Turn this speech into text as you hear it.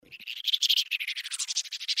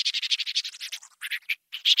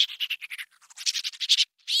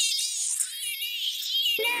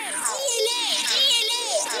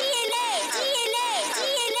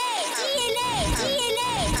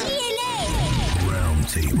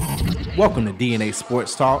Roundtable. Welcome to DNA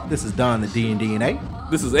Sports Talk. This is Don, the D and DNA.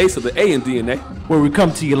 This is Ace of the A in DNA. Where we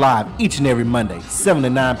come to you live each and every Monday, 7 to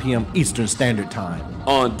 9 p.m. Eastern Standard Time.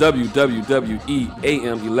 On WWWE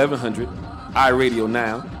AM 1100, iRadio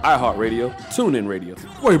Now, iHeartRadio, TuneIn Radio.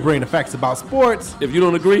 Where we bring the facts about sports. If you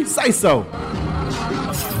don't agree, say so. Tell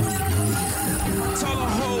the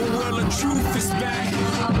whole world the truth is back.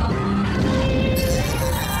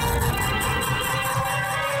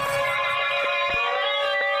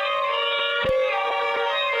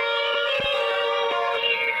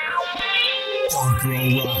 Punk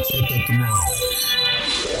roll rocks hit the throne.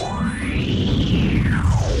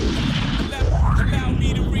 Allow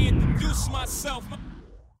me to reintroduce myself.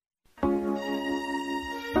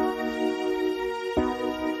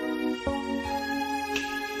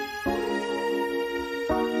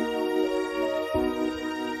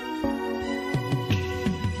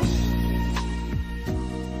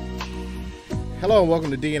 Hello and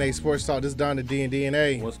welcome to DNA Sports Talk. This is Don, the D and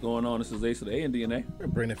DNA. What's going on? This is Ace of the A in DNA. We're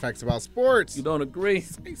bringing facts about sports. You don't agree?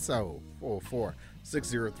 Say so.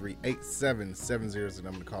 404-603-8770 is the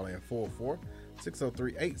number to call in.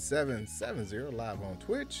 404-603-8770 live on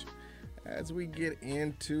Twitch. As we get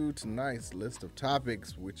into tonight's list of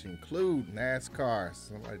topics, which include NASCAR.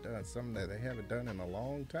 Somebody done something that they haven't done in a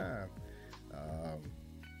long time.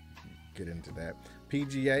 Get into that.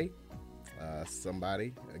 PGA.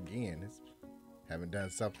 Somebody, again, haven't done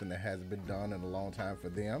something that hasn't been done in a long time for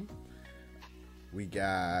them. We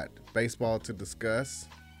got baseball to discuss.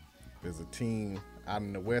 There's a team out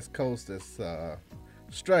in the West Coast that's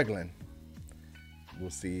struggling. We'll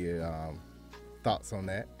see thoughts on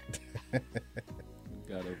that.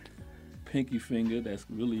 Got a pinky finger that's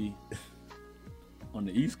really, on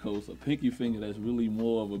the East Coast, a pinky finger that's really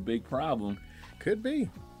more of a big problem. Could be.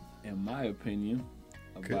 In my opinion,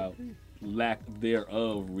 about lack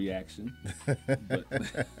thereof reaction.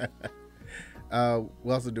 We'll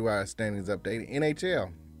also do our standings update.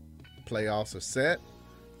 NHL playoffs are set.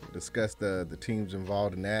 We'll discuss the teams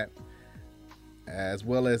involved in that, as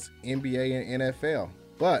well as NBA and NFL.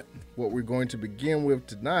 But what we're going to begin with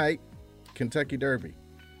tonight, Kentucky Derby.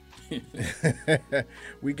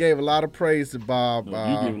 We gave a lot of praise to Bob.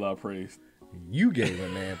 No, you gave a lot of praise. You gave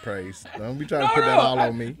him, man, praise. Don't be trying to put that all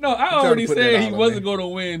on me. No, I already said he wasn't going to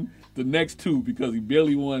win the next two because he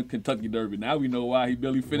barely won Kentucky Derby. Now we know why he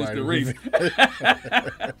barely finished the race.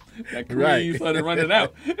 That cream started running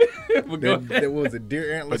out. There was a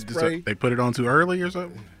deer antler spray. They put it on too early or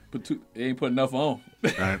something? They ain't put enough on.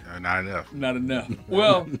 Not enough. Not enough.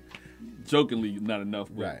 Well, jokingly, not enough.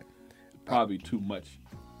 But right. Probably too much.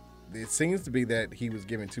 It seems to be that he was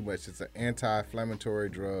giving too much. It's an anti-inflammatory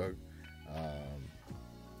drug. I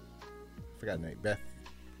forgot the name.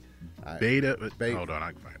 Beta. Hold on,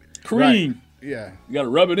 I can find it. Cream. Right. Yeah. You got to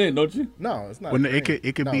rub it in, don't you? No, it's not. Well, it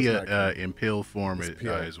could be in pill form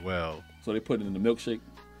as well. So they put it in the milkshake.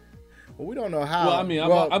 Well, we don't know how. Well, I mean,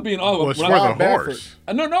 I'm being all it's for the horse.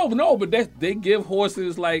 No, but they give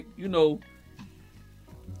horses betamethasone.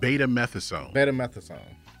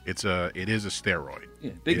 It is a steroid.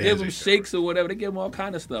 Yeah, they give them shakes or whatever. They give them all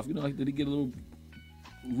kind of stuff. Did they get a little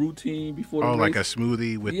routine before the race? Like a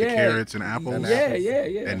smoothie with the carrots and apples? Yeah.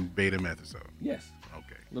 And betamethasone. Yes.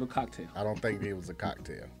 Okay. Little cocktail. I don't think it was a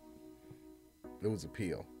cocktail. It was a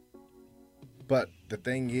pill. But the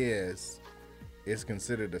thing is, it's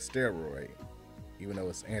considered a steroid, even though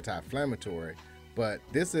it's anti-inflammatory. But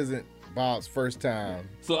this isn't Bob's first time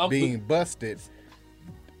being busted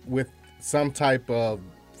with some type of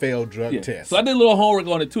failed drug test. So I did a little homework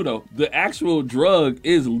on it too, though. The actual drug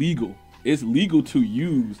is legal. It's legal to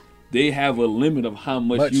use. They have a limit of how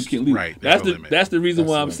much you can use. Right. That's the reason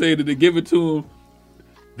why I'm saying that they give it to him.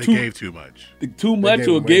 They gave too much. Too much,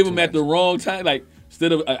 or gave him at the wrong time. Like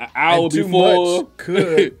instead of an hour before.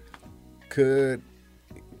 Could.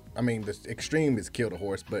 I mean, the extreme is kill the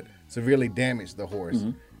horse, but severely damage the horse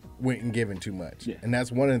when given too much. Yeah. And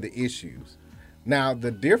that's one of the issues. Now,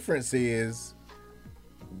 the difference is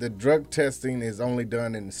the drug testing is only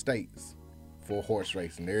done in the States for horse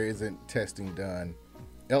racing. There isn't testing done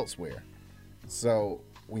elsewhere. So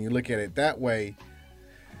when you look at it that way,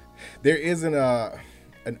 there isn't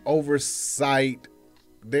an oversight.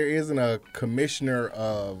 There isn't a commissioner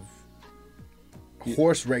of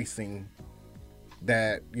horse racing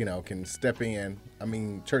that, can step in. I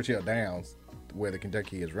mean, Churchill Downs, where the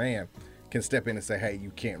Kentucky is ran, can step in and say, hey,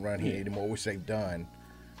 you can't run here anymore, which they've done.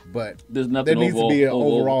 But there's nothing. There needs to be an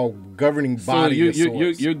overall governing body.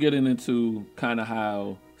 You're getting into kind of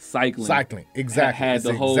how cycling exactly had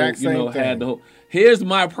the whole, had the whole. Here's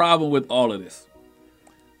my problem with all of this.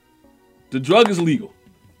 The drug is legal,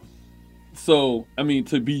 so I mean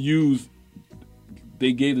to be used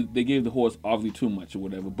they gave the horse obviously too much or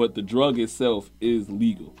whatever, but the drug itself is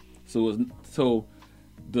legal. So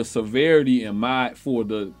the severity for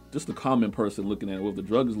the common person looking at it, well, if the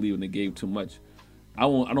drug is legal and they gave too much, I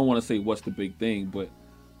don't want to say what's the big thing, but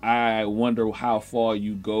I wonder how far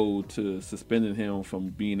you go to suspending him from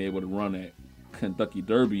being able to run at Kentucky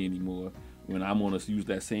Derby anymore. When I'm going to use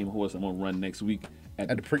that same horse, I'm going to run next week at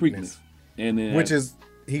the Preakness. And then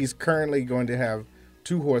he's currently going to have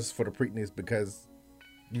 2 horses for the Preakness because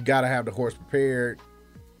you got to have the horse prepared,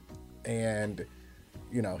 and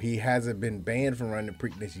he hasn't been banned from running the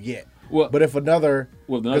Preakness yet. Well, but if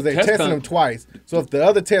because they tested him twice, so if the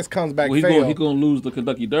other test comes back he's going to lose the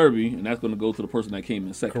Kentucky Derby, and that's going to go to the person that came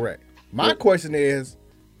in second. Correct. My question is,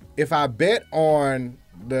 if I bet on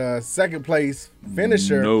the second place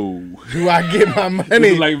finisher, do I get my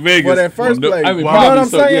money like Vegas for that first place? I mean, you know what I'm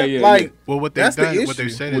saying? Yeah. Well, what they've done, what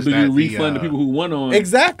they've said is that you refund the people who won on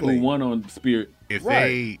Spirit. If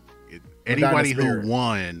anybody who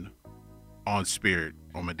won on Spirit,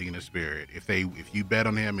 on Medina Spirit, if you bet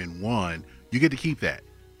on him and won, you get to keep that.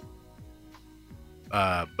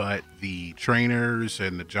 But the trainers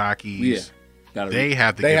and the jockeys, they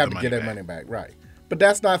have to get their money back, right? But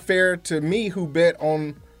that's not fair to me, who bet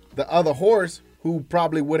on the other horse, who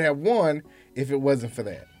probably would have won if it wasn't for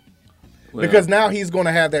that. Well, because now he's going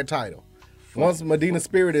to have that title. Once Medina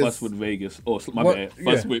Spirit is... Fuss with Vegas. Oh, bad.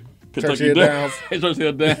 Fuss with Kentucky Downs.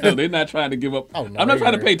 Churchill Downs. They're not trying to give up. Oh, no, I'm not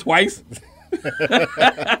trying to pay twice.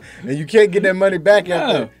 And you can't get that money back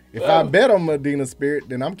after. If I bet on Medina Spirit,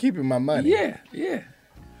 then I'm keeping my money. Yeah.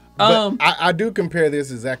 But I do compare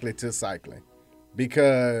this exactly to cycling,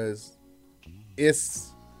 because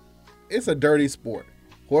it's a dirty sport.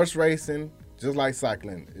 Horse racing, just like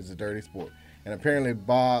cycling, is a dirty sport. And apparently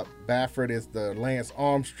Bob Baffert is the Lance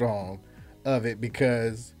Armstrong of it,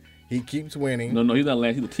 because he keeps winning. No, he's not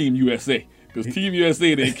Lance. He's the Team USA. Because Team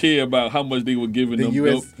USA didn't care about how much they were giving them.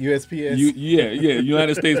 USPS?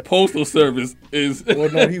 United States Postal Service is...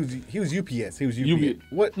 Well, no, he was UPS. He was UPS.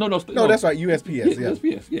 What? No, that's right, USPS. Yeah.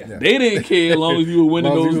 USPS, yeah. They didn't care as long as you were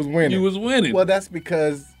winning you was winning. Well, that's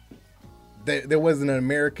because there wasn't an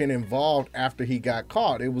American involved after he got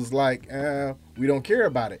caught. It was like, we don't care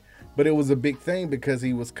about it. But it was a big thing because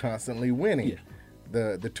he was constantly winning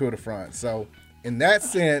the Tour de France. So, in that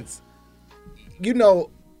sense,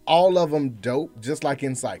 all of them dope, just like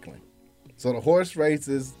in cycling. So the horse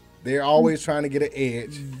races, they're always trying to get an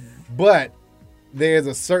edge, but there's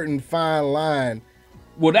a certain fine line.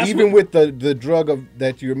 Well, with the drug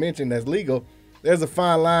that you mentioned that's legal, there's a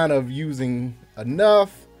fine line of using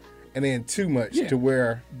enough and then too much to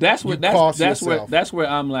where that's where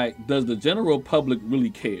I'm like, does the general public really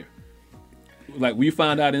care? Like we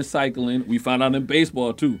found out in cycling, we found out in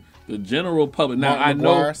baseball too. The general public. Now I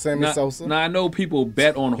know. Sammy Sosa. Now I know people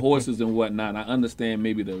bet on horses and whatnot. I understand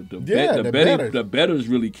maybe the bettors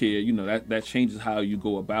really care. That changes how you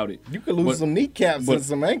go about it. You could lose some kneecaps and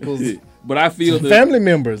some ankles. But I feel family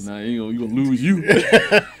members. Nah, you gonna lose you.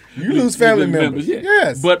 You lose family members.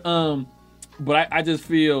 Yes. But I just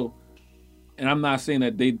feel, and I'm not saying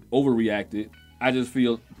that they overreacted. I just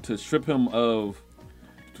feel to strip him of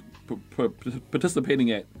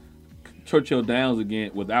participating at Churchill Downs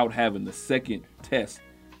again without having the second test,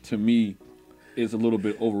 to me, is a little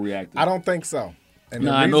bit overreacted. I don't think so. And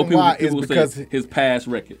the reason why is because his past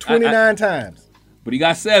record. 29 times. But he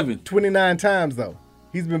got 7. 29 times, though.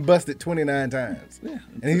 He's been busted 29 times. Yeah.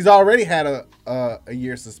 And he's already had a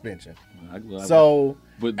year suspension.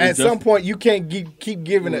 At some point, you can't keep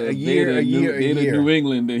giving it a year. New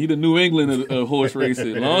England. He the New England of horse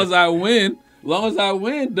racing. As long as I win,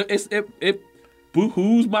 it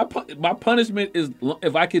who's my punishment is,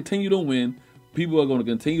 if I continue to win, people are going to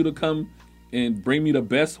continue to come and bring me the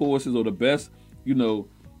best horses or the best, the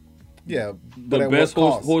best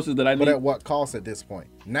horses that I need. But at what cost at this point?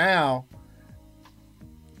 Now,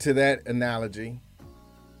 to that analogy,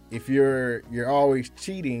 if you're always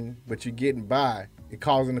cheating but you're getting by, it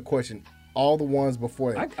calls into question all the ones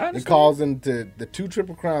before that. It calls into the 2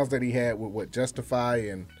 Triple Crowns that he had with Justify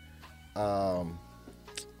and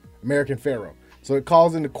American Pharoah. So it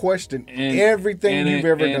calls into question everything you've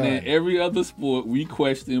ever done. And in every other sport, we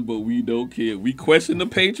question, but we don't care. We question the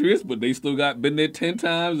Patriots, but they still been there 10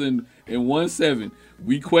 times and won 7.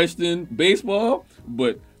 We question baseball,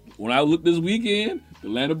 but when I looked this weekend, the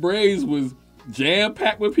Atlanta Braves was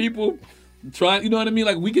jam-packed with people trying, you know what I mean?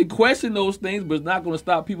 Like, we can question those things, but it's not going to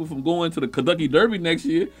stop people from going to the Kentucky Derby next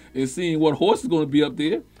year and seeing what horse is going to be up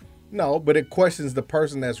there. No, but it questions the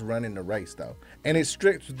person that's running the race, though. And it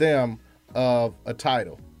strips them of a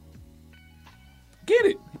title. Get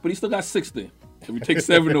it. But he still got 6 then. We take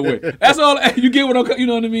 7 away. That's all. You get what I'm. You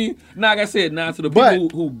know what I mean? Now, like I said, now to the people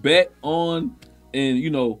who bet on and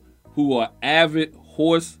who are avid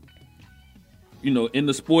horse, in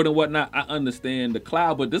the sport and whatnot. I understand the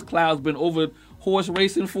cloud, but this cloud's been over horse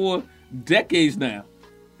racing for decades now.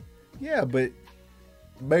 Yeah, but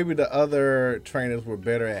maybe the other trainers were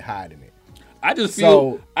better at hiding it. I just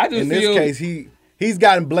feel. In this case, he's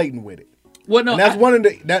gotten blatant with it. Well, no, and that's one of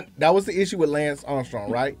the that was the issue with Lance Armstrong,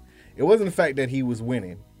 right? It wasn't the fact that he was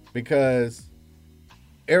winning, because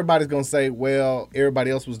everybody's gonna say, well, everybody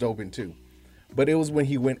else was doping too, but it was when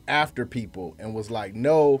he went after people and was like,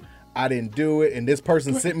 no, I didn't do it, and this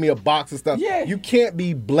person sent me a box of stuff. Yeah. You can't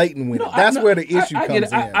be blatant with it. That's where the issue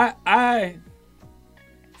comes in. I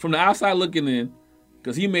from the outside looking in,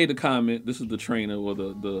 because he made the comment, this is the trainer or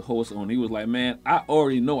the host on, he was like, man, I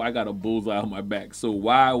already know I got a bullseye on my back, so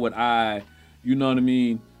why would I,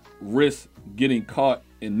 risk getting caught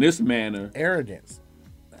in this manner? Arrogance.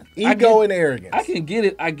 Ego and arrogance. I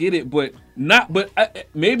get it, but not. But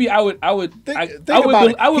maybe I would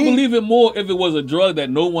believe it more if it was a drug that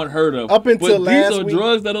no one heard of. Up until last week, these are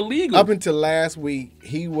drugs that are legal. Up until last week,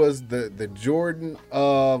 he was the Jordan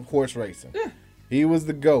of horse racing. Yeah. He was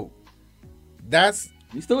the GOAT.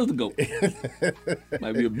 He still is the GOAT.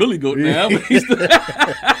 Might be a Billy Goat now, but he's still.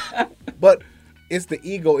 But it's the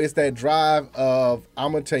ego. It's that drive of,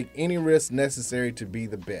 I'm gonna take any risk necessary to be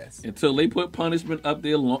the best. Until they put punishment up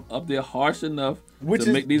there harsh enough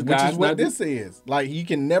to make these guys. Which is what this is. Like, you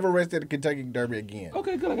can never rest at the Kentucky Derby again.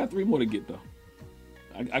 Okay, good. I got 3 more to get though.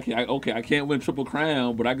 I can't win Triple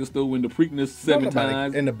Crown, but I can still win the Preakness 7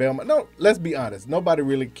 times. And the Belmont. No, let's be honest. Nobody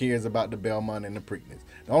really cares about the Belmont and the Preakness.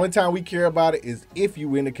 The only time we care about it is if you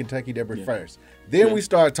win the Kentucky Derby first. Then we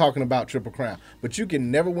start talking about Triple Crown. But you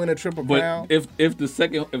can never win a Triple Crown. If the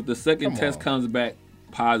second test comes back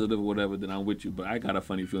positive or whatever, then I'm with you. But I got a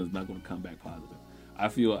funny feeling it's not going to come back positive. I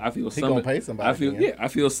feel some gonna pay somebody. I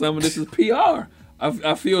feel some of this is PR.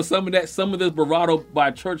 I feel some of this bravado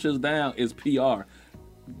by churches down is PR.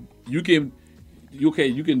 You can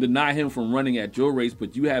deny him from running at your race,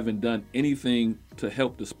 but you haven't done anything to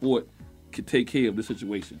help the sport take care of the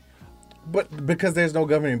situation. But because there's no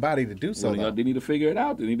governing body to do so, they need to figure it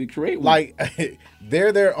out. They need to create one. Like,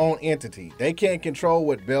 they're their own entity. They can't control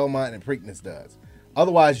what Belmont and Preakness does.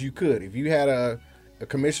 Otherwise, you could. If you had a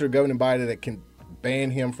commissioner governing body that can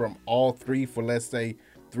ban him from all 3 for, let's say,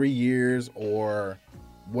 3 years or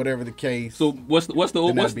whatever the case. So what's the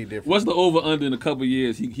over under in a couple of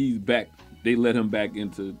years? He's back. They let him back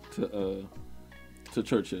into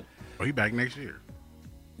Churchill. Oh, he back next year.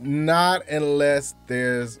 Not unless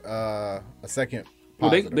there's a second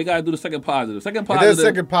positive. Well, they got to do the second positive. If there's a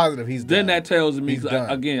second positive, he's done. Then that tells me, he's done.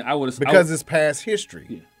 Again, because it's past history.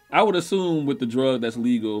 Yeah. I would assume with the drug that's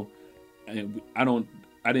legal, and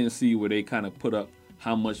I didn't see where they kind of put up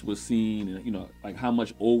how much was seen and like how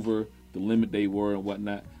much over the limit they were and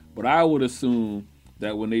whatnot. But I would assume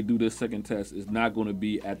that when they do this second test, it's not going to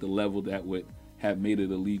be at the level that would have made it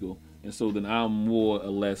illegal. And so then I'm more or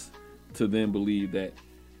less to then believe that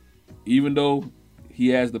even though he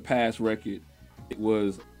has the past record, it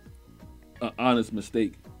was an honest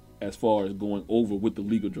mistake as far as going over with the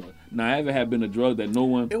legal drug. Now, if it had been a drug that no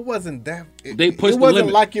one... It wasn't that... They pushed it the wasn't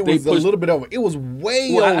limit. Like it was a little bit over. It was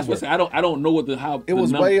way over. I don't know how... It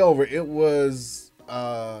was way over. It was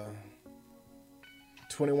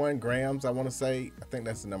 21 grams, I want to say. I think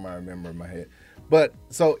that's the number I remember in my head. But,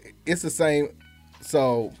 so, it's the same.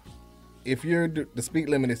 So, if the speed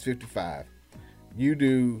limit is 55, you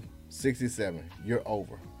do 67, you're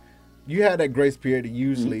over. You had that grace period of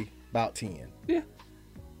usually about 10. Yeah.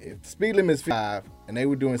 If the speed limit is 55 and they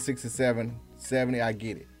were doing 67, 70, I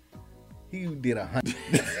get it. He did 100.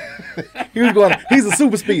 He's a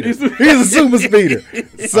super speeder. He's a super speeder.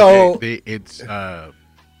 So it's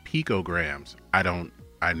picograms.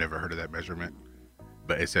 I never heard of that measurement,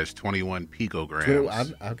 but it says 21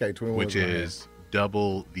 picograms. 21. Which is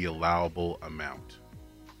double the allowable amount.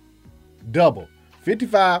 Double.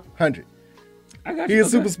 55, 100. I got you. He's a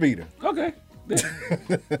super speeder. Okay.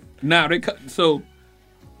 Now so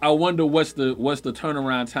I wonder what's the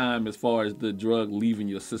turnaround time as far as the drug leaving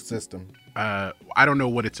your system. I don't know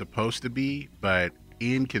what it's supposed to be, but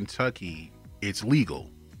in Kentucky it's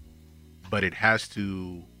legal, but it has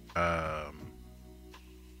to I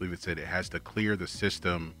believe it said it has to clear the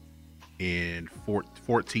system in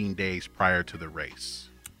 14 days prior to the race.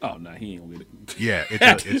 Oh, no, he ain't with it. Yeah,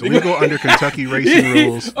 it's legal under Kentucky racing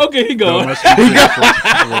rules. Okay, he gone.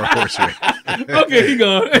 Okay, he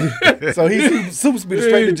gone. So he's super speeder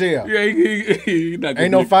straight to jail. Yeah, he not ain't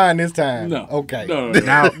no fine this time. No. Okay. No.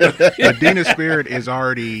 Now, Medina Spirit is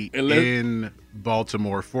already in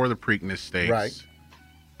Baltimore for the Preakness Stakes. Right.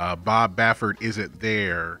 Bob Baffert isn't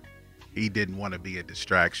there. He didn't want to be a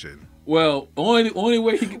distraction. Well, only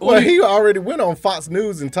way he. Well, he already went on Fox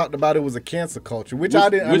News and talked about it was a cancer culture, which I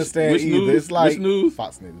didn't understand which either. news? It's like Which news?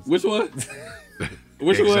 Fox News. Which one?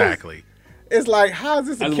 Which one? Exactly. It's like, how is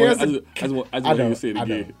this a cancer? I just want you to say it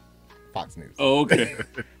again. Fox News. Oh, okay.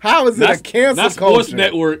 How is it a cancer not culture? Sports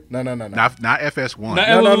Network. No. Not FS1.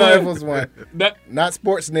 Not No, FS1. Not, Not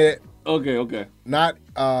Sportsnet. okay. Not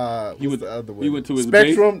He what's went. the other one? He went to his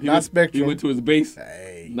Spectrum. base. Not Spectrum. He went to his base.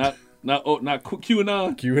 Hey. Not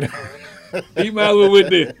QAnon. Cute. He might as well went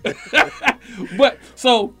there. But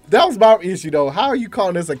so That was my issue though. How are you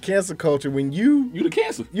calling this a cancer culture when you you the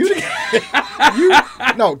cancer.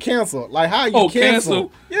 no cancel? Like how you cancel?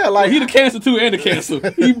 Cancel. Yeah, like he the cancer too and the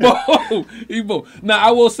cancer. He both. He both. Now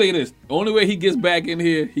I will say this: the only way he gets back in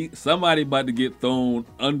here, somebody about to get thrown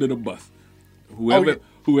under the bus.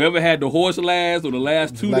 Whoever had the horse last or the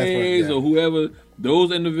last 2 days yeah. or whoever,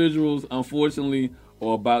 those individuals unfortunately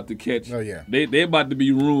are about to catch. Oh, yeah. They're about to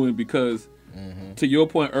be ruined because, to your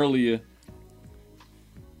point earlier,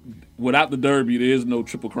 without the Derby, there is no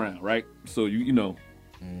Triple Crown, right? So you know,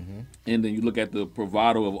 and then you look at the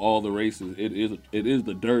bravado of all the races. It is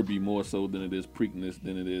the Derby more so than it is Preakness,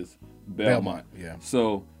 than it is Belmont. Yeah.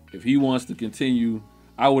 So if he wants to continue,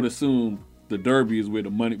 I would assume the Derby is where the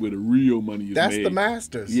real money is That's made. the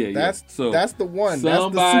Masters. Yeah. That's So that's the one.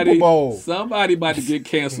 That's the Super Bowl. Somebody about to get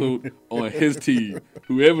canceled on his team.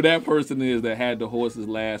 Whoever that person is that had the horses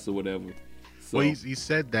last or whatever. So, Well, he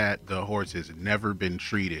said that the horse has never been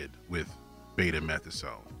treated with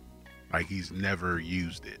betamethasone. Like he's never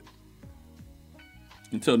used it.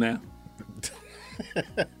 until now.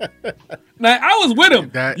 Now I was with him.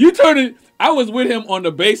 That- I was with him on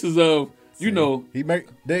the basis of He make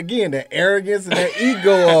again the arrogance and that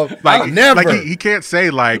ego of Like never. Like he can't say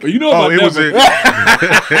like, You know oh, about it was never.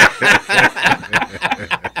 a,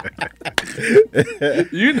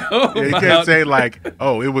 you know. he about- can't say like,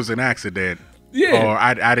 oh, it was an accident. Yeah. Or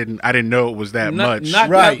I didn't know it was that much.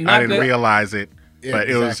 Right. not I didn't that- realize it. Yeah, But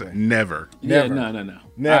it was exactly. never. Yeah, Never. no.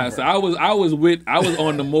 Never. So I was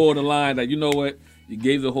on the more the line that, you know what, you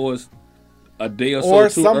gave the horse a day or so or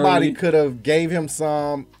too somebody early. could have gave him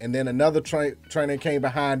some, and then another trainer came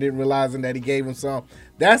behind, didn't realizing that he gave him some.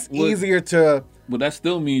 That's easier to. But that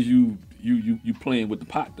still means you playing with the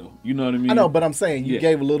pot though. You know what I mean? I know, but I'm saying you Yeah.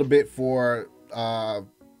 gave a little bit for the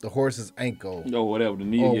horse's ankle, or whatever the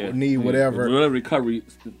knee, or yeah. knee, whatever. Whatever recovery.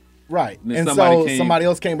 right? And then And somebody so came- somebody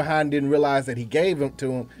else came behind, didn't realize that he gave him to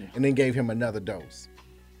him, and then gave him another dose.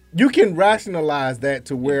 You can rationalize that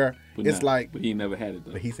to where But it's like. but he never had it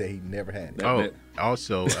though. But he said he never had it. That- Oh,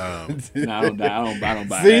 also, Nah, I don't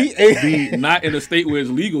buy See, that. Not in a state where it's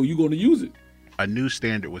legal, you're going to use it. a new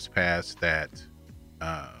standard was passed that,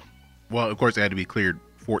 well, of course, it had to be cleared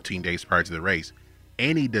 14 days prior to the race.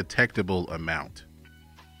 Any detectable amount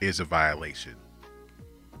is a violation.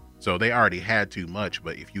 So they already had too much,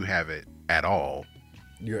 but if you have it at all,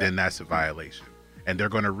 then that's a violation. And they're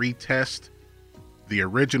going to retest the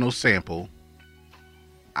original sample.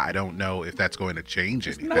 I don't know if that's going to change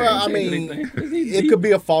anything. Well, I mean, it could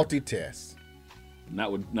be a faulty test.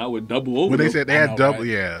 Not with double over. When they though. said they I had know, double, right?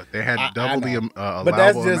 yeah, they had I double the know. allowable But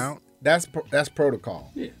that's just amount. that's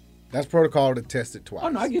protocol. Yeah. That's protocol to test it twice. Oh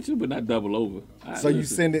no, I get you, but not double over. So you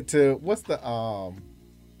send it to what's the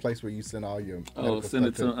place where you send all your medical send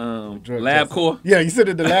it stuff to drug LabCorp. testing? Yeah, you send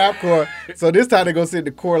it to LabCorp. So this time they go send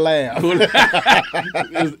it to Core Lab. it's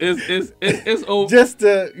over. Just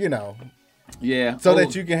to Yeah. so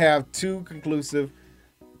that you can have two conclusive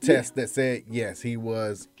tests that said yes, he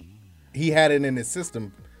had it in his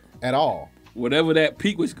system at all. Whatever that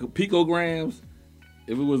peak was, picograms.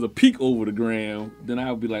 If it was a peak over the gram, then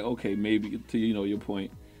I would be like, okay, maybe to your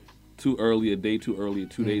point, too early, a day too early,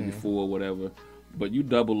 2 days before, whatever. But you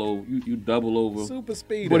double over, you double over. Super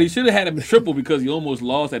speed. But he should have had him triple because he almost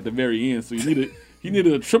lost at the very end. So he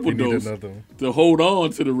needed a triple dose another one. to hold on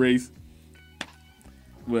to the race.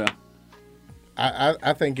 Well,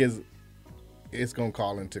 I think it's gonna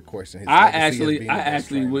call into question his I legacy as being the best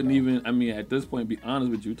actually trainer, wouldn't though. even. I mean, at this point, be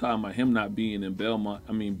honest with you, talking about him not being in Belmont.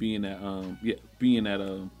 I mean, being at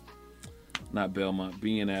not Belmont,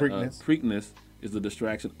 being at Preakness. Preakness is a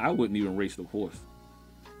distraction. I wouldn't even race the horse.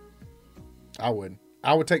 I wouldn't.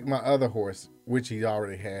 I would take my other horse, which he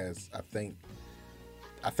already has. I think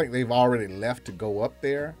they've already left to go up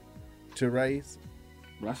there to race.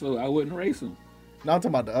 Russell, I wouldn't race him. No, I'm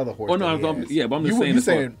talking about the other horse. Oh no, that he I'm has. yeah, but I'm just saying. You as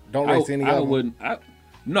far- saying don't race any I of them? wouldn't.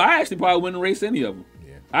 No, I actually probably wouldn't race any of them.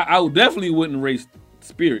 Yeah. I definitely wouldn't race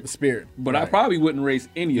Spirit. The Spirit, But I right. probably wouldn't race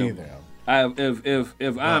any of Neither them. of them.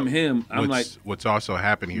 If I'm him, I'm like, what's also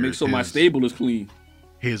happening here make is sure my stable is clean.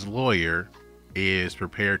 his lawyer is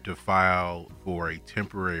prepared to file for a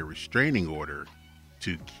temporary restraining order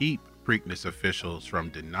to keep Preakness officials from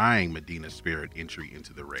denying Medina Spirit entry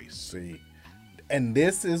into the race. See, and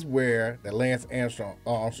this is where the Lance Armstrong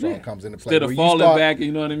comes into play. Instead of where you falling start- back,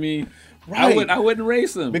 you know what I mean? Right. I wouldn't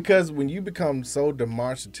race him. Because when you become so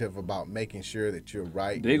demonstrative about making sure that you're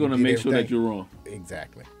right, They're gonna you make get sure that everything- you're wrong.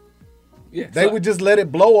 Exactly. Yeah, They would just let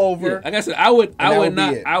it blow over. Yeah, like I said, I would that would be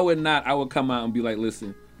not. it. I would come out and be like,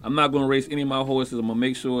 listen, I'm not gonna race any of my horses. I'm gonna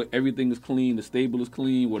make sure everything is clean, the stable is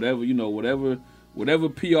clean, whatever whatever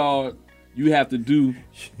PR you have to do.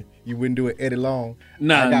 You wouldn't do it Eddie Long.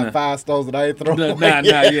 Nah, I got nah. 5 stones that I ain't thrown.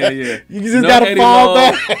 Yeah. You just gotta fall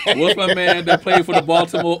back. What's my man that played for the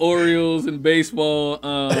Baltimore Orioles in baseball?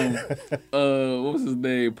 What was his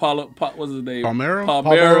name? What's his name? Palmeiro?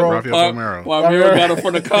 Palmeiro. Rafael Palmeiro. Palmeiro got in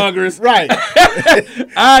front of Congress. Right.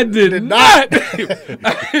 I did not.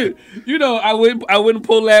 I wouldn't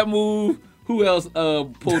pull that move. Who else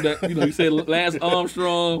pulled that? You said Lance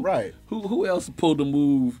Armstrong. Right. Who else pulled the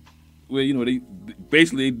move where they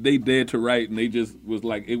basically they dead to right and they just was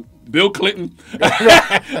like Bill Clinton.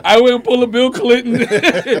 I wouldn't pull a Bill Clinton.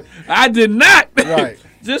 I did not. Right.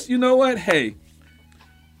 Just you know what? Hey,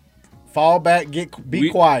 Fall back. Be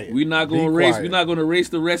quiet. We're not gonna Be race. quiet. We're not gonna race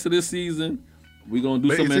the rest of this season. We're gonna do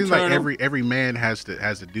But some it seems internal. like every man has to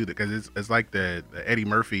do that because it's like the Eddie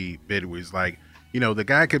Murphy bit where it's like the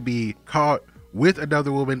guy could be caught with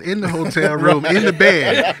another woman in the hotel room in the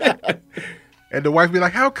bed, and the wife be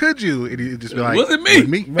like, "How could you?" And he'd just be like, Wasn't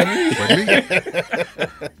me.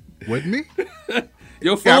 Wasn't me.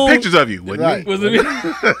 Your Got phone pictures of you. Wasn't Right. me. was it me?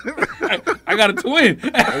 I got a twin.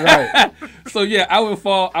 Right. So yeah, I would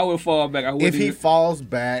fall back. I wouldn't If he even- falls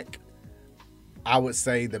back, I would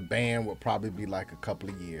say the ban would probably be like a couple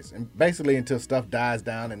of years, and basically until stuff dies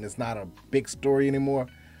down and it's not a big story anymore.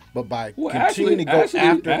 But by Well, continuing to go actually,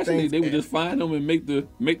 after things, they would just find him and make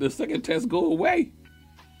the second test go away.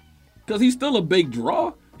 Because he's still a big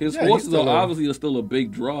draw. His Yeah, he's horses still are obviously still a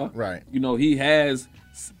big draw. Right. He has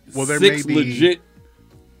Well, there 6 may be- legit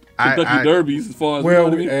Kentucky Derbies as far as you know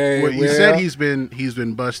what I mean? Well, you said he's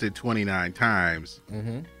been busted 29 times.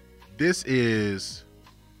 Mm-hmm. This is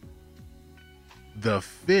the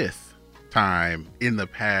 5th time in the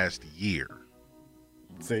past year.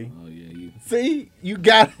 See, Oh yeah. you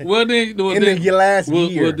got it. Well then, your last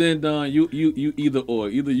year. Well then, Don, you either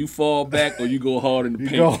you fall back or you go hard in the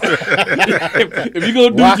paint. go- If you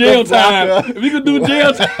gonna do Waka jail time, flocka. if you gonna do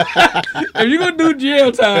jail time, if you gonna do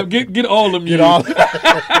jail time, get all of them. Get all.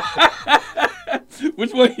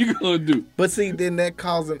 Which one you gonna do? But see, then that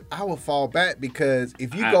causing I would fall back because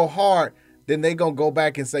if you go hard, then they gonna go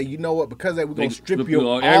back and say, you know what? Because we're gonna strip you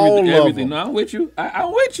of all of everything. them. No, I'm with you.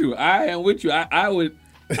 I'm with you. I am with you. I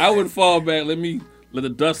would fall back. Let the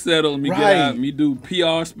dust settle. Let me get Right. out. Let me do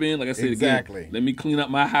PR spin. Like I said Exactly. again. Let me clean up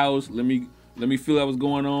my house. Let me feel out what's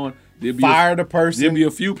going on. There'll be Fire the person. There'll be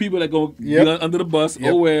a few people that gonna Yep. get under the bus.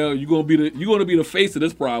 Yep. Oh well, you're gonna be the face of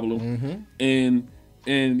this problem. And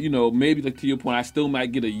maybe like to your point, I still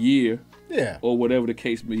might get a year Yeah. or whatever the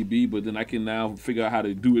case may be. But then I can now figure out how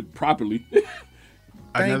to do it properly.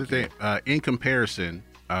 Another thing, in comparison,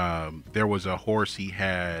 there was a horse he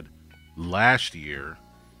had last year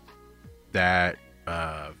that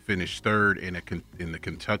finished third in the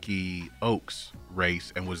Kentucky Oaks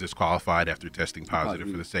race and was disqualified after testing positive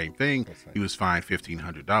for the same thing. He was fined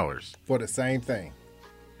 $1,500. For the same thing.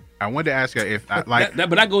 I wanted to ask you if but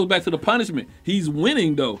that goes back to the punishment. He's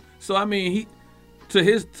winning though, so I mean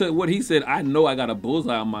to what he said. I know I got a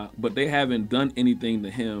bullseye on but they haven't done anything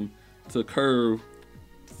to him to curb.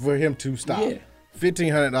 For him to stop. Yeah.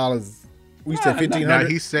 $1,500. We said Nah, $1,500. now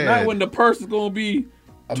he said Not when the purse is gonna be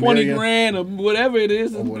 $1 $20 million. grand or whatever it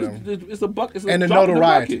is. Or whatever. It's a buck. It's a and the drop in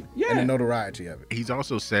notoriety. bucket. Yeah. And the notoriety of it. he's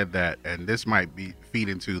also said that, and this might feed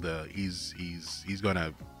into the he's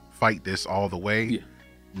gonna fight this all the way, Yeah.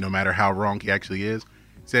 no matter how wrong he actually is.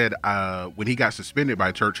 Said when he got suspended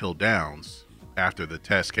by Churchill Downs after the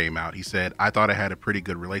test came out, he said, "I thought I had a pretty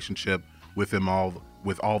good relationship with him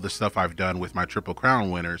with all the stuff I've done with my Triple Crown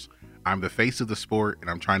winners. I'm the face of the sport, and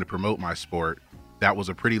I'm trying to promote my sport. That was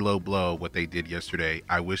a pretty low blow what they did yesterday.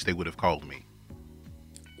 I wish they would have called me."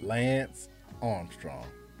 Lance Armstrong.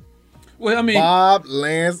 Well, I mean, Bob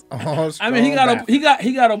Lance Armstrong. I mean, Baffert.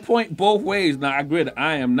 he got a point both ways. Now I agree that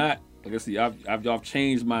I am not. Like I see, I've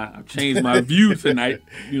changed my view tonight.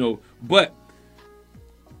 But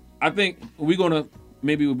I think we're gonna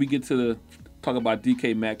maybe when we get to the talk about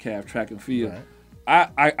DK Metcalf track and field. Right.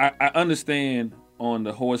 I understand on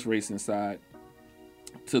the horse racing side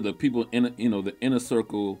to the people in the inner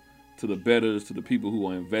circle to the bettors, to the people who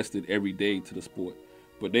are invested every day to the sport.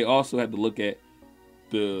 But they also have to look at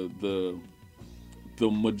the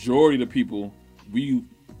majority of the people. We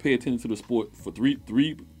pay attention to the sport for three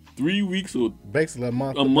weeks or basically a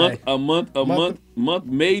month,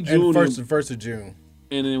 May, June, and first of June.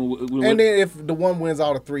 And then then if the one wins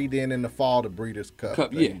all the 3, then in the fall the Breeders' Cup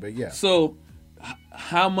thing. Yeah. But yeah. So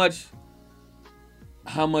how much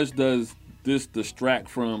does this distract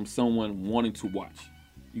from someone wanting to watch?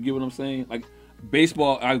 You get what I'm saying? Like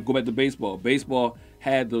baseball, I go back to baseball. Baseball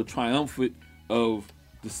had the triumphant of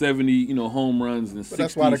the 70, home runs and 60.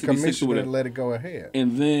 That's why the 66 commissioner let it go ahead.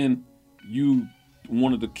 And then you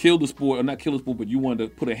wanted to kill the sport, or not kill the sport, but you wanted to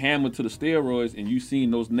put a hammer to the steroids, and you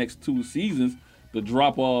seen those next 2 seasons the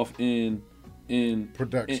drop off in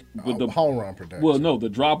production, the home run production. Well, no, the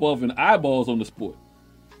drop off in eyeballs on the sport,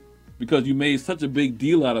 because you made such a big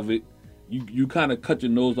deal out of it. You kind of cut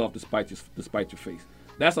your nose off to spite your face.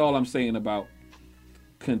 That's all I'm saying about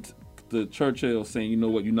the Churchill saying, you know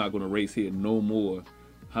what, you're not going to race here no more.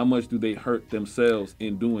 How much do they hurt themselves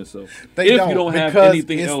in doing so? You don't have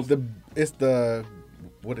anything else.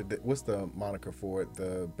 What's the moniker for it?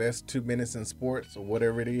 The best 2 minutes in sports or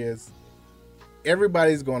whatever it is.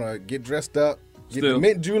 Everybody's gonna get dressed up, get the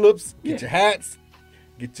mint juleps, get your hats,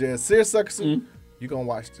 get your seersucker suit. You're gonna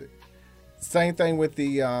watch it. Same thing with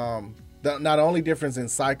the only difference in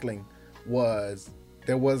cycling was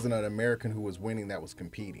there wasn't an American who was winning that was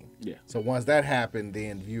competing. Yeah. So once that happened,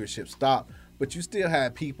 then viewership stopped. But you still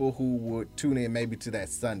had people who would tune in maybe to that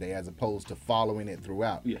Sunday as opposed to following it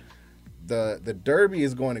throughout. Yeah. The Derby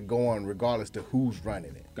is going to go on regardless to who's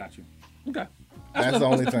running it. Got you. Okay. That's the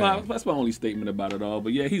only thing. That's my only statement about it all.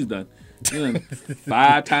 But yeah, he's done.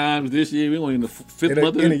 5 times this year. We're only in the 5th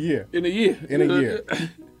month in a year. In a year. In a year.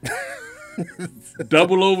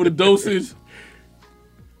 Double over the doses.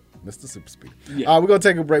 Mr. Super Speed. Yeah. We're going to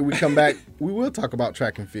take a break. We come back. We will talk about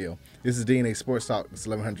track and field. This is DNA Sports Talk. It's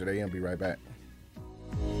 1100 AM. Be right back.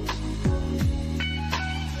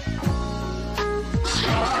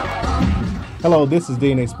 Hello, this is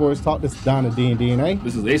DNA Sports Talk. This is Donna D and DNA.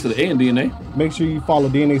 This is Ace of the A and DNA. Make sure you follow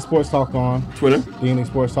DNA Sports Talk on Twitter, DNA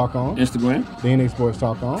Sports Talk on Instagram, DNA Sports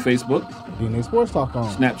Talk on Facebook, DNA Sports Talk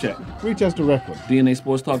on Snapchat. Reach us directly. DNA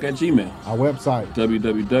Sports Talk at Gmail. Our website,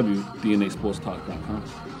 www.dnasportstalk.com.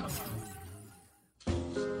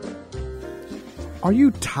 Are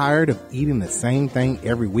you tired of eating the same thing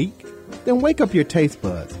every week? Then wake up your taste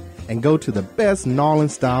buds and go to the best New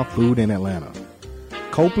Orleans style food in Atlanta.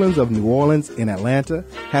 Copeland's of New Orleans in Atlanta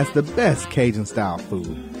has the best Cajun style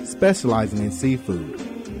food, specializing in seafood.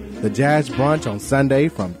 The Jazz Brunch on Sunday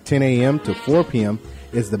from 10 a.m. to 4 p.m.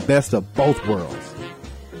 is the best of both worlds.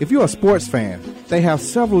 If you're a sports fan, they have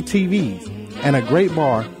several TVs and a great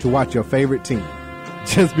bar to watch your favorite team.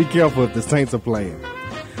 Just be careful if the Saints are playing.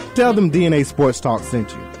 Tell them DNA Sports Talk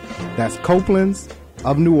sent you. That's Copeland's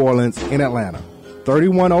of New Orleans in Atlanta.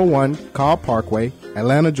 3101 Carl Parkway,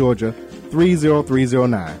 Atlanta, Georgia,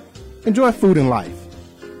 30309. Enjoy food and life.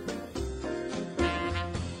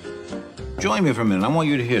 Join me for a minute. I want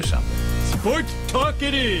you to hear something. Sports Talk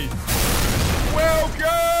it is.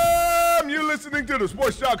 Welcome! You're listening to the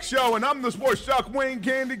Sports Shock Show, and I'm the Sports Shock Wayne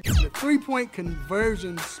Candy. The 3-Point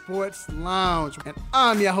Conversion Sports Lounge. And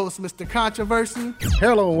I'm your host, Mr. Controversy.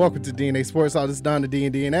 Hello and welcome to DNA Sports Talk. This is Don the D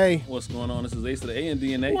and DNA. What's going on? This is Ace of the A and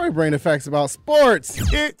DNA. Where we bring the facts about sports.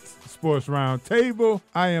 It's Sports Roundtable.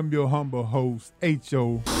 I am your humble host,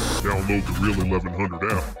 H.O. Download the Real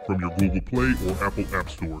 1100 app from your Google Play or Apple App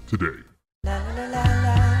Store today. La la la la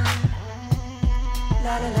la la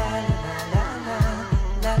la la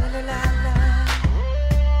la la la la.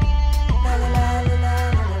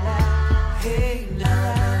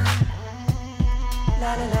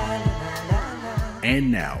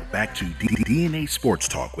 And now, back to DNA Sports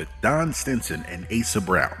Talk with Don Stinson and Asa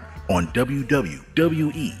Brown on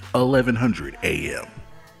WWE 1100 AM.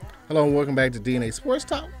 Hello and welcome back to DNA Sports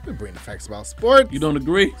Talk. We bring the facts about sports. You don't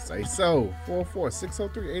agree? Say so.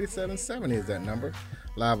 44603-877 is that number.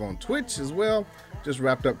 Live on Twitch as well. Just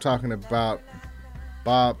wrapped up talking about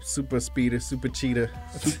Bob, Super Speeder, Super Cheetah.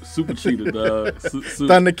 Super Cheetah, dog.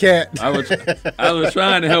 Thundercat. I was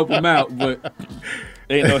trying to help him out, but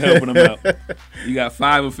ain't no helping him out. You got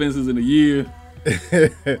 5 offenses in a year.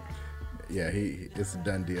 Yeah, it's a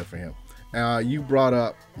done deal for him. You brought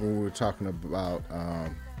up when we were talking about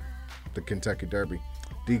the Kentucky Derby,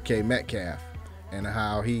 DK Metcalf, and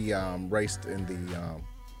how he raced in the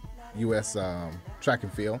U.S. track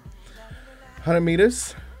and field. 100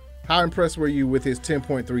 meters. How impressed were you with his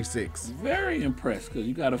 10.36? Very impressed, because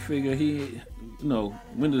you got to figure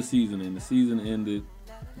when did the season end? The season ended,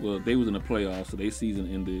 well, they was in the playoffs, so their season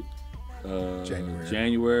ended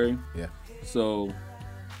January. Yeah. So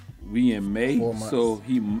we in May. 4 months. So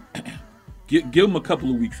he give him a couple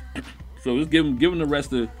of weeks. So just give him the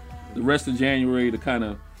rest of January to kind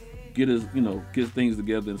of get things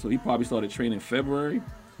together. And so he probably started training February.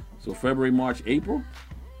 So February, March, April,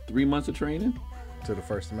 3 months of training. To the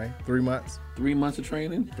 1st of May. 3 months. 3 months of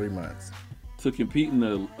training. 3 months. To compete in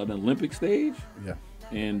an Olympic stage. Yeah.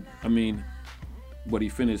 And I mean, he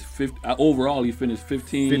finished overall he finished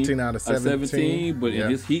 15 out of 17. But yeah.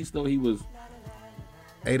 in his heats though he was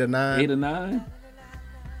 8 or 9. 8 or 9.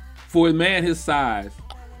 For a man his size.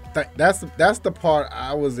 That's the part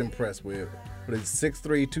I was impressed with. What is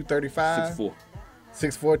 6'3", 235? 6'4".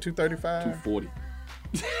 6'4", 235? 240.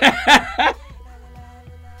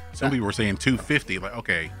 Some people were saying 250. Like,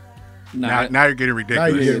 okay, Nah, now you're getting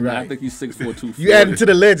ridiculous. Now you're getting I right. think he's 6'4", 240. You adding to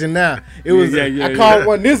the legend now. It was I called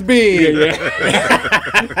one this big.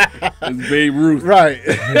 It's Babe Ruth. Right.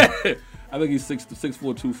 I think he's 6'4",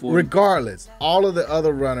 240. Regardless, all of the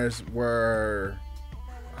other runners were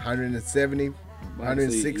 170,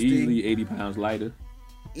 160. Easily 80 pounds lighter.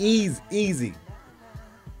 Easy.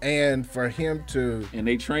 And for him to... And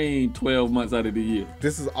they train 12 months out of the year.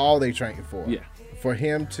 This is all they train for. Yeah. For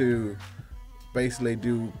him to basically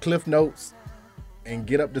do cliff notes and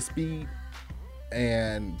get up to speed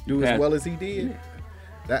and do as well as he did,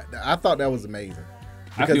 I thought that was amazing.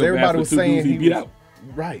 Because everybody was saying he beat out.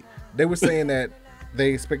 Right. They were saying that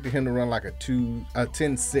they expected him to run like a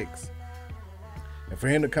 10.6. And for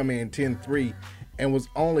him to come in 10.3 and was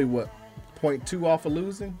only, 0.2 off of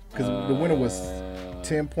losing? Because the winner was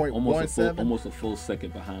 10.17. Almost a full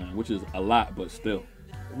second behind, which is a lot, but still.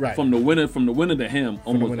 Right. From the winner to him,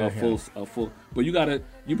 almost a full. But you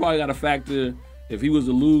probably gotta factor if he was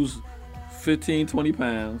to lose 15, 20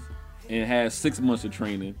 pounds and had 6 months of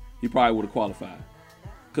training, he probably would have qualified.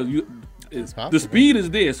 Because the speed is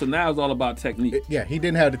there, so now it's all about technique. Yeah, he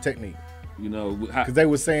didn't have the technique. Because they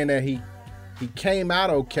were saying that he came out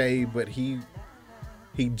okay, but he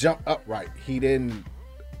jumped upright. He didn't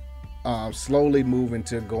slowly move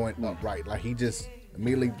into going upright. Like he just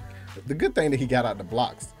immediately. The good thing that he got out the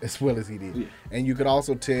blocks as well as he did. Yeah. And you could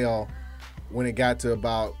also tell when it got to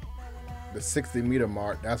about the 60-meter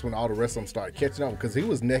mark, that's when all the rest of them started catching up because he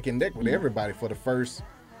was neck and neck with everybody for the first.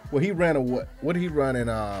 Well, he ran a what? What did he run in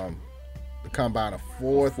the combine? A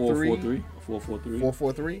 4.43?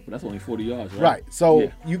 4.43. But that's only 40 yards, right? Right. So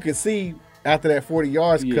you can see after that 40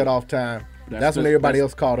 yards cutoff time, that's when everybody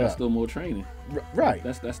else caught up. That's still more training. Right.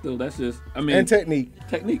 That's just. I mean. And technique.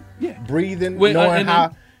 Yeah. Breathing, knowing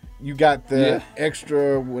how. You got the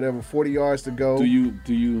extra 40 yards to go. Do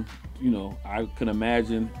you I can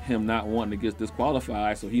imagine him not wanting to get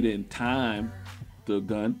disqualified, so he didn't time the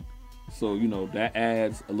gun. So, that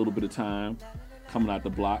adds a little bit of time coming out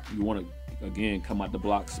the block. You want to, again, come out the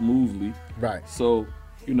block smoothly. Right. So,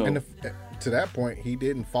 And to that point, he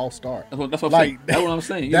didn't false start. That's what I'm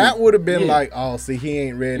saying. That would have been like, oh, see, he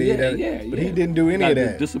ain't ready. But he didn't do any of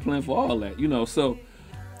that. Discipline for all that, So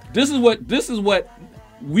this is what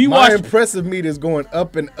we My watched. impressive meter is going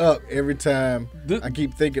up and up every time I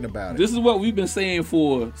keep thinking about it. This is what we've been saying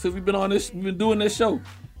since we've been doing this show.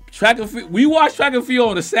 Track and field. We watched track and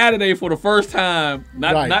field on a Saturday for the first time.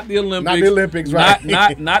 Not the Olympics. Not the Olympics, right?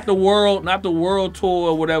 Not the world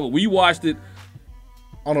tour or whatever. We watched it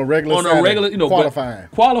on a regular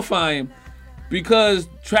qualifying because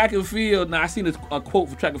track and field. Now I seen a quote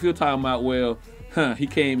for track and field talking about, he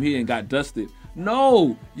came here and got dusted.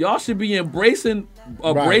 No, y'all should be embracing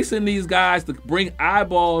these guys to bring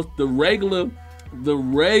eyeballs, the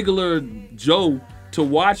regular Joe to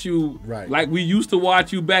watch you like we used to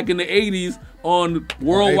watch you back in the 80s on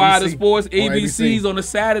Worldwide Sports, ABCs on a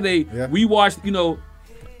Saturday. Yeah. We watched,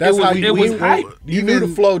 That's how you was hype. You knew the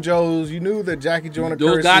Flo Joes, you knew the Jackie Joyner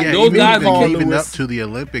Kersey. Those guys even up to the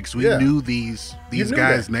Olympics, we knew these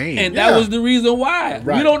guys' names. And that was the reason why.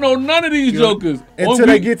 Right. We don't know none of these jokers. Until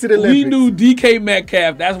they get to the Olympics. We knew DK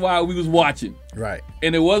Metcalf. That's why we was watching. Right.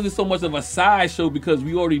 And it wasn't so much of a sideshow because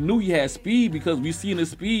we already knew he had speed because we seen his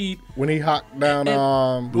speed. When he hocked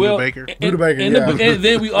down Buda Baker. And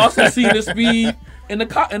then we also seen the speed in the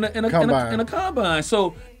combine.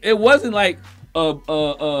 So it wasn't like a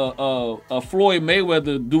Floyd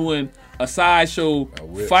Mayweather doing a sideshow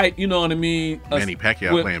fight, you know what I mean? Manny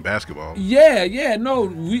Pacquiao playing basketball. Yeah, no,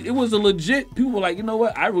 it was a legit. People were like, you know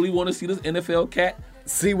what? I really want to see this NFL cat.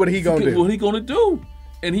 See what he gonna do. What he gonna do?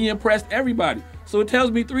 And he impressed everybody. So it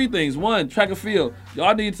tells me three things. One, track and field.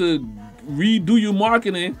 Y'all need to redo your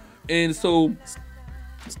marketing, and so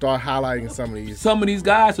start highlighting some of these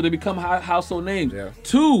guys so they become household names. Yeah.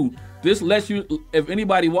 Two, this lets you, if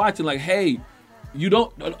anybody watching, like, hey, you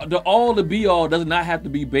don't. The be all does not have to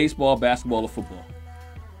be baseball, basketball, or football.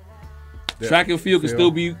 Yeah. Track and field can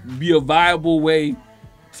still be a viable way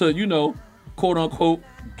to, quote unquote,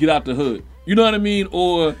 get out the hood. You know what I mean?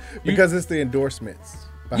 Or because it's the endorsements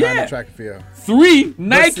behind the track and field. 3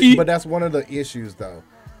 Nike. But that's one of the issues, though,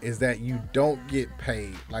 is that you don't get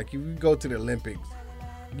paid. Like, if you go to the Olympics,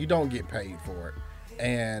 you don't get paid for it,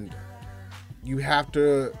 and you have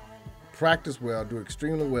to practice well, do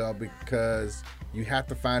extremely well, because you have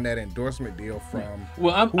to find that endorsement deal from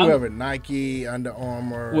whoever, Nike, Under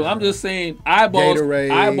Armour. Well, I'm just saying, eyeballs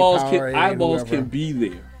Gatorade, can be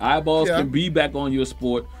there. Eyeballs can be back on your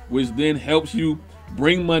sport, which then helps you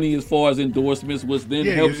bring money as far as endorsements, which then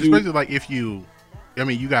helps you. Especially like if you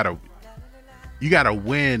gotta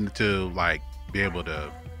win to like be able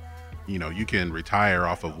to, you can retire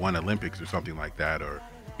off of one Olympics or something like that, or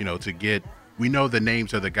to get. We know the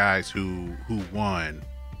names of the guys who won.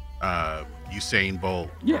 Usain Bolt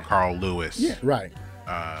or Carl Lewis. Yeah, right.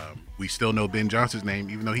 We still know Ben Johnson's name,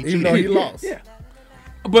 even though he cheated. Even though he lost. Yeah.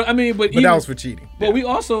 But that was for cheating. But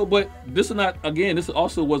this is not, again, this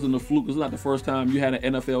also wasn't a fluke. This is not the first time you had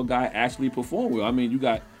an NFL guy actually perform well. I mean, you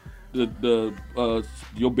got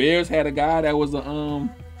your Bears had a guy that was an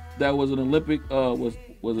Olympic, was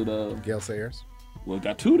it Gale Sayers? Well,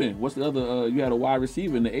 got 2 then. What's the other? You had a wide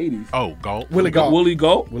receiver in the 80s. Oh, Galt. Willie Galt. Willie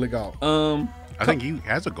Galt. I think he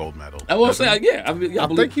has a gold medal. I will say, I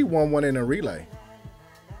think he won one in a relay.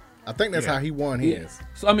 I think that's how he won his.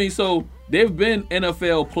 So there've been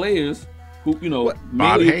NFL players who,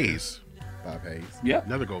 Bob Hayes. Yeah.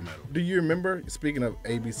 Another gold medal. Do you remember, speaking of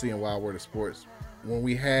ABC and Wild World of Sports, when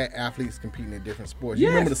we had athletes competing in different sports? You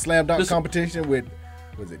remember the slam dunk competition with,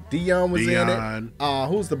 was it Dion was in it?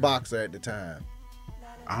 Who's the boxer at the time?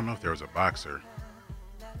 I don't know if there was a boxer.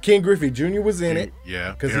 Ken Griffey Jr. was in it.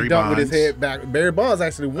 Yeah. Because he dunked with his head back. Barry Bonds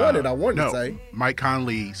actually won it, I wanted to say. Mike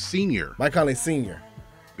Conley Sr. But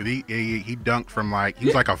he dunked from he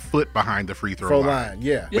was like a foot behind the free throw line.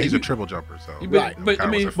 Yeah. But he's a triple jumper, so. Right. But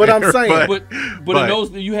I'm saying, but in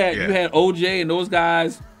those, you had OJ and those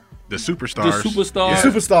guys. The superstars. The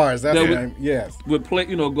superstars, that's the name. Yes. Would play,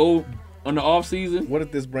 go on the off season. What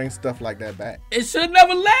if this brings stuff like that back? It should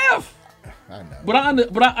never left. I know. But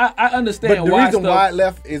I understand but the why. Reason why it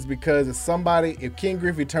left is because if Ken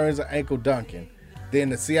Griffey turns an ankle dunking, then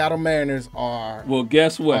the Seattle Mariners are. Well,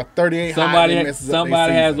 guess what? 38.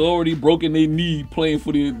 Somebody has already broken their knee playing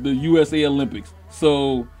for the USA Olympics.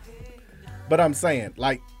 So. But I'm saying,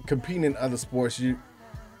 competing in other sports,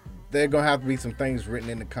 they're gonna have to be some things written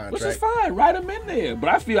in the contract. Which is fine, write them in there. But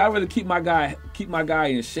I feel I'd rather keep my guy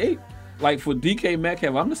in shape. Like for DK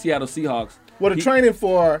Metcalf, I'm the Seattle Seahawks. Well, track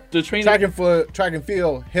and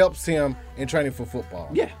field helps him in training for football.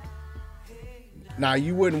 Yeah. Now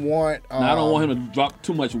you wouldn't want. I don't want him to drop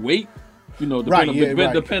too much weight.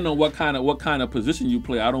 Depending on what kind of position you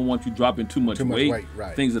play. I don't want you dropping too much weight.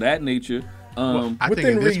 Right. Things of that nature. I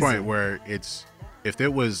think at this point where if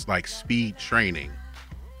there was speed training,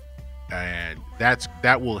 and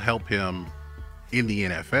that will help him in the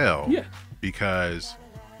NFL. Yeah. Because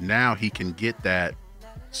now he can get that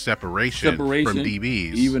separation from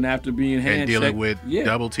DBs, even after being hand and dealing with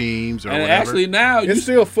double teams or and whatever. Actually, now it's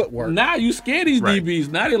still footwork. Now you scare these DBs.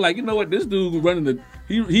 Now they're like, you know what? This dude running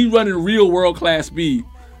he running real world class speed.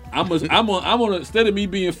 I'm gonna instead of me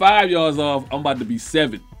being 5 yards off, I'm about to be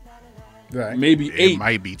 7. Right. Maybe 8. It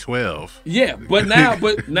might be 12. Yeah, but now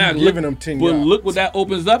giving them 10 yards. But look what that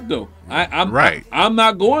opens up though. I'm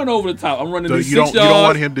not going over the top. I'm running so these 6 yards. You don't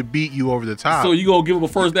want him to beat you over the top. So you gonna give him a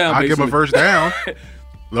first down? I'll give him a first down.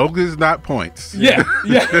 Logan's not points. Yeah.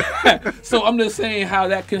 So I'm just saying how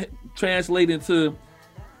that can translate into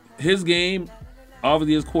his game.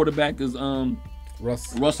 Obviously, his quarterback is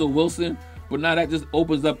Russell Wilson, but now that just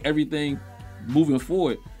opens up everything moving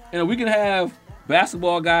forward. And we can have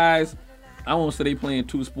basketball guys. I won't say they playing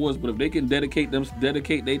 2 sports, but if they can dedicate their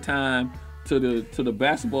time to the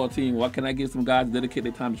basketball team, why can't I get some guys to dedicate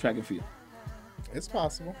their time to track and field? It's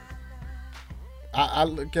possible. I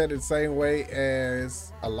look at it the same way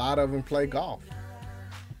as a lot of them play golf.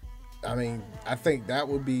 I mean, I think that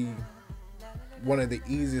would be one of the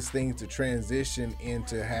easiest things to transition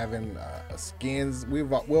into having skins. We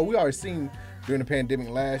already seen during the pandemic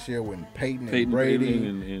last year when Peyton and Brady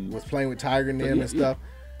and was playing with Tiger and them and stuff.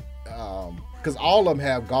 Because all of them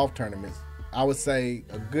have golf tournaments. I would say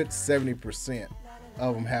a good 70%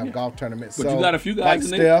 of them have golf tournaments. But so, you got a few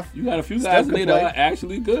guys in there. You got a few guys in there that are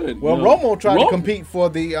actually good. Well, Romo tried to compete for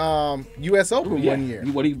the U.S. Open 1 year.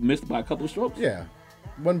 He missed by a couple of strokes. Yeah,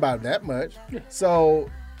 wasn't by that much. Yeah. So,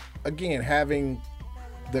 again, having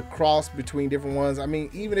the cross between different ones. I mean,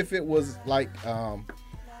 even if it was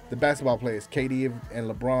the basketball players, KD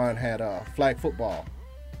and LeBron, had flag football.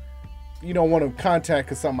 You don't want to contact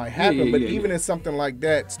because something might happen, but even in something like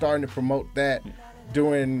that, starting to promote that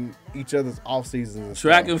during each other's off seasons and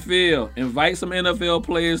Track stuff. and field. Invite some NFL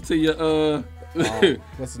players to your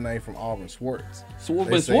What's the name from Auburn? Schwartz.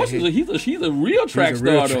 But Schwartz he's a real track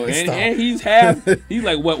star though, and he's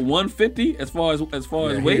like what 150 as far as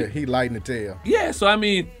weight. He light in the tail. Yeah, so I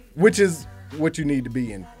mean, which is what you need to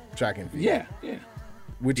be in track and field. Yeah.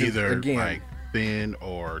 Which either is again like thin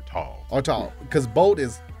or tall. Because Bolt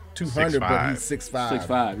is 200, but he's 6'5".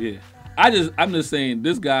 6'5", yeah. I'm just saying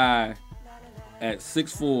this guy at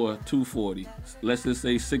 6'4", 240. Let's just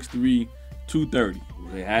say 6'3", 230.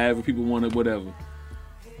 However people want it, whatever.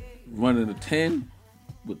 Running a 10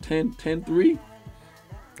 with 10-3.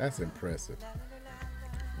 That's impressive.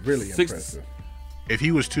 Really impressive. If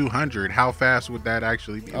he was 200, how fast would that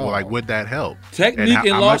actually be? Well, like, would that help? Technique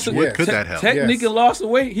and loss of weight. Could that help? Technique and loss of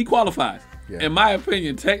weight, he qualifies. Yeah. In my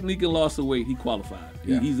opinion, technique and loss of weight, he qualifies.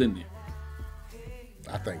 Yeah. He's in there.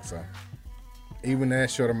 I think so. Even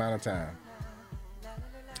that short amount of time,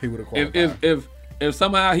 he would have qualified. If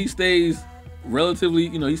somehow he stays relatively,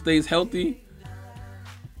 he stays healthy,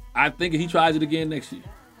 I think he tries it again next year.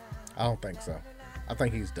 I don't think so. I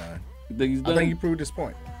think he's done. You think he's done? I think he proved his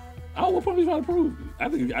point. What point he's trying to prove? I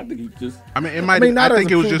think he just. I mean, I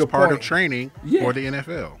think it was just part of training for the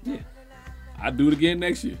NFL. Yeah, I'd do it again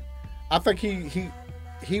next year. I think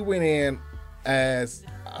he went in as,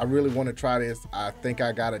 I really want to try this. I think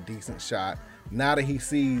I got a decent shot. Now that he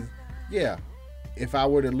sees, if I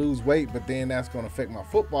were to lose weight, but then that's going to affect my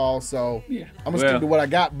football, so I'm gonna stick to what I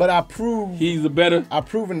got. But I proved I've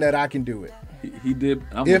proven that I can do it. He did.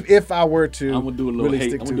 If I were to, I'm gonna do a little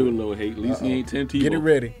hate. I'm gonna do a little hate. At least he ain't Tim Tebow. Get it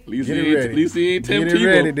ready. At least he ain't Tim Tebow. Get it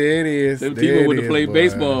ready. There it is. Tim Tebow would have played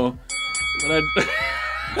baseball.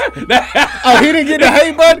 Oh, he didn't get the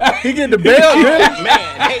hate button? He get the bell? Really?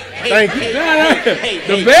 Thank you.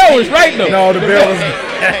 The bell was right though. No, the bell was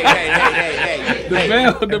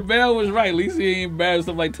the bell was right. At least he ain't embarrassed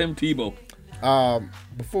stuff like Tim Tebow.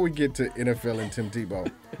 Before we get to NFL and Tim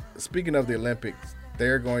Tebow, speaking of the Olympics,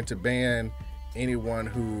 they're going to ban anyone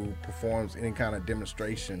who performs any kind of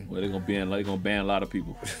demonstration. Well, they're gonna ban a lot of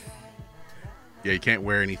people. Yeah, you can't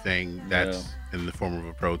wear anything that's in the form of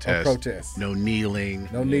a protest. No kneeling.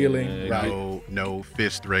 Right. No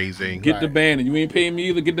fist raising. Get the banning. You ain't paying me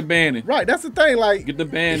either. Get the banning. Right. That's the thing. Like, get the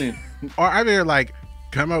banning. Or either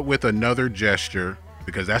come up with another gesture,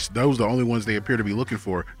 because those are the only ones they appear to be looking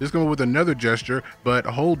for. Just come up with another gesture, but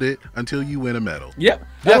hold it until you win a medal. Yep.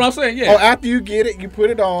 That's what I'm saying. Yeah. Oh, after you get it, you put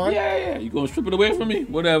it on. Yeah. You gonna strip it away from me?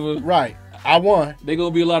 Whatever. Right. I won. They're gonna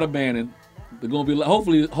be a lot of banning. They're gonna be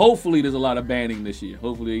hopefully there's a lot of banning this year.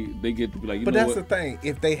 Hopefully they get to be like, but that's the thing.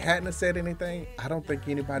 If they hadn't said anything, I don't think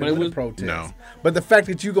anybody would have protested. No. But the fact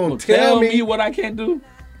that you're gonna tell me what I can't do,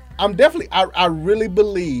 I'm definitely. I really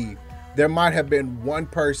believe there might have been one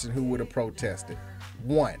person who would have protested.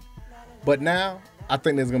 One. But now I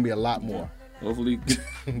think there's gonna be a lot more. Hopefully,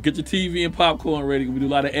 get your TV and popcorn ready. We do a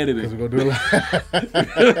lot of editing. We're gonna do a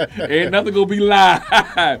lot. Ain't nothing gonna be live.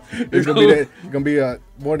 It's gonna be a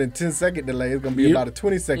more than 10-second delay. It's gonna be about a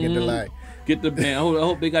 20-second delay. Get the ban. I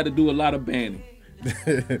hope they got to do a lot of banning.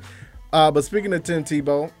 But speaking of Tim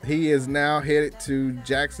Tebow, he is now headed to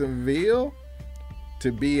Jacksonville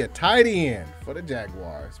to be a tight end for the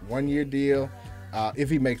Jaguars. 1-year deal, if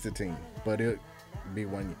he makes the team, but it'll be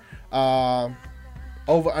 1 year.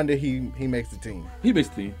 Over under he makes the team. He makes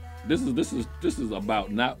the team. This is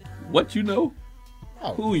about not what you know,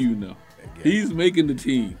 who you know. He's making the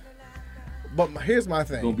team. But here's my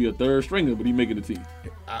thing. Gonna be a third stringer, but he's making the team.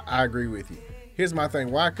 I agree with you. Here's my thing.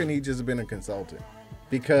 Why couldn't he just have been a consultant?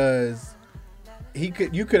 Because he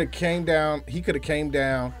could have came down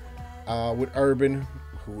with Urban,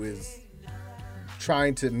 who is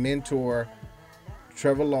trying to mentor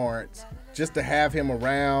Trevor Lawrence, just to have him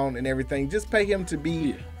around and everything. Just pay him to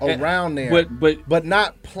be around there, but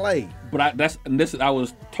not play. But I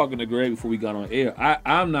was talking to Greg before we got on air.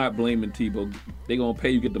 I'm not blaming Tebow. They gonna pay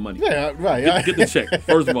you, get the money. Yeah, right. Get the check.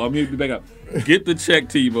 First of all, let me back up. Get the check,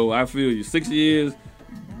 Tebow. I feel you. 6 years,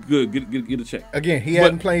 good. Get a check. Again, he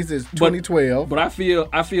hadn't played since 2012. But I feel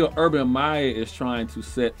Urban Meyer is trying to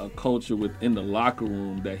set a culture within the locker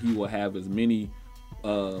room that he will have as many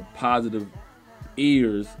positive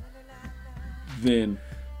ears than.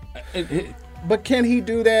 But can he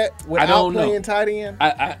do that without playing tight end?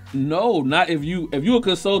 No, not if you're a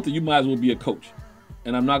consultant, you might as well be a coach.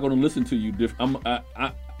 And I'm not going to listen to you.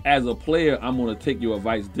 As a player, I'm going to take your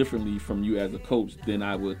advice differently from you as a coach than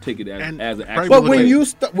I would take it as an actual But player.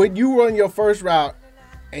 when you run your first route,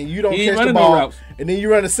 and you don't He ain't catch the running no ball, routes. and then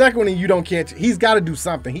you run the second one and you don't catch it. He's got to do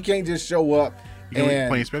something. He can't just show up He and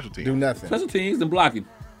playing special teams. do nothing. Special teams and blocking.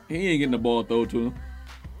 He ain't getting the ball thrown to him.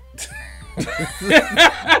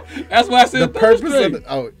 That's why I said The purpose of the,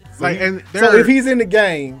 so, Like, and so if he's in the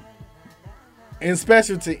game in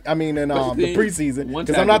specialty, I mean in the teams, preseason, one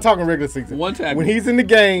because I'm not tackle. talking regular season. One tackle. When he's in the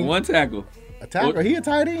game, One tackle. a tackle, he a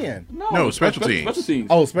tight end. No, special teams. Special teams.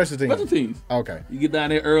 Oh, special teams. Special teams. Okay. You get down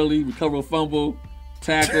there early, recover a fumble,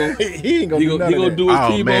 tackle. He ain't gonna do none he of gonna that. do his Oh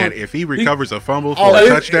T-bone. man, if he recovers a fumble for Oh, a it-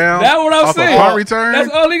 touchdown, That's what I'm off saying. a punt return, That's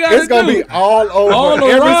all he got to do. It's gonna be all over All every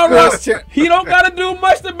around sports us. He don't got to do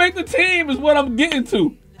much to make the team. Is what I'm getting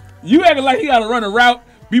to. You acting like he got to run a route,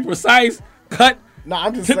 be precise, cut, No,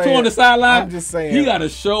 I'm just tiptoe saying. on the sideline. I'm just saying. He got to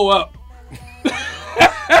show up.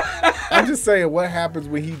 I'm just saying. What happens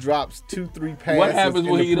when he drops 2-3 passes? What happens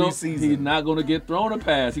in when the he don't? preseason? He's not going to get thrown a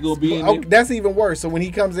pass. He's going to be in Oh, there. that's even worse. So when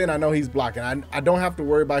he comes in, I know he's blocking. I don't have to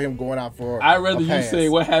worry about him going out for. I'd rather a you pass. say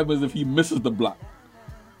what happens if he misses the block.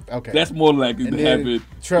 Okay. That's more likely and to then happen.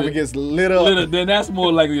 Trevor gets lit up. Then that's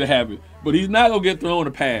more likely to happen. But he's not going to get thrown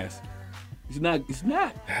a pass. He's not. It's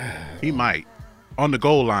not. he might. On the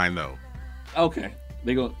goal line though, Okay.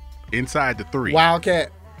 They go. inside the 3.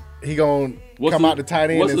 Wildcat. He gonna come out the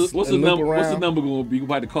tight end what's and, the, what's and the loop number? around. What's the number going to be? You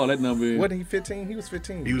might have to call that number in. Wasn't he 15? He was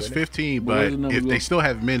 15. He was wasn't 15, What was but the number if they going? still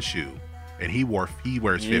have Minshew, and he wears He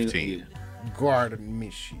ain't- 15. yeah. Guard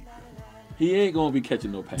Minshew. He ain't going to be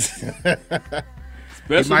catching no passes. He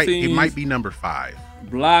Special teams, it might be number 5.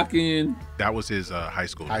 blocking, That was his high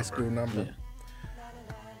school High number. school number.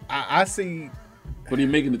 I see. but he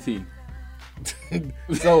making the team.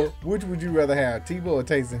 So which would you rather have, Tebow or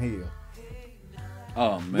Taysom Hill?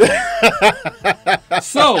 Oh man.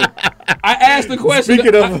 So I asked the question.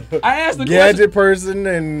 Speaking of I asked the gadget question. person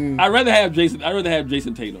and I'd rather have Jason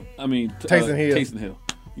Tatum. I mean Taysom Hill. Taysom Hill.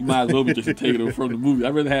 You might as well be Jason Tatum from the movie.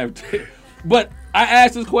 I'd rather have. But I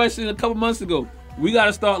asked this question a couple months ago. We got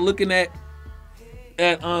to start looking at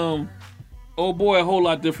oh boy a whole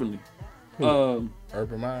lot differently.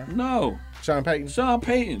 Urban Meyer, No, Sean Payton. Sean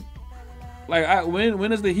Payton. Like when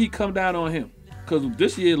does the heat come down on him? Because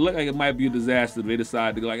this year it looked like it might be a disaster. They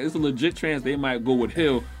decide to go like it's a legit chance they might go with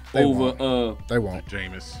Hill They over. won't. They won't.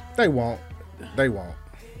 Jameis. They won't. They won't.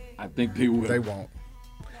 I think they will. They won't.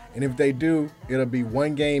 And if they do, it'll be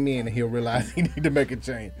one game in, and he'll realize he need to make a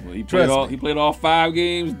change. Well, he Trust me. played all 5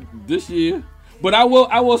 games this year. But I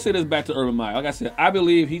will say this back to Urban Meyer. Like I said, I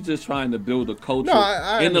believe he's just trying to build a culture No,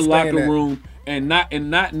 I in the understand locker that. room and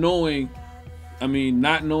not knowing. I mean,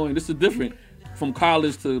 not knowing this is different from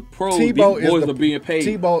college to pro. These boys are being paid.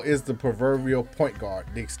 Tebow is the proverbial point guard,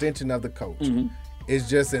 the extension of the coach. Mm-hmm. It's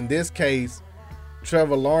just in this case,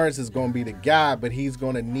 Trevor Lawrence is going to be the guy, but he's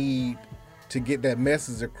going to need to get that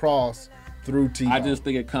message across through Tebow. I just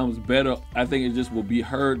think it comes better. I think it just will be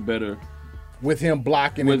heard better with him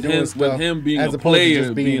blocking with and doing him stuff, with him being as a opposed to player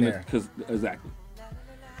just being there. because exactly.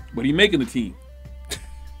 But he making the team.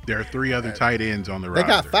 There are 3 other tight ends on the They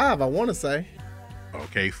roster. got 5, I want to say.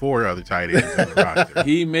 Okay, 4 other tight ends on the roster.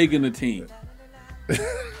 He making the team.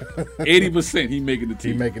 80% he making the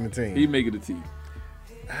team. He making the team. He making the team.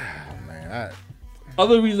 Oh, man.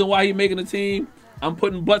 Other reason why he making the team, I'm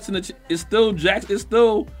putting butts in the. It's still Jackson. It's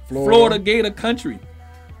still Florida Gator country.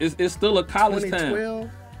 It's still a college town. 2012?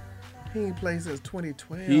 He ain't played since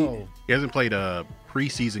 2012. He hasn't played a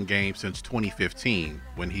preseason game since 2015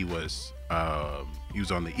 when he was on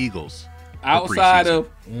the Eagles. for Outside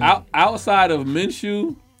preseason. of outside of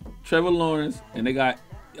Minshew, Trevor Lawrence, and they got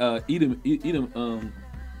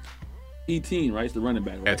Etienne, right? It's the running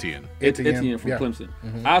back, right? Etienne. Etienne from yeah. Clemson.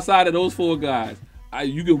 Mhm. Outside of those 4 guys,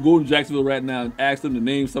 you can go to Jacksonville right now and ask them to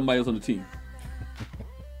name somebody else on the team.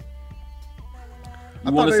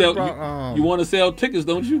 You want to sell? You want to sell tickets,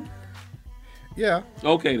 don't you? Yeah,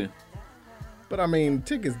 Okay then. but I mean,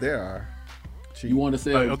 tickets there are cheap. You want to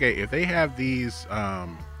sell? Okay, if they have these,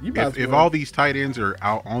 You might as if well. all these tight ends are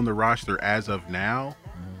out on the roster as of now,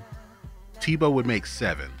 Tebow would make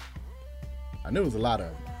 7. I knew it was a lot of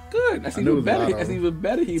them. Good. That's I knew it even was a lot better. of That's them. even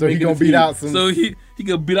better. So he making gonna the beat team. out some- So he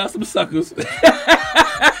gonna beat out some suckers.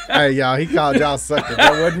 Hey, y'all, he called y'all suckers.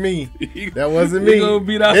 That wasn't me. That wasn't He me. gonna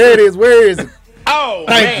beat out There it some- is. Where is it? Oh,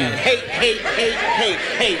 Thank man. you. Hey.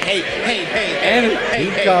 And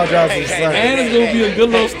He called y'all some suckers. and it's gonna be a good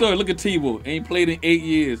little story. Look at Tebow. Ain't played in 8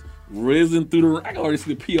 years. Risen through the. I can already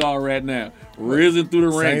see the PR right now. Risen through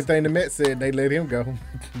the Same ranks. thing the Mets said. They let him go.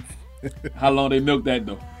 How long they milked that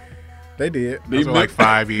though? They did. Those are like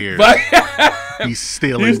 5 years. But He's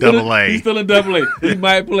still he's in Double A. He's still in Double A. He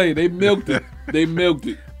might play. They milked it. They milked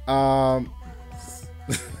it.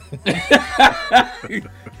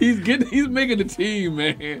 He's He's making the team,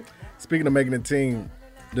 man. Speaking of making the team,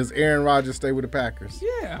 Does Aaron Rodgers stay with the Packers?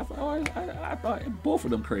 Yeah, I thought both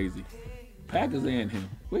of them crazy. Packers and him.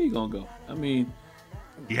 Where you gonna go? I mean,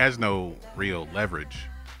 he has no real leverage.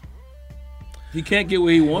 He can't get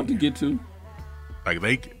where he wants to get to. Like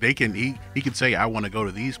they can he can say I want to go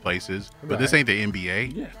to these places, but this ain't the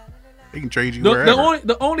NBA. Yeah. They can trade you wherever.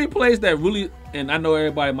 The only place that really, and I know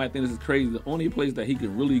everybody might think this is crazy, the only place that he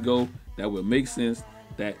can really go that would make sense,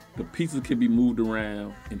 that the pieces can be moved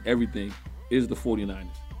around and everything, is the 49ers.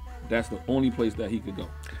 That's the only place that he could go.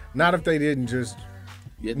 Not if they didn't just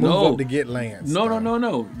move up to get Lance.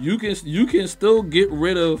 No. You can still get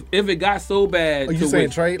rid of, if it got so bad. Are you saying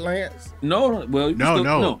trade Lance? No. Well,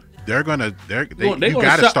 no. You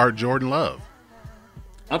got to start Jordan Love.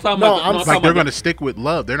 I'm talking about they're going to stick with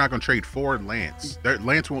Love. They're not going to trade for Lance.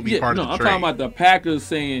 Lance won't be part of the trade. I'm talking about the Packers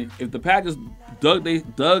saying, if the Packers dug in,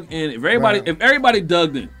 if everybody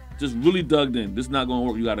dug in, just really dug in, this is not going to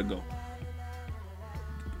work. You got to go.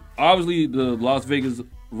 Obviously, the Las Vegas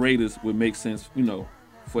Raiders would make sense,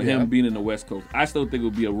 for him being in the West Coast. I still think it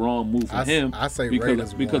would be a wrong move for him. I say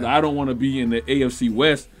because I don't want to be in the AFC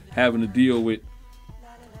West having to deal with.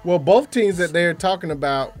 Well, both teams that they're talking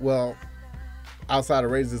about, outside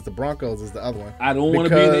of Raiders, the Broncos is the other one. I don't want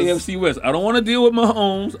to be in the AFC West. I don't want to deal with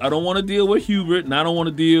Mahomes. I don't want to deal with Hubert, and I don't want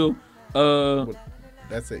to deal.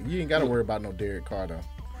 That's it. You ain't got to worry about no Derek Carr though.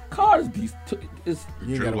 Carr's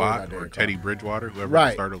Drew Lock or Teddy Bridgewater,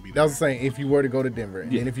 whoever started will be there. That was saying if you were to go to Denver,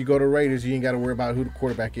 and if you go to Raiders, you ain't got to worry about who the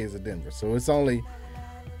quarterback is at Denver. So it's only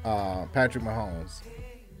Patrick Mahomes.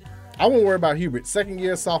 I won't worry about Hubert. Second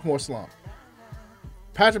year sophomore slump.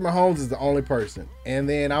 Patrick Mahomes is the only person, and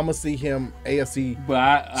then I'm gonna see him AFC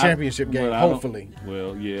championship game. Hopefully,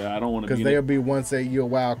 I don't want to because they'll be one say you're a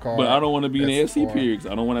wild card. But I don't want to be in the AFC periods.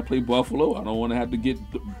 I don't want to play Buffalo. I don't want to have to get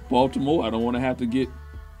Baltimore. I don't want to have to get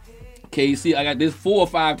KC. There's 4 or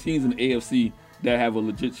 5 teams in the AFC that have a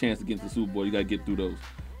legit chance to get into the Super Bowl. You got to get through those.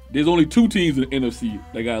 There's only 2 teams in the NFC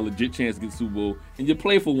that got a legit chance to get to the Super Bowl, and you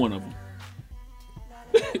play for one of them.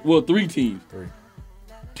 Well, 3 teams. 3.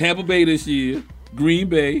 Tampa Bay this year, Green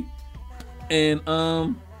Bay, and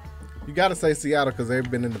you got to say Seattle because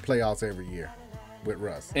they've been in the playoffs every year with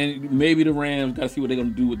Russ. And maybe the Rams. Got to see what they're gonna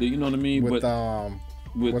do with it. You know what I mean? With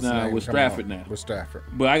Stafford now. With Stafford.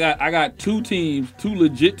 But I got 2 teams, 2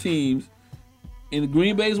 legit teams, and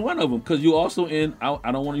Green Bay is one of them. Because you also in.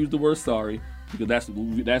 I don't want to use the word sorry because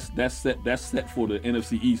that's set for the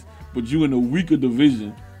NFC East. But you in a weaker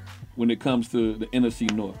division when it comes to the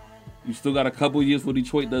NFC North. You still got a couple years for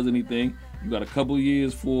Detroit does anything. You got a couple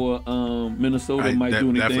years for Minnesota might do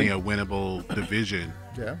anything. Definitely a winnable division.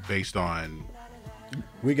 Based on.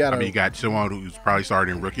 You got someone who's probably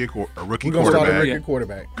starting rookie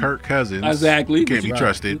quarterback. Kirk Cousins. Exactly. Can't be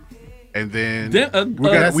trusted. And then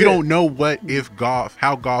we don't know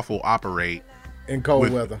how Goff will operate in cold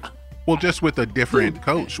weather. Well, just with a different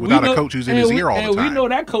coach, without a coach who's in his ear all the time. And we know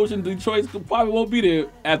that coach in Detroit probably won't be there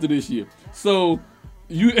after this year. So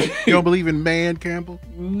you don't believe in Man Campbell?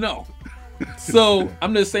 No. So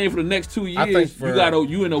I'm just saying for the next 2 years,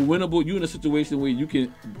 you in a situation where you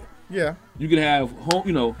can. Yeah, you can have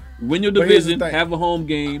home. Win your division, have a home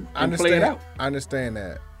game, and play it out. I understand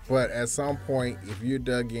that, but at some point, if you're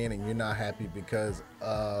dug in and you're not happy because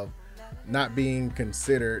of not being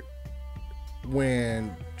considered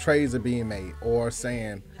when trades are being made, or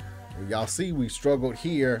saying, well, "Y'all see, we struggled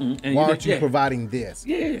here. Why aren't you providing this?"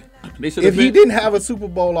 Yeah, if he didn't have a Super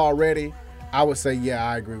Bowl already, I would say, yeah,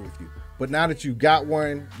 I agree with you. But now that you got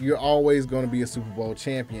one, you're always going to be a Super Bowl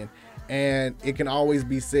champion. And it can always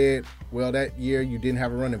be said, well, that year you didn't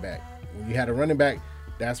have a running back. When you had a running back,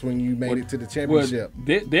 that's when you made it to the championship.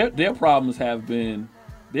 Their problems have been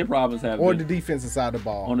the defensive side of the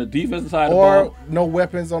ball. On the defensive side of the ball. Or no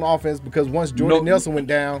weapons on offense because once Jordan Nelson went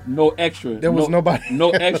down, no extra. There was nobody.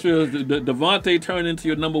 No extras. Devontae turned into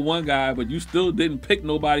your number 1 guy, but you still didn't pick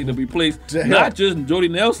nobody to replace. Not just Jordy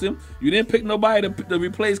Nelson. You didn't pick nobody to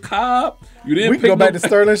replace Cobb. You didn't. We can go back to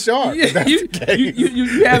Sterling Sharp. They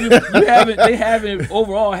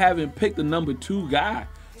haven't picked the number 2 guy.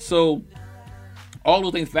 So all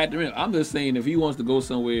those things factor in. I'm just saying if he wants to go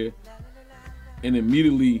somewhere and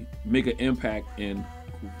immediately make an impact and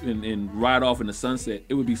ride off in the sunset,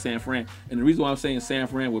 it would be San Fran. And the reason why I'm saying San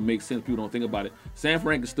Fran would make sense, people don't think about it. San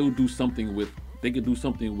Fran could still do something with. They could do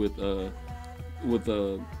something with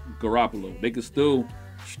Garoppolo. They could still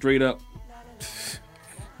straight up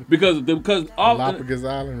because Galapagos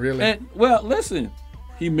Island, really. And well, listen,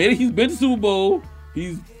 he made it. He's been to Super Bowl.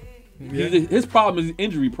 His problem is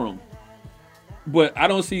injury prone. But I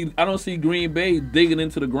don't see Green Bay digging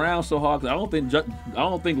into the ground so hard because I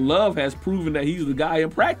don't think Love has proven that he's the guy in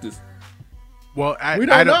practice. Well, we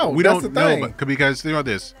don't know. We That's don't the know thing. because think about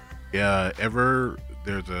this.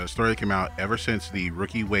 There's a story that came out ever since the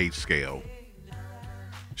rookie wage scale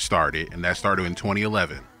started, and that started in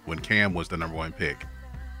 2011 when Cam was the number 1 pick.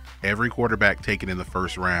 Every quarterback taken in the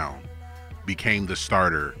first round became the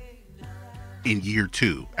starter in year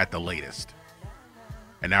 2 at the latest.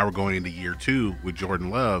 And now we're going into year 2 with Jordan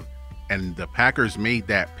Love, and the Packers made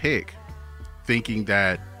that pick thinking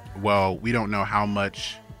that, well, we don't know how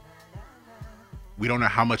much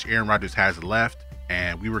Aaron Rodgers has left,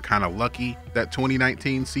 and we were kind of lucky that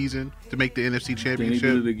 2019 season to make the NFC Championship.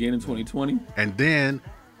 Then he did it again in 2020. And then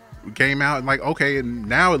we came out and like, okay, and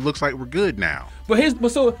now it looks like we're good now. But it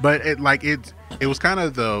was kind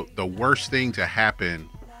of the worst thing to happen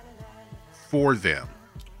for them.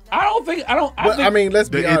 I mean, let's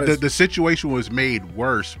be honest. The situation was made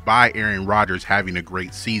worse by Aaron Rodgers having a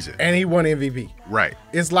great season. And he won MVP. Right.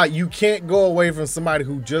 It's like you can't go away from somebody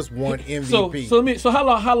who just won MVP. So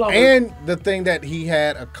how long? And the thing that he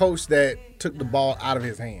had a coach that took the ball out of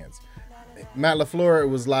his hands. Matt LaFleur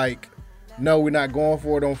was like, no, we're not going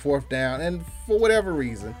for it on 4th down. And for whatever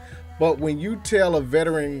reason. But when you tell a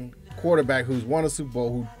veteran quarterback who's won a Super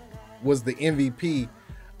Bowl, who was the MVP,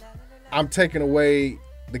 I'm taking away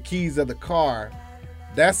the keys of the car,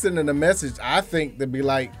 that's sending a message, I think, to be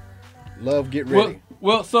like, Love, get ready.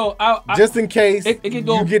 Well, so just in case it can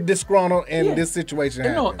go, you get disgruntled and this situation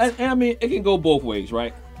happens. No, and I mean, it can go both ways,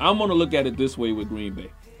 right? I'm going to look at it this way with Green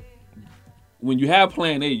Bay. When you have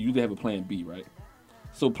plan A, you have a plan B, right?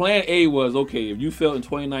 So plan A was, okay, if you failed in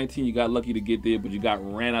 2019, you got lucky to get there, but you got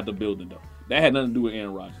ran out the building, though. That had nothing to do with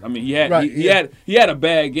Aaron Rodgers. I mean, he had a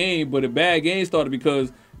bad game, but a bad game started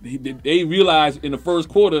because they realized in the first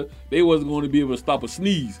quarter they wasn't going to be able to stop a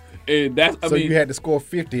sneeze, and you had to score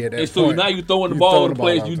 50 at that point. So now you throwing the ball in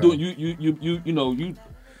place.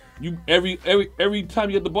 Every time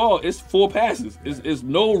you get the ball, it's 4 passes. It's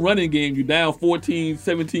no running game. You down 14,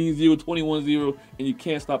 17-0, 21-0, and you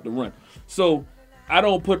can't stop the run. So I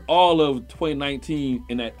don't put all of 2019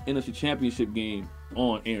 in that NFC Championship game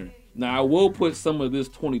on Aaron. Now I will put some of this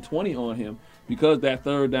 2020 on him because that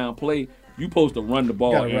 3rd down play. You supposed to run the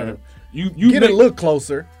ball, Aaron. You get a look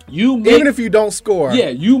closer. Even if you don't score. Yeah,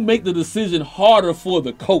 you make the decision harder for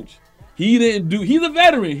the coach. He's a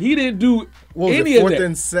veteran. He didn't do any of that. 4th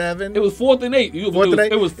and 7? It was 4th and 8.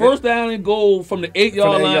 It was 1st down and goal from the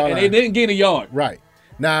 8-yard line, and they didn't gain a yard. Right.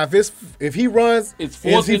 Now, if he runs, it's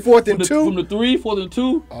 4th and 2? From the 3, 4th and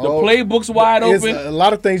 2. The playbook's wide open. There's a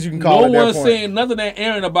lot of things you can call at that point. No one's saying nothing to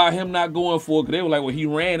Aaron about him not going for it, because they were like, well, he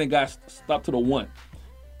ran and got stopped to the 1.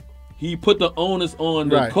 He put the onus on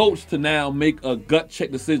the coach to now make a gut check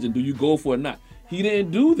decision. Do you go for it or not? He didn't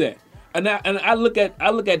do that. And I look at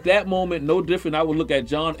that moment no different. I would look at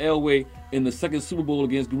John Elway in the 2nd Super Bowl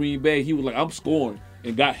against Green Bay. He was like, I'm scoring,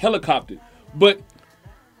 and got helicoptered. But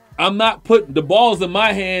I'm not putting the balls in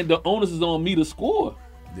my hand. The onus is on me to score.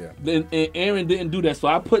 Yeah. And Aaron didn't do that, so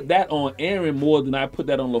I put that on Aaron more than I put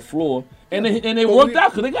that on LaFleur. And it worked out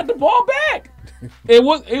because they got the ball back. It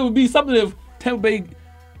would be something if Tampa Bay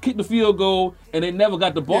kicked the field goal and they never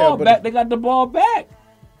got the ball back. They got the ball back.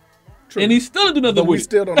 True. And he still didn't do nothing with it. But we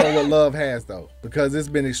still don't know what Love has, though, because it's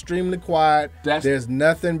been extremely quiet. There's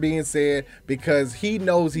nothing being said because he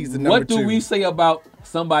knows he's the number 2. What do we say about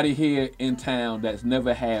somebody here in town that's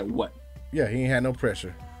never had what? Yeah, he ain't had no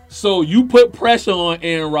pressure. So you put pressure on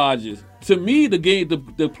Aaron Rodgers. To me,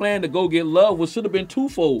 the plan to go get Love should have been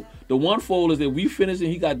twofold. The one-fold is that we finish and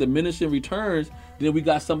he got diminishing returns, then we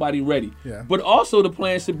got somebody ready. Yeah. But also the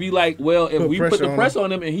plan should be like, well, if we put the pressure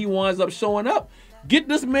on him and he winds up showing up, get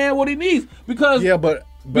this man what he needs. Because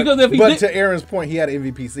to Aaron's point, he had an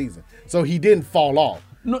MVP season, so he didn't fall off.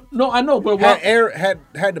 No, I know, but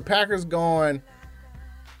had the Packers gone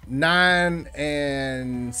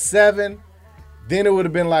 9-7. Then it would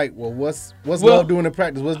have been like, well, what's Love doing in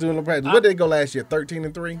practice? What's doing in practice? What did they go last year?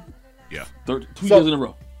 13-3. Yeah, 2 years in a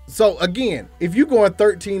row. So again, if you're going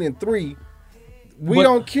 13-3, we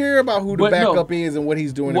don't care about who the backup is and what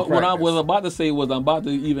he's doing in practice. What I was about to say was I'm about to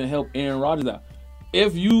even help Aaron Rodgers out.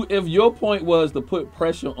 If your point was to put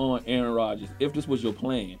pressure on Aaron Rodgers, if this was your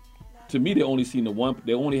plan, to me they only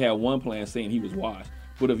had one plan saying he was washed.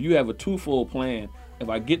 But if you have a twofold plan, if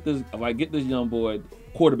I get this young boy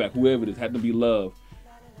quarterback, whoever it is, had to be Love,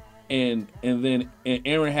 and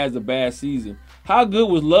Aaron has a bad season, how good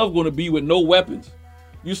was Love going to be with no weapons?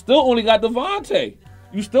 You still only got Devontae.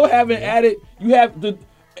 You still haven't added. You have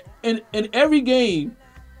in every game,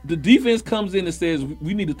 the defense comes in and says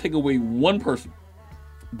we need to take away one person,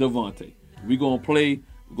 Devontae. We're gonna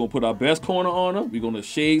put our best corner on him. We're gonna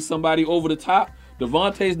shade somebody over the top.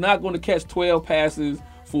 Devontae's not gonna catch 12 passes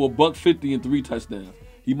for $150 and 3 touchdowns.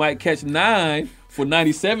 He might catch 9 for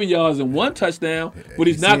 97 yards and 1 touchdown, but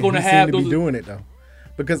he's not going to have seemed to those. be doing it though,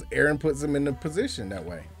 because Aaron puts him in the position that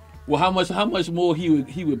way. Well, how much more he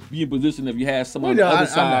would be in position if you had someone on the other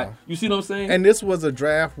side? You see what I'm saying? And this was a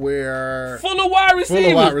draft where full of wide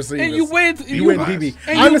receivers. And you went PB. And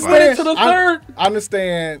you went to the third. I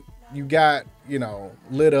understand you got,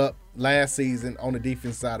 lit up last season on the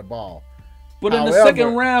defense side of the ball. But in the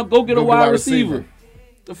second round, go get a wide receiver.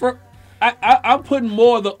 The first, I'm putting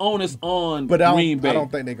more of the onus on Green Bay. I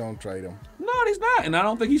don't think they're gonna trade him. No, he's not, and I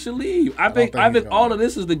don't think he should leave. I think all of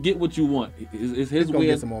this is to get what you want. Is his he's way?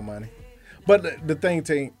 Get some more money. But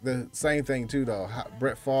the same thing too though.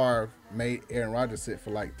 Brett Favre made Aaron Rodgers sit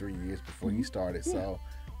for like 3 years before he started. So,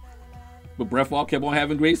 but Brett Favre kept on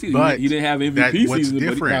having great seasons. But he didn't have MVP what's season.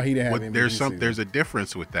 Different, he didn't have MVP season. There's a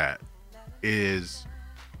difference with that. Is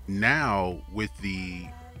now with the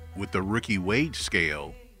rookie wage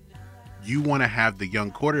scale, you want to have the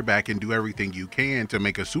young quarterback and do everything you can to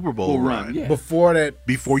make a Super Bowl run. Yeah. Before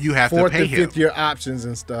Mm-hmm. you have to pay him. 4th and 5th year options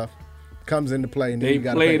and stuff comes into play, and then They you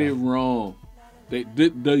got to played it wrong.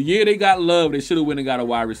 The year they got Love, they should have went and got a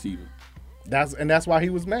wide receiver. That's why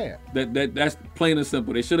he was mad. That's plain and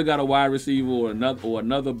simple. They should have got a wide receiver or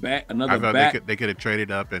another back. They could have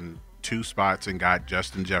traded up in 2 spots and got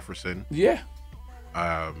Justin Jefferson. Yeah.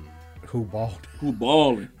 Who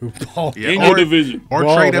balling? Yeah, in your division. Or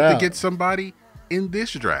balled trade up out to get somebody in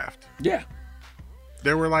this draft. Yeah.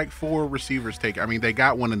 There were like 4 receivers taken. I mean, they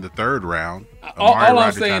got one in the 3rd round. All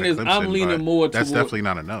I'm saying is I'm leaning more towards. That's definitely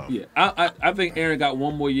not enough. Yeah, I think Aaron got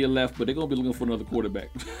 1 more year left, but they're going to be looking for another quarterback.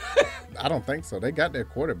 I don't think so. They got their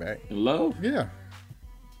quarterback. In Love? Yeah.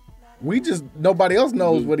 Nobody else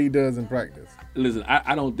knows what he does in practice. Listen,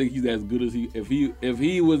 I don't think he's as good as if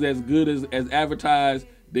he was as good as advertised,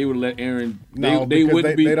 they would let Aaron. They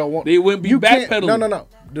wouldn't be backpedaling. No.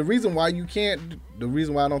 The reason why I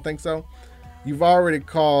don't think so, you've already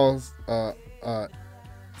caused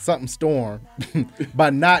something storm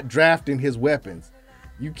by not drafting his weapons.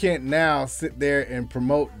 You can't now sit there and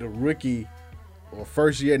promote the rookie or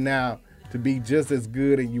first year now to be just as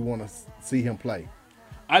good, and you want to see him play.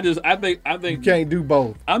 I think you can't do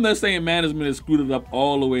both. I'm not saying management has screwed it up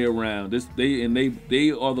all the way around. They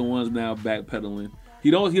are the ones now backpedaling. He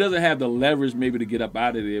doesn't have the leverage maybe to get up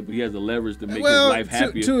out of there, but he has the leverage to make his life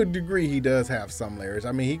happier. To a degree, he does have some leverage.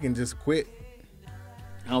 I mean, he can just quit.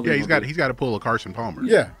 He's got to pull a Carson Palmer.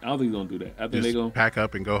 Yeah, I don't think he's gonna do that. I think they're gonna pack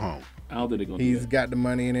up and go home. I don't think they're gonna. He's got the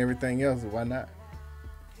money and everything else. Why not?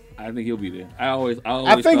 I think he'll be there. I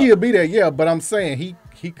think he'll be there. Yeah, but I'm saying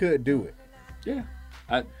he could do it. Yeah.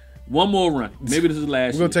 One more run. Maybe this is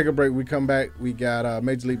last. We're going to take a break. We come back. We got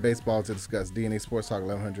Major League Baseball to discuss. DNA Sports Talk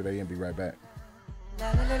 1100 AM. Be right back. You're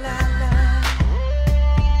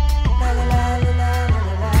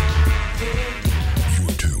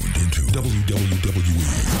tuned into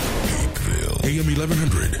WWE Hapeville AM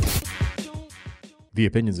 1100. The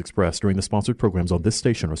opinions expressed during the sponsored programs on this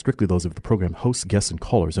station are strictly those of the program hosts, guests, and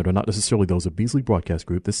callers and are not necessarily those of Beasley Broadcast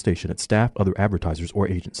Group, this station, its staff, other advertisers, or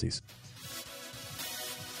agencies.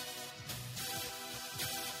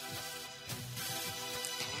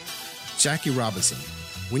 Jackie Robinson.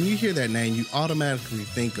 When you hear that name, you automatically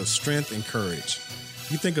think of strength and courage.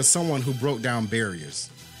 You think of someone who broke down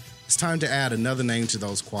barriers. It's time to add another name to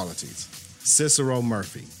those qualities. Cicero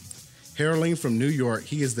Murphy. Hailing from New York,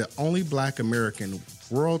 he is the only Black American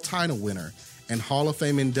world title winner and Hall of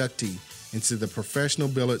Fame inductee into the Professional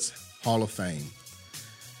Billiards Hall of Fame.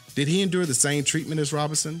 Did he endure the same treatment as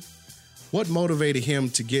Robinson? What motivated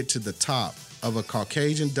him to get to the top of a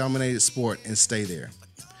Caucasian-dominated sport and stay there?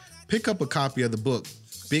 Pick up a copy of the book,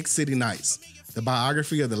 Big City Nights, the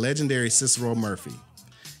biography of the legendary Cicero Murphy.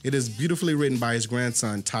 It is beautifully written by his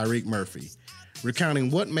grandson, Tyreek Murphy,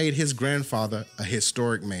 recounting what made his grandfather a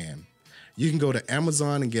historic man. You can go to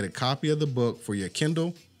Amazon and get a copy of the book for your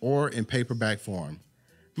Kindle or in paperback form.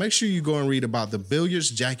 Make sure you go and read about the billiards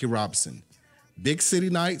Jackie Robinson, Big City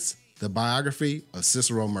Nights, the biography of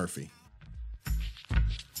Cicero Murphy.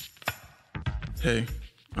 Hey,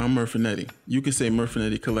 I'm Murfinetti. You could say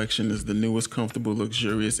Murfinetti Collection is the newest, comfortable,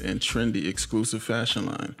 luxurious, and trendy exclusive fashion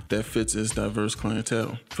line that fits its diverse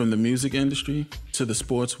clientele. From the music industry, to the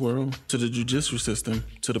sports world, to the judicial system,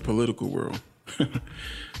 to the political world,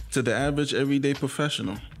 to the average everyday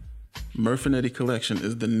professional. Murfinetti Collection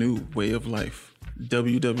is the new way of life.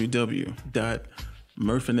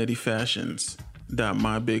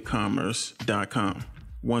 www.murfinettifashions.mybigcommerce.com.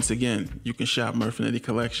 Once again, you can shop Murfinetti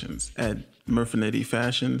Collections at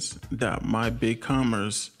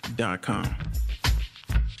murfinettifashions.mybigcommerce.com.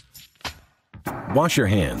 Wash your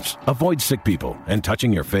hands, avoid sick people, and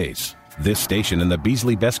touching your face. This station and the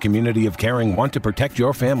Beasley Best community of caring want to protect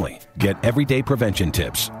your family. Get everyday prevention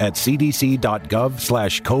tips at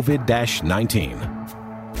cdc.gov/COVID-19.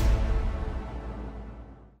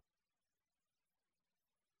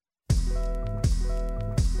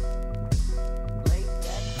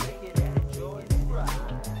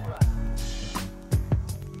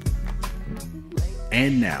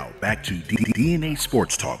 And now, back to DNA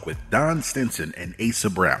Sports Talk with Don Stinson and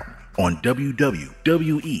Asa Brown on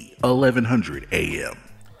WWE 1100 AM.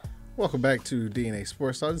 Welcome back to DNA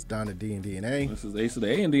Sports Talk. This is Don the D and DNA. This is Asa the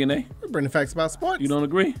A and DNA. We're bringing facts about sports. You don't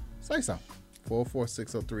agree? Say so.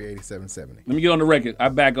 44603-8770. Let me get on the record. I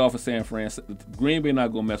back off of San Fran. Green Bay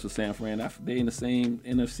not going to mess with San Fran. They in the same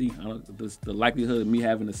NFC. The likelihood of me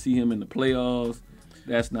having to see him in the playoffs,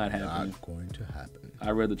 that's not happening. Not going to happen.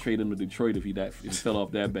 I'd rather trade him to Detroit if he fell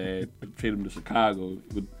off that bad. Trade him to Chicago.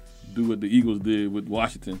 Do what the Eagles did with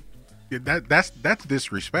Washington. Yeah, that's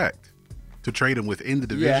disrespect. To trade him within the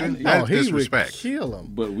division, that's disrespect. He would kill him.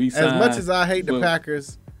 But we as much as I hate the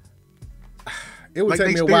Packers, it would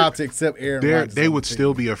take me a while to accept Aaron Rodgers. They would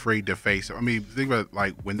still be afraid to face him. I mean, think about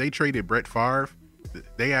like when they traded Brett Favre,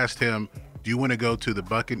 they asked him, "Do you want to go to the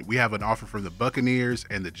Buccaneers? We have an offer from the Buccaneers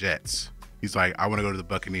and the Jets." He's like, I want to go to the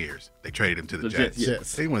Buccaneers. They traded him to the Jets.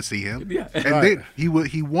 Yes. They didn't want to see him. Yeah. And then he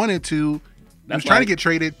wanted to. He was trying to get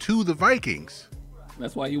traded to the Vikings.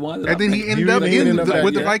 That's why he wanted. And then he ended up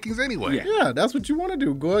with the Vikings anyway. Yeah, that's what you want to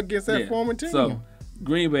do. Go against that former team. So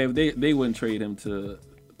Green Bay, they wouldn't trade him to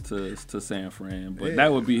San Fran, but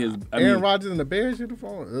that would be his. Aaron Rodgers in the Bears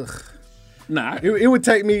uniform. Ugh. Nah, it would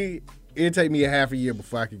take me. It'd take me a half a year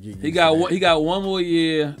before I could get used he got one more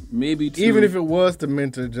year, maybe two. Even if it was to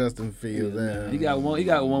mentor Justin Fields. He got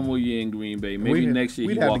one more year in Green Bay. Maybe next year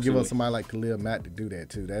we'd he have to walks give away. us somebody like Khalil Mack to do that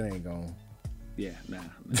too. That ain't going. Yeah, nah.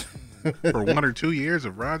 For 1 or 2 years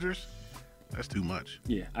of Rodgers, that's too much.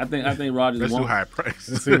 Yeah, I think Rodgers. That's too high a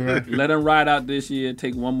price. Let him ride out this year.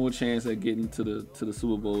 Take one more chance at getting to the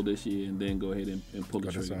Super Bowl this year, and then go ahead and pull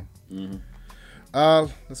the trigger.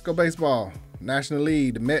 Let's go baseball. National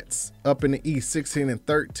League, the Mets up in the East,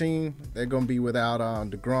 16-13. They're gonna be without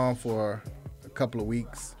DeGrom for a couple of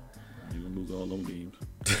weeks. You're gonna lose all them games.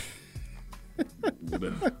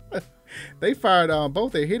 They fired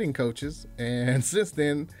both their hitting coaches, and since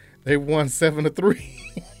then they won 7-3.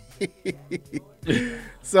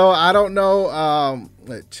 So I don't know.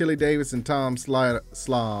 Chili Davis and Tom Slater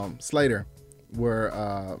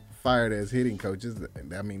were fired as hitting coaches.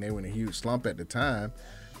 I mean, they were in a huge slump at the time.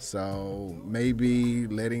 So maybe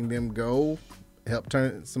letting them go help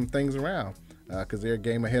turn some things around because they're a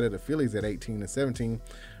game ahead of the Phillies at 18-17.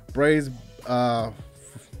 Braves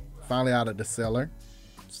finally out of the cellar,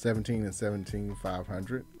 17-17,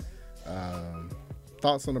 500.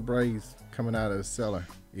 Thoughts on the Braves coming out of the cellar,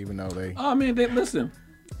 even though they? I mean, listen.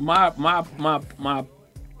 My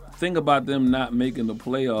thing about them not making the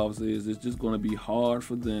playoffs is it's just going to be hard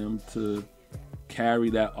for them to carry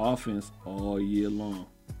that offense all year long.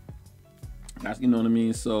 That's, you know what I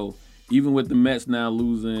mean? So even with the Mets now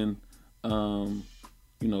losing,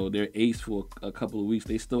 their ace for a couple of weeks,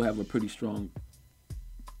 they still have a pretty strong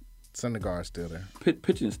Syndergaard's still there.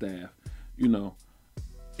 Pitching staff.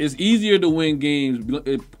 It's easier to win games.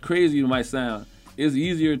 Crazy it might sound. It's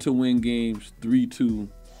easier to win games 3-2,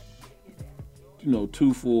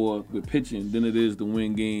 2-4 with pitching than it is to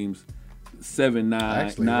win games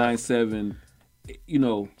 7-9, 9-7.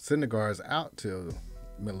 Syndergaard's out till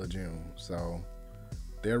middle of June, so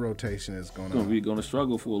their rotation is going to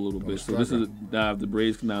struggle for a little bit. So this is now if the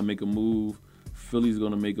Braves can now make a move, Philly's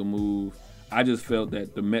going to make a move. I just felt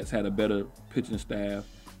that the Mets had a better pitching staff,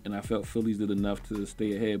 and I felt Phillies did enough to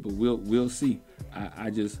stay ahead. But we'll see.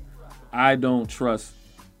 I don't trust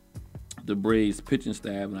the Braves pitching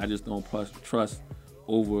staff, and I just don't trust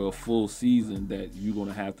over a full season that you're going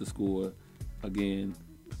to have to score again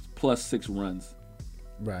plus 6 runs.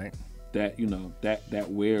 Right. That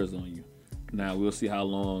that wears on you. Now we'll see how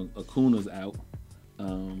long Acuna's out.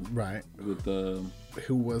 Right. With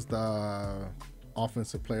who was the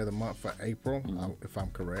offensive player of the month for April, if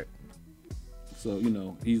I'm correct. So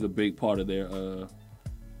he's a big part of their a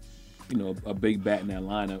big bat in that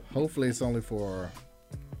lineup. Hopefully it's only for a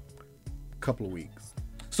couple of weeks.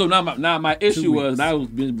 So now my issue was, and I was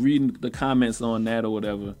been reading the comments on that or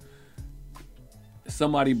whatever.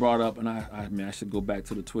 Somebody brought up, and I should go back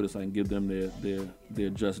to the Twitter so I can give them their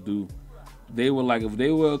just due. They were like, if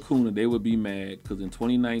they were Acuna, they would be mad because in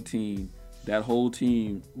 2019, that whole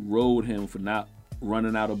team rode him for not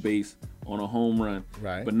running out of base on a home run.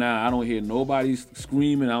 Right. But now I don't hear nobody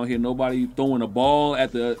screaming. I don't hear nobody throwing a ball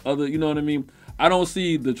at the other. You know what I mean? I don't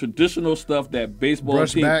see the traditional stuff that baseball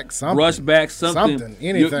Rush team back something. rush back something.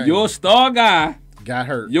 Anything. Your star guy got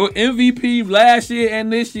hurt. Your MVP last year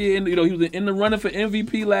and this year, and he was in the running for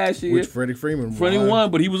MVP last year. Which Freddie Freeman won,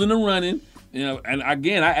 but he was in the running. And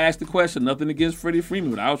again, I asked the question. Nothing against Freddie Freeman,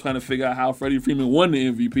 but I was trying to figure out how Freddie Freeman won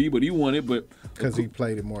the MVP, but he won it. But because he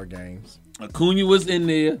played in more games. Acuna was in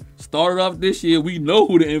there. Started off this year. We know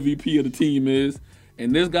who the MVP of the team is,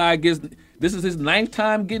 and this guy this is his 9th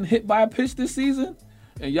time getting hit by a pitch this season.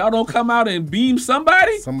 And y'all don't come out and beam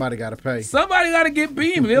somebody? Somebody got to pay. Somebody got to get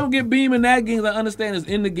beamed. If they don't get beamed in that game, I understand it's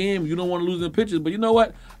in the game. You don't want to lose the pitches. But you know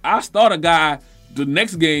what? I start a guy the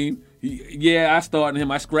next game. I started him.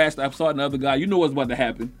 I'm starting the other guy. You know what's about to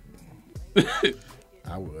happen.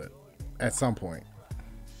 I would. At some point.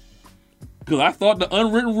 Because I thought the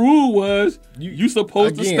unwritten rule was you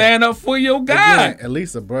supposed to stand up for your guy. Again, at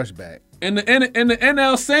least a brushback. In the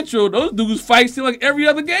NL Central, those dudes fight still like every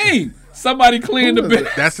other game. Somebody clearing the bench.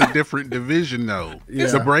 That's a different division, though. Yeah.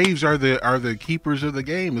 The Braves are the keepers of the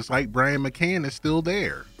game. It's like Brian McCann is still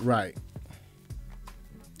there. Right.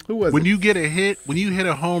 Who was when it? you get a hit, when you hit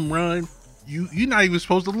a home run, you're not even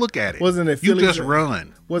supposed to look at it. Wasn't it you Phillies just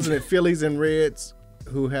run. Wasn't it Phillies and Reds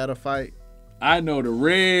who had a fight? I know the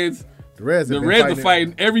Reds. The Reds are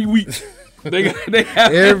fighting every week. They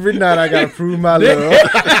have, every night I gotta prove my love.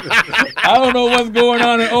 I don't know what's going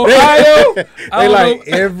on in Ohio.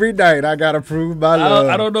 Every night I gotta prove my love.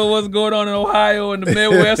 I don't know what's going on in Ohio and the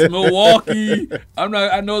Midwest, Milwaukee.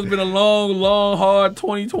 I know it's been a long, hard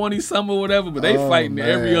 2020 summer, whatever, but they fighting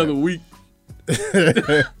every other week.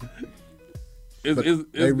 They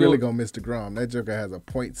really good. gonna miss DeGrom. That joker has a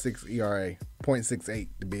 .6 ERA, .68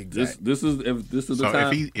 to be exact. This is the so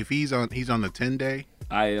time. if he's on the 10-day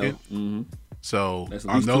IL. Mm-hmm. So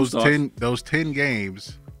on those 10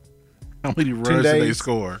 games, how many runs do they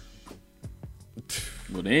score?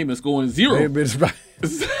 Well, they ain't been scoring 0.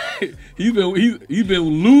 He's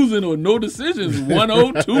been losing or no decisions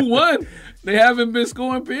 1-0, 2-1. They haven't been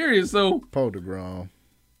scoring, period. So Poor DeGrom.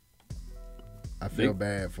 I feel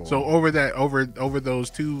bad for him. So over those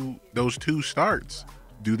two starts,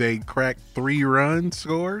 do they crack 3 runs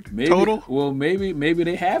scored total? Well, maybe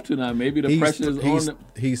they have to now. Maybe the pressure is on them.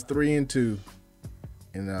 He's 3-2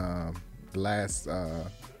 in the last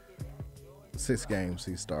 6 games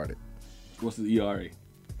he started. What's his ERA?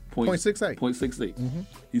 .68. .68. Mm-hmm.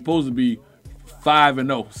 He's supposed to be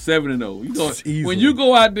 5-0, 7-0. When you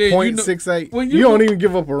go out there, .68. You don't even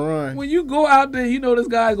give up a run. When you go out there, you know this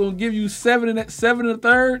guy's gonna give you 7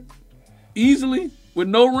 1/3 easily with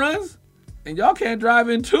no runs, and y'all can't drive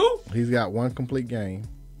in 2. He's got 1 complete game,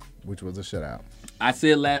 which was a shutout. I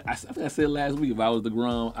said last week, if I was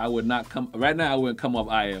DeGrom, I would not come. Right now, I wouldn't come off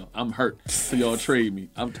IL. I'm hurt, so y'all trade me.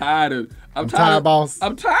 I'm tired, boss.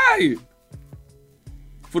 I'm tired.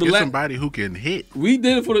 Get somebody who can hit. We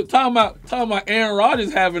did it for the talking about Aaron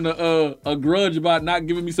Rodgers having a grudge about not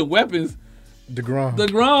giving me some weapons.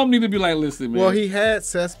 DeGrom need to be like, listen, man. Well, he had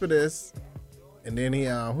Cespedes, and then he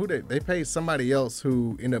they paid somebody else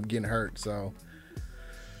who ended up getting hurt. So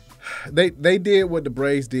they did what the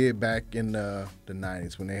Braves did back in the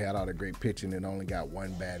 90s when they had all the great pitching and only got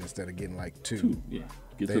 1 bat instead of getting like 2. Yeah,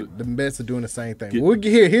 the Mets are doing the same thing.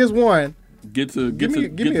 Here's one. Get to a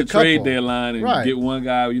trade couple. deadline and get one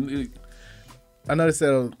guy. I know they said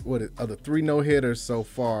of the 3 no-hitters so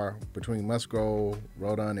far between Musgrove,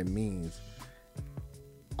 Rodon, and Means,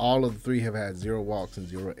 all of the 3 have had 0 walks and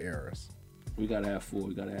 0 errors. We gotta have 4.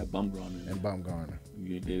 We gotta have Bumgarner and Bumgarner.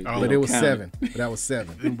 But it was 7. But that was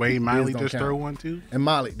 7. Did Wade Miley just throw 1 too? And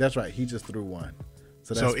Miley, that's right. He just threw 1.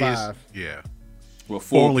 So that's 5. Yeah. Well,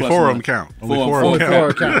 only 4 of them count. Only 4 of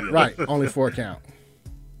them count. Right. Only 4 count.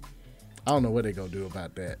 I don't know what they're going to do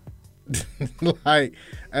about that. Like,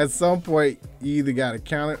 at some point, you either got to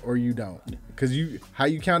count it or you don't. Because how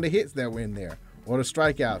you count the hits that were in there or the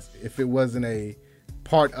strikeouts if it wasn't a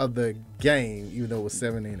part of the game, even though it was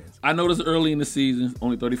 7 innings. I know this early in the season,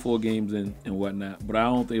 only 34 games in and whatnot, but I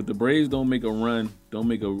don't think if the Braves don't make a run, don't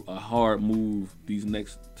make a hard move these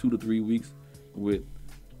next 2 to 3 weeks with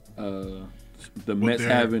the Mets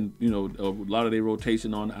having, a lot of their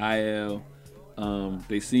rotation on IL.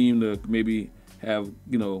 They seem to maybe have,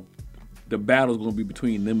 the battle's going to be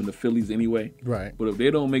between them and the Phillies anyway. Right. But if they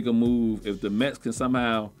don't make a move, if the Mets can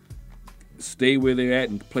somehow stay where they're at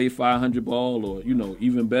and play 500 ball or,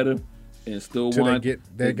 even better and still want to get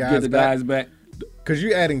the guys back. Because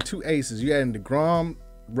you're adding 2 aces. You're adding DeGrom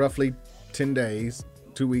roughly 10 days,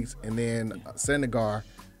 2 weeks, and then Syndergaard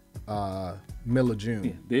middle of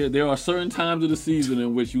June. Yeah. There are certain times of the season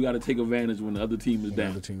in which you got to take advantage when the other team is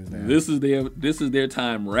down. This is their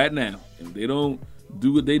time right now. If they don't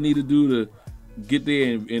do what they need to do to get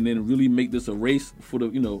there and then really make this a race for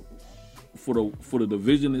the for the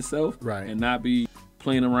division itself, right? And not be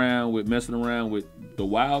messing around with the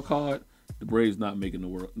wild card, the Braves not making the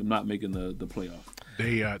playoffs.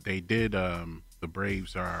 They did. The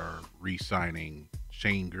Braves are re-signing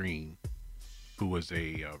Shane Green, who was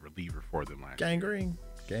a reliever for them last year.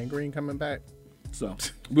 Gang Green coming back. So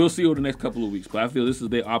we'll see over the next couple of weeks. But I feel this is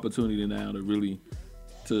their opportunity now to really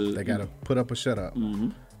They got to put up or shut up.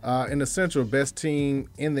 Mm-hmm. In the Central, best team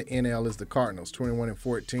in the NL is the Cardinals,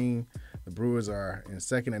 21-14. The Brewers are in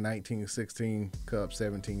second at 19-16. Cubs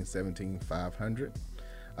 17-17, 500.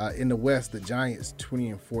 In the West, the Giants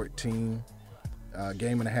 20-14.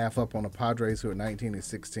 Game and a half up on the Padres, who are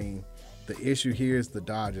 19-16. The issue here is the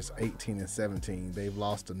Dodgers 18-17. They've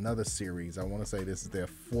lost another series. I want to say this is their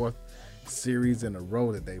fourth series in a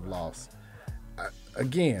row that they've lost.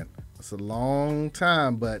 Again, it's a long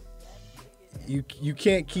time, but you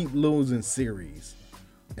can't keep losing series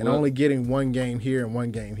and only getting one game here and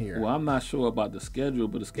one game here. Well, I'm not sure about the schedule,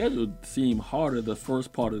 but the schedule seemed harder the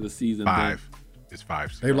first part of the season. It's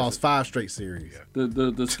 5. They lost 5 straight series. Yeah.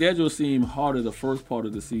 The schedule seemed harder the first part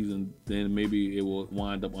of the season than maybe it will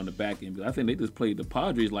wind up on the back end. But I think they just played the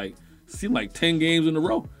Padres seemed like 10 games in a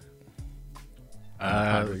row.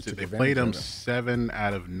 They played them 7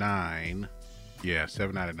 out of 9. Yeah,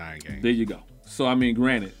 7 out of 9 games. There you go. So, I mean,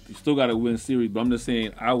 granted, you still got to win series, but I'm just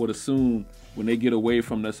saying I would assume when they get away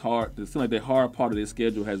from this hard, it seems like the hard part of their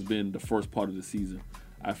schedule has been the first part of the season.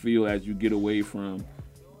 I feel as you get away from,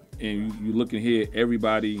 and you look and hear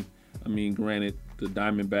everybody, I mean, granted, the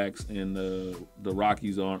Diamondbacks and the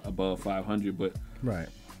Rockies aren't above 500, but right.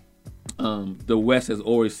 The West has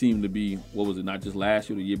always seemed to be, what was it, not just last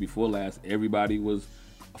year, the year before last, everybody was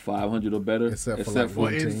 500 or better. Except for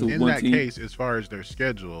one team. In that case, as far as their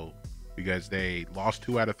schedule, because they lost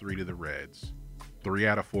 2 out of 3 to the Reds, 3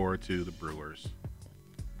 out of 4 to the Brewers,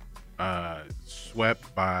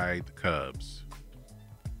 swept by the Cubs.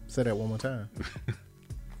 Say that one more time.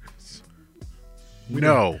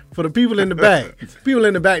 No. For the people in the back. People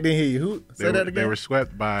in the back didn't hear you. Say that again. They were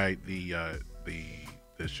swept by the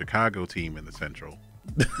Chicago team in the Central.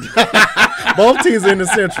 Both teams in the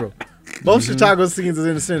Central. Both Chicago teams are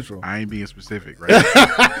in the Central. I ain't being specific, right?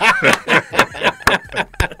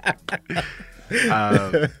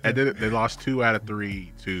 And then they lost 2 out of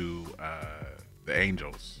 3 to the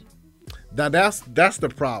Angels. Now that's the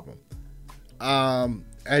problem.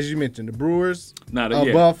 As you mentioned, the Brewers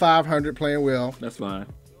above 500, playing well. That's fine.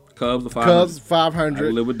 Cubs are 500. I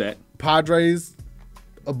can live with that. Padres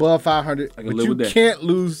above 500. I can live with that. You can't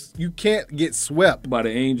lose. You can't get swept by the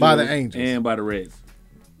Angels. And by the Reds.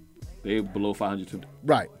 They're below 500 too.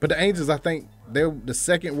 Right, but the Angels, I think they're the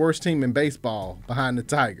second worst team in baseball behind the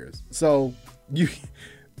Tigers. So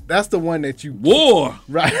that's the one that you war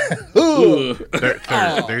right. They're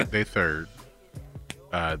third. They're third.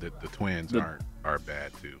 The Twins are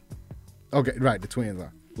bad too. Okay, right. The Twins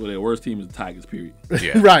are. Well, their worst team is the Tigers. Period.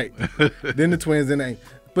 Yeah. Right. Then the Twins, then they.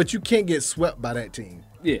 But you can't get swept by that team.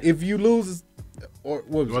 Yeah. If you lose, or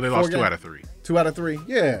what was they lost 2 out of 3. 2 out of 3.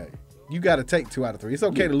 Yeah. You got to take 2 out of 3. It's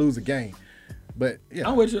okay to lose a game, but yeah.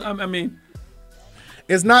 I'm with you. I mean,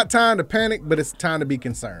 it's not time to panic, but it's time to be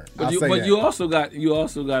concerned. But you also got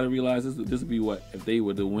to realize this would be what if they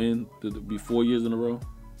were to win be 4 years in a row.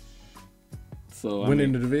 So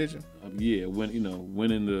winning the division.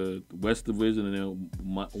 Winning the West Division and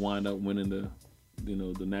then wind up winning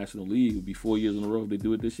the National League would be 4 years in a row if they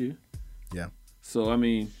do it this year. Yeah. So I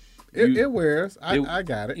mean, it wears. I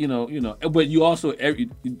got it. But you also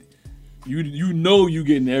you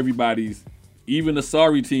getting everybody's, even the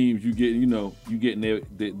sorry teams. You getting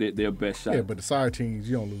their best shot. Yeah, but the sorry teams,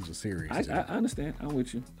 you don't lose a series. I understand. I'm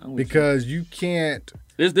with you. Because you can't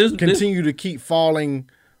continue to keep falling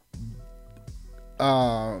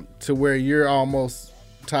to where you're almost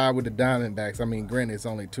tied with the Diamondbacks. I mean, granted, it's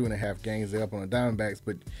only 2.5 games they're up on the Diamondbacks,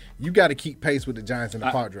 but you got to keep pace with the Giants and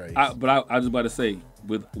the Padres. I was about to say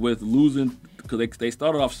with losing because they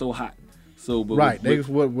started off so hot. So right,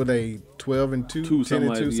 what were they 12-2, 10-2,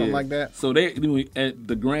 something like that. So they at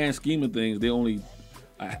the grand scheme of things, they only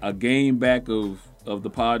a game back of the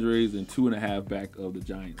Padres and 2.5 back of the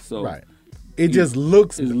Giants. So right. It just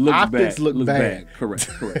looks optics look bad. Correct.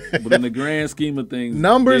 But in the grand scheme of things,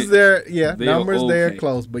 numbers they're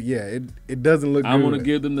close, but yeah, it doesn't look good. I want to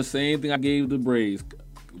give them the same thing I gave the Braves.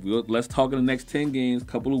 Let's talk in the next 10 games,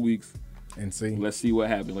 couple of weeks, and see. Let's see what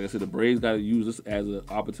happens. Like I said, the Braves got to use this as an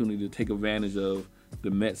opportunity to take advantage of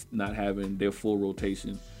the Mets not having their full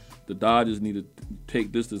rotation. The Dodgers need to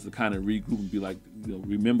take this as to kind of regroup and be like,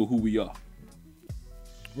 remember who we are.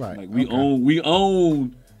 Right. Like we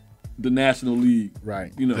own the National League.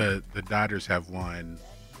 Right. You know, The Dodgers have won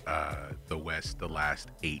the West the last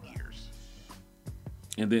 8 years.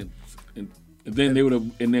 and then they would have,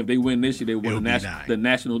 and if they win this year, they would win the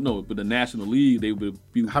National League. They would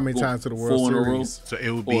be how many times to the World 4 in a row. Series? So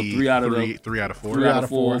it would Or be 3 out of 4. 3 out of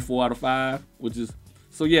 4, 4 out of 5, which is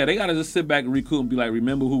so. Yeah, they gotta just sit back and recoup and be like,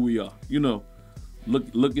 remember who we are. You know,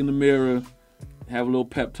 look in the mirror, have a little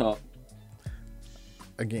pep talk.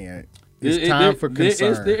 Again, it's time for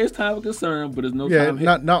concern. It's time for concern, but there's no Yeah,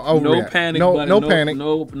 time. no panic. No panic.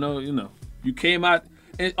 No. You know, you came out,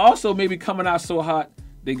 and also maybe coming out so hot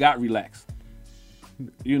they got relaxed.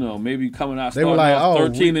 You know, maybe coming out They were starting like, off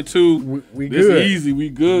 13-2. We this good. easy. We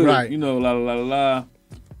good. Right. You know, la.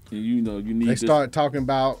 And you know, you need. They start talking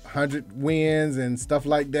about 100 wins and stuff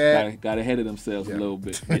like that. Got ahead of themselves a little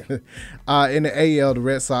bit. Yeah. In the AL, the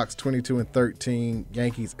Red Sox 22-13,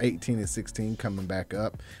 Yankees 18-16, coming back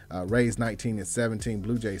up. Rays 19-17,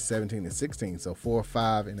 Blue Jays 17-16. So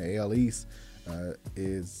 4-5 in the AL East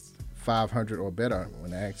is 500 or better.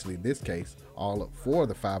 When actually, in this case, all 4 of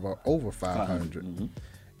the 5 are over 500. Mm-hmm.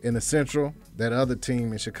 In the Central, that other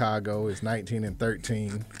team in Chicago is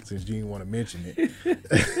 19-13. Since you didn't want to mention it,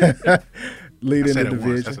 leading the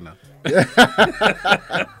division. That's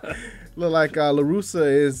enough. Look like La Russa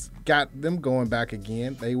is got them going back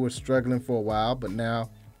again. They were struggling for a while, but now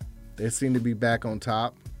they seem to be back on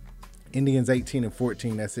top. Indians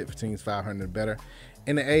 18-14. That's it for teams 500 or better.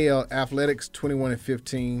 In the AL, Athletics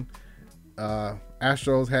 21-15.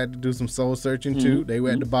 Astros had to do some soul searching too. They were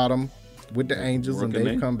at the bottom with the Angels, and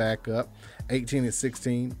they've come back up.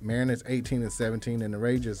 18-16. Mariners 18-17, and the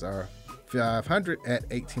Rangers are 500 at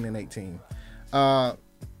 18-18.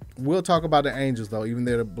 We'll talk about the Angels though, even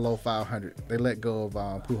though they're below 500. They let go of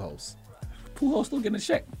Pujols. Pujols still getting a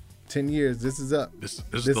check. 10 years. This is up. This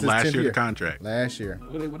is the last year of the contract. Last year.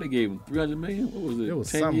 What they gave him? $300 million? What was it? It was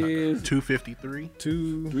 10 something. years. 253.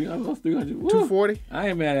 300. 240. I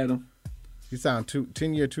ain't mad at him. He signed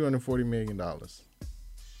 10-year, $240 million. Oh,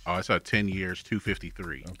 I saw 10 years,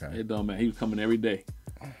 253. Okay. It don't matter. He was coming every day.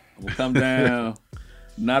 I'm gonna come down.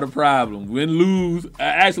 Not a problem. Win, lose.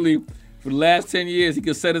 Actually, for the last 10 years, he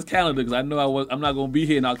could set his calendar because I know I'm not gonna be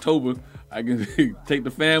here in October. I can take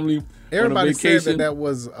the family. Everybody on a vacation. said that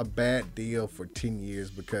was a bad deal for 10 years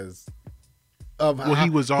because of Well, he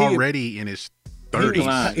was already in his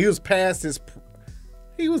 30s. He was past his.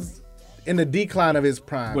 He was in the decline of his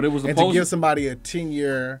prime. But it was and supposed to give somebody a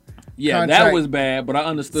 10-year. Yeah, contract that was bad, but I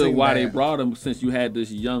understood why they bad. brought him since you had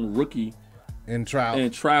this young rookie and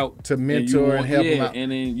Trout to mentor and help him out.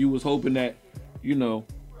 And then you was hoping that, you know,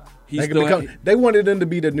 they wanted them to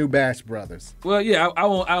be the new Bash Brothers. Well, yeah, I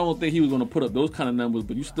don't think he was going to put up those kind of numbers,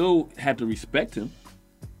 but you still had to respect him.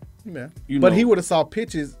 Yeah, You but know. he would have saw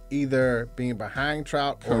pitches either being behind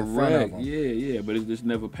Trout or in front of him. Yeah, but it just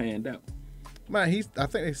never panned out. Man, I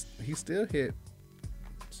think he still hit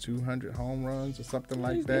 200 home runs or something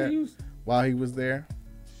like He that was- while he was there.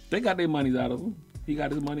 They got their monies out of him. He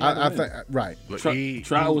got his money out I of think him. right.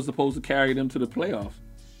 Trout was supposed to carry them to the playoffs.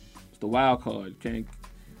 It's the wild card. You can't.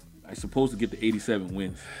 I supposed to get the 87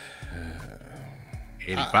 wins.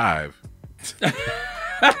 85.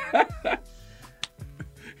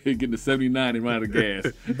 Getting the 79 and run out of gas.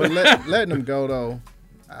 But letting him go though,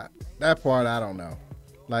 that part I don't know.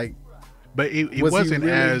 Like, but it was he wasn't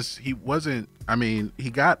really- as he wasn't. I mean, he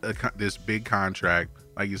got this big contract.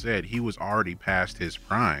 Like you said, he was already past his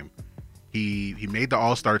prime. He made the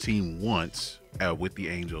All-Star team once with the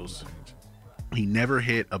Angels. He never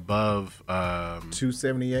hit above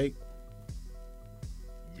 278.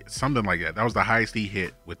 Something like that. That was the highest he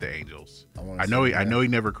hit with the Angels. I know he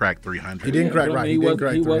never cracked 300. He didn't crack But I right. mean, He didn't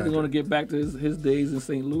crack he wasn't 300. going to get back to his days in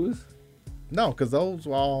St. Louis. No, because those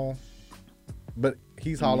were all. But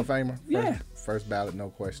he's Hall of Famer. Yeah. First ballot, no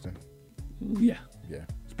question. Yeah. Yeah.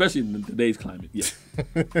 Especially in today's climate. Yes.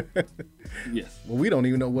 Yes. Well, we don't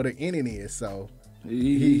even know what an inning is, so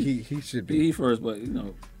he should be. He first, but you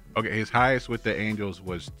know. Okay, his highest with the Angels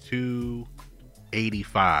was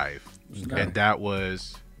 285, Okay. and that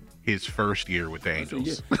was his first year with the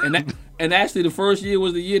Angels. And actually, the first year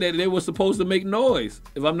was the year that they were supposed to make noise.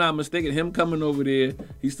 If I'm not mistaken, him coming over there,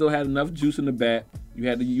 he still had enough juice in the bat. You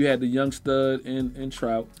had the young stud in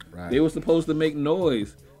Trout. Right. They were supposed to make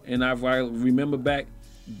noise. And if I remember back,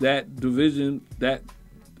 that division that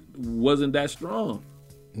wasn't that strong,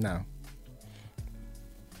 No.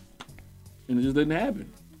 and it just didn't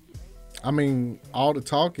happen. I mean, all the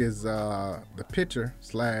talk is the pitcher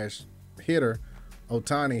 / hitter,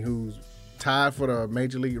 Ohtani, who's tied for the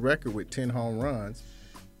major league record with 10 home runs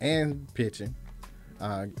and pitching.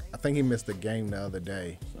 I think he missed a game the other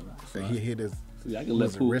day. He hit his See, I can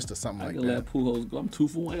let wrist or something like that. I can let Pujols go. I'm 2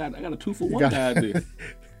 for 1. I got a 2 for 1 guy there.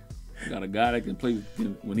 I got a guy that can play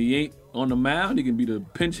when he ain't on the mound. He can be the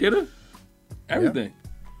pinch hitter. Everything.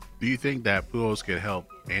 Do you think that Pujols could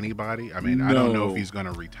help anybody? I mean, I don't know if he's going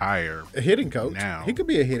to retire. A hitting coach. Now. He could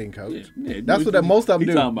be a hitting coach. Yeah, that's what most of them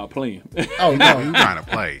do. He's talking about playing. Oh, no. He's trying to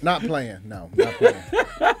play. Not playing. No, not playing.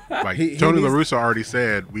 Like Tony La Russa already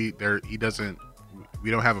said, we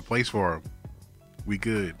don't have a place for him. We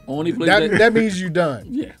good. Only place that means you done.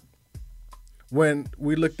 Yeah. When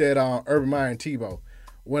we looked at Urban Meyer and Tebow,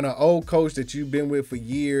 when an old coach that you've been with for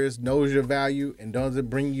years knows your value and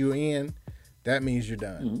doesn't bring you in, that means you're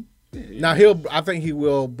done. Mm-hmm. Yeah. Now I think he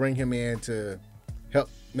will bring him in to help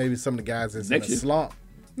maybe some of the guys that's in a slump.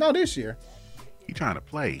 No, this year. He trying to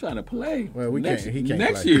play. Well, he can't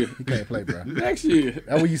next play. year. He can't play, bro. Next year.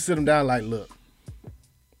 That's when you sit him down like, look,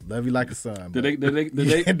 love you like a son. Did they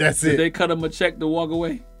that's did it. they cut him a check to walk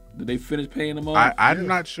away? Did they finish paying him off? I'm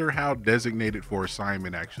not sure how designated for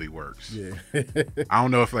assignment actually works. Yeah. I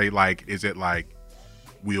don't know if is it like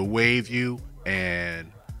we'll waive you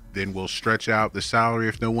and then we'll stretch out the salary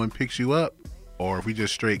if no one picks you up, or if we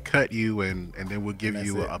just straight cut you and then we'll give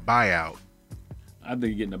you a buyout. I think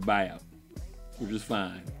you're getting a buyout, which is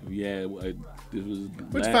fine. Yeah, this was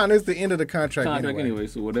which fine. It's the end of the contract anyway.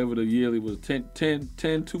 So whatever the yearly was,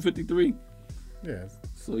 253. Yes.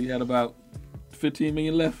 So he had about $15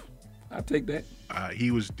 million left. I'll take that.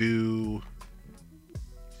 He was due.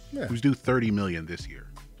 Yeah. He was due $30 million this year.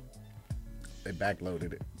 They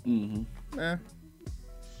backloaded it. Mm-hmm.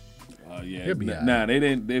 He'll be nah, they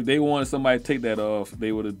didn't. If they wanted somebody to take that off,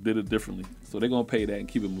 they would have did it differently. So they're gonna pay that and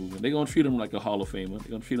keep it moving. They're gonna treat him like a Hall of Famer.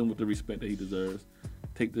 They're gonna treat him with the respect that he deserves.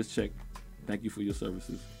 Take this check. Thank you for your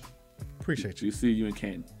services. Appreciate you. We'll see you in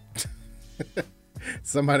Canton.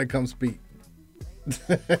 Somebody come speak.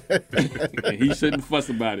 He shouldn't fuss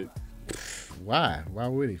about it. Why? Why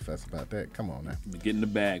would he fuss about that? Come on now. Get in the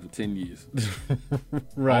bag for 10 years.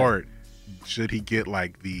 Right. Or should he get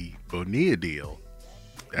like the Bonilla deal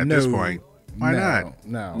at this point? Why not?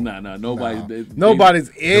 No. Nobody's nobody's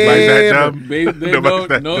that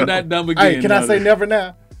dumb. No, not dumb again. Hey, can I say never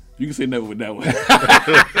now? You can say never with that one.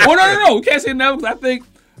 Well, no. We can't say never because I think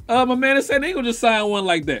my man is saying they gonna just sign one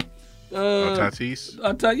like that. Tatis?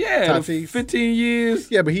 Tatis. 15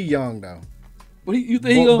 years. Yeah, but he young though. But you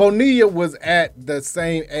think Bonilla was at the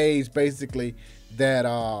same age basically that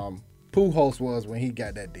Pujols was when he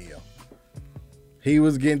got that deal. He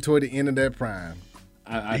was getting toward the end of that prime.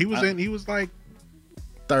 He was like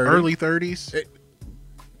 30. Early 30s.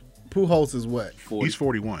 Pujols is what? 40. He's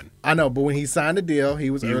 41. I know, but when he signed the deal, he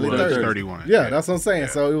was early 30s. 31. Yeah, that's what I'm saying. Yeah.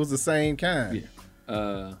 So it was the same kind.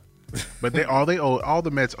 Yeah. But all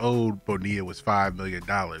the Mets owed Bonilla was $5 million,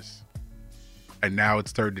 and now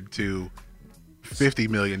it's turned into $50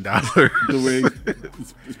 million. The way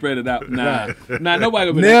spread it out. Nah,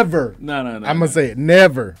 nobody. Never. No. I'm gonna say it.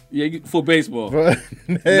 Never. Yeah, for baseball. Never.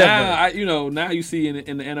 Now you see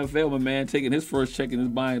in the NFL, my man taking his first check and his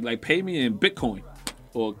buying like pay me in Bitcoin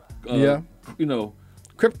or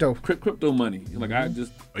crypto money. Like I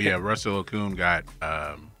just. Oh yeah, Russell Okung got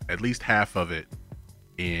at least half of it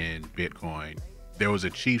in Bitcoin. There was a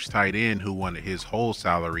Chiefs tight end who wanted his whole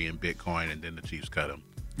salary in Bitcoin, and then the Chiefs cut him.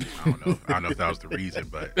 I don't know if that was the reason,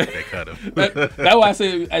 but they cut him. That's why I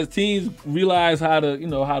say as teams realize how this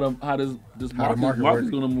market's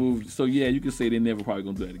going to move. So yeah, you can say they're never probably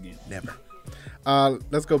going to do that again. Never.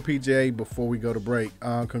 Let's go PJ before we go to break.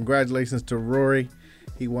 Congratulations to Rory.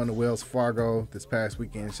 He won the Wells Fargo this past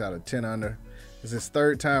weekend, shot a 10 under. It's his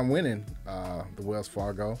third time winning the Wells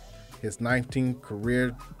Fargo. His 19th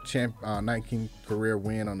career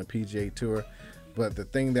win on the PGA Tour. But the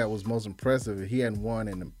thing that was most impressive, he hadn't won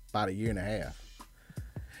in about a year and a half.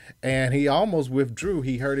 And he almost withdrew.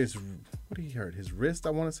 He hurt his wrist, I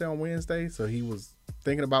want to say, on Wednesday. So he was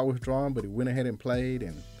thinking about withdrawing, but he went ahead and played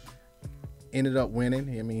and ended up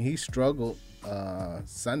winning. I mean, he struggled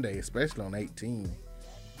Sunday, especially on 18.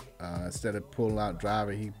 Instead of pulling out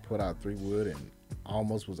driver, he put out 3-wood and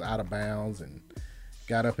almost was out of bounds and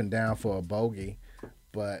got up and down for a bogey.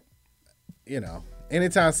 But,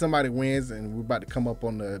 anytime somebody wins, and we're about to come up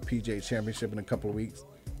on the PGA Championship in a couple of weeks,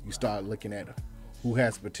 you start looking at who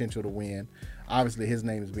has potential to win. Obviously, his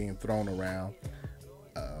name is being thrown around.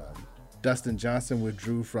 Dustin Johnson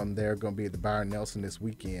withdrew from there, going to be at the Byron Nelson this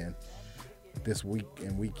week and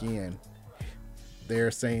weekend.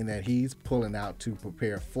 They're saying that he's pulling out to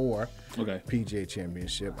prepare for PGA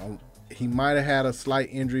Championship. He might have had a slight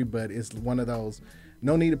injury, but it's one of those,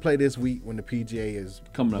 no need to play this week when the PGA is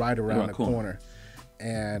coming right around the corner.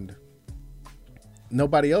 And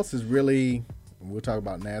nobody else is really, we'll talk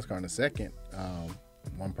about NASCAR in a second,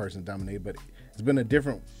 one person dominated, but There's been a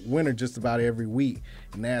different winner just about every week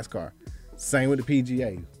in NASCAR. Same with the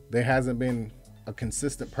PGA. There hasn't been a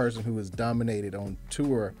consistent person who has dominated on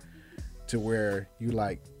tour to where you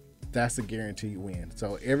like, that's a guaranteed win.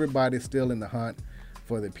 So everybody's still in the hunt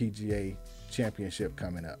for the PGA championship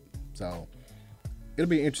coming up. So it'll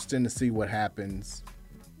be interesting to see what happens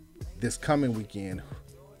this coming weekend.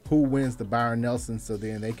 Who wins the Byron Nelson, so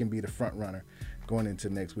then they can be the front runner going into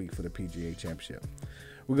next week for the PGA championship.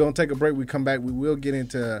 We're going to take a break. We come back. We will get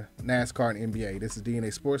into NASCAR and NBA. This is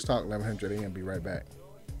DNA Sports Talk, 1100 AM. Be right back.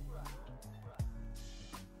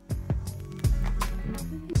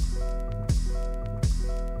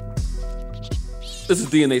 This is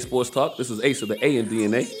DNA Sports Talk. This is Ace of the A in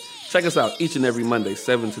DNA. Check us out each and every Monday,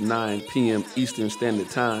 7 to 9 p.m. Eastern Standard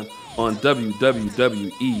Time on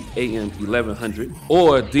WWE AM 1100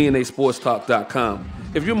 or DNASportsTalk.com.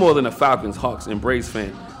 If you're more than a Falcons, Hawks, and Braves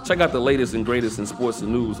fan, check out the latest and greatest in sports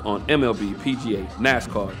and news on MLB, PGA,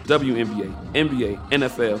 NASCAR, WNBA, NBA,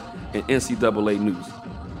 NFL, and NCAA news.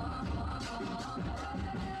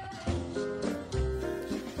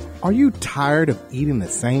 Are you tired of eating the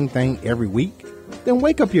same thing every week? Then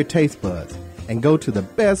wake up your taste buds and go to the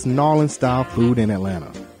best New Orleans-style food in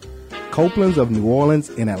Atlanta. Copeland's of New Orleans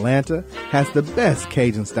in Atlanta has the best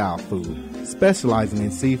Cajun-style food, specializing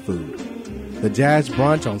in seafood. The Jazz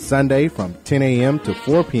Brunch on Sunday from 10 a.m. to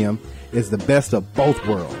 4 p.m. is the best of both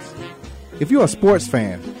worlds. If you're a sports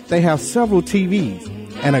fan, they have several TVs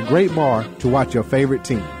and a great bar to watch your favorite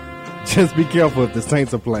team. Just be careful if the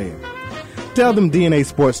Saints are playing. Tell them DNA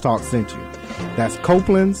Sports Talk sent you. That's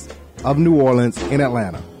Copeland's of New Orleans in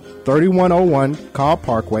Atlanta. 3101 Carl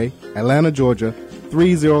Parkway, Atlanta, Georgia,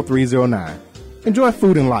 30309. Enjoy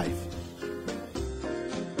food and life.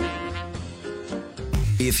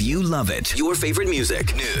 If you love it, your favorite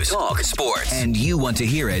music, news, talk, sports, and you want to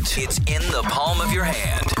hear it, it's in the palm of your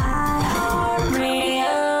hand.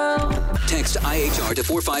 Text IHR to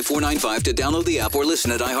 45495 to download the app or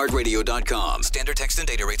listen at iHeartRadio.com. Standard text and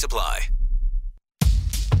data rates apply.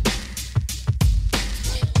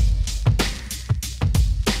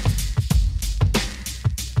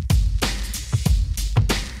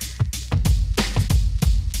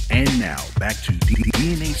 And now, back to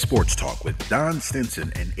DNA Sports Talk with Don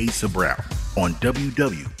Stinson and Asa Brown on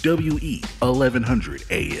WWE 1100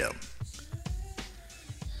 AM.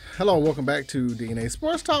 Hello, welcome back to DNA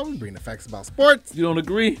Sports Talk. We bring the facts about sports. You don't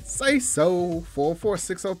agree? Say so.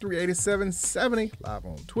 44603-8770. Live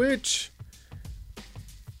on Twitch.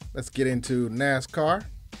 Let's get into NASCAR.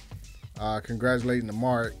 Congratulating to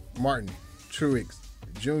Martin Truex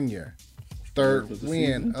Jr. Third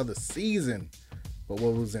win of the season. But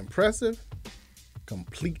what was impressive?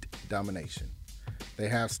 Complete domination. They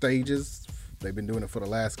have stages. They've been doing it for the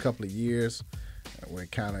last couple of years, where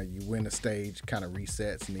kind of you win a stage, kind of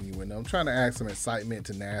resets, and then you win. I'm trying to add some excitement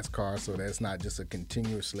to NASCAR, so that's not just a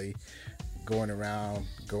continuously going around,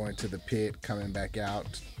 going to the pit, coming back out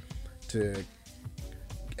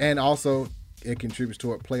and also it contributes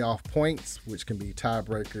toward playoff points, which can be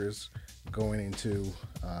tiebreakers going into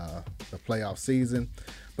the playoff season.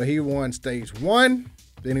 But he won stage 1,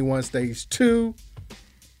 then he won stage 2,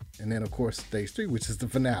 and then, of course, stage 3, which is the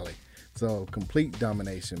finale. So complete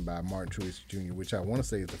domination by Martin Truex Jr., which I want to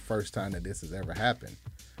say is the first time that this has ever happened,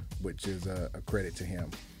 which is a credit to him.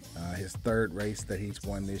 His third race that he's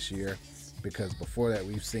won this year, because before that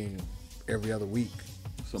we've seen every other week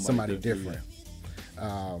somebody different,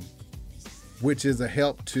 which is a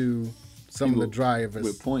help to some of the drivers.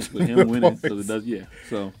 With points, with him winning. So it does, yeah.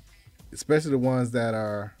 So especially the ones that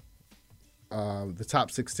are the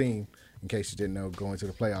top 16, in case you didn't know, going to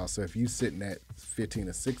the playoffs. So if you're sitting at 15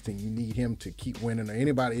 or 16, you need him to keep winning, or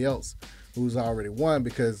anybody else who's already won,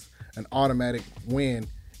 because an automatic win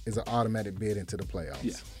is an automatic bid into the playoffs.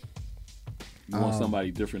 Yeah. You want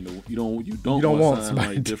somebody different to, you don't want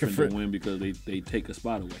somebody different to win because they take a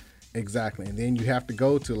spot away. Exactly. And then you have to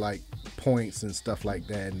go to like points and stuff like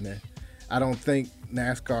that. And I don't think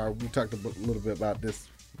NASCAR, we talked a little bit about this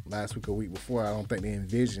last week or week before, I don't think they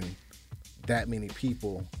envision that many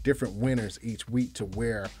people, different winners each week, to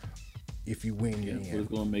where if you win, you win. But it's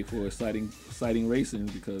going to make for exciting racing,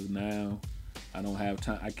 because now I don't have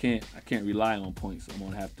time. I can't rely on points. I'm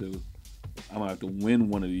gonna have to win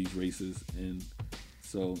one of these races, and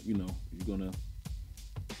so you're gonna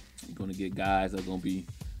get guys that are gonna be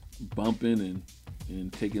bumping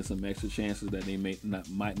and taking some extra chances that they might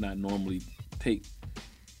not normally take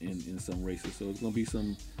in some races. So it's gonna be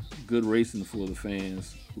some good racing for the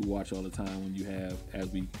fans who watch all the time when you have, as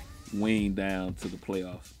we wane down to the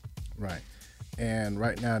playoffs. Right. And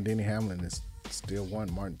right now, Denny Hamlin is still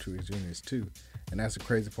one. Martin Truex Jr. is 2. And that's the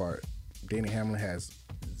crazy part. Denny Hamlin has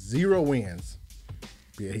 0 wins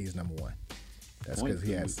Yeah, he's number one. That's Point because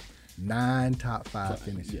he two. has 9 top 5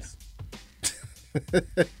 finishes.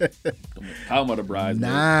 How about the bridesmaids?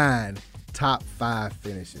 9 top 5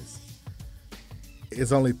 finishes.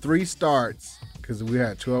 It's only 3 starts because we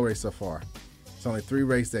had 12 races so far. It's only 3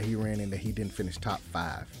 races that he ran in that he didn't finish top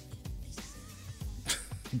 5.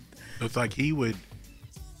 It's like he would,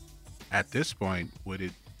 at this point, would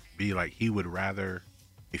it be like he would rather,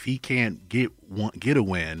 if he can't get a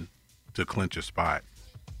win to clinch a spot,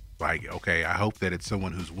 like, okay, I hope that it's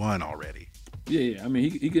someone who's won already. Yeah. I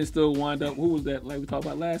mean, he can still wind up. Who was that? Like we talked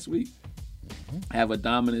about last week. Have a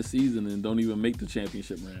dominant season and don't even make the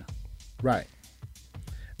championship round. Right.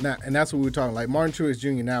 Now, and that's what we were talking. Like Martin Truex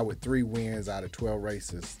Jr. now with 3 wins out of 12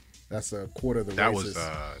 races. That's a quarter of the races.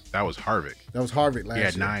 That was Harvick. That was Harvick last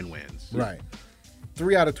year. He had 9 wins. Right.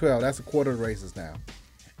 3 out of 12. That's a quarter of the races now.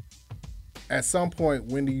 At some point,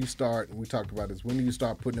 when do you start, and we talked about this, when do you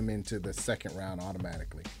start putting them into the second round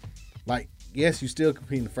automatically? Like, yes, you still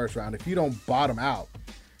compete in the first round. If you don't bottom out,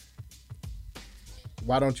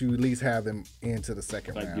 why don't you at least have them into the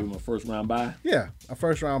second round? Like give them a first round bye? Yeah, a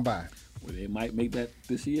first round bye. Well, they might make that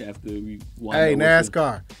this year after we won. Hey,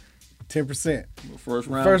 NASCAR, 10%. First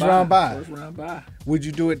round bye. First round bye. Would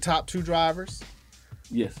you do it top 2 drivers?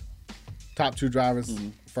 Yes. Top 2 drivers,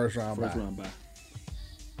 first round bye. First round bye.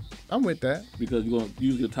 I'm with that. Because you're going to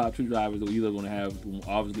use your top 2 drivers. They're either going to have,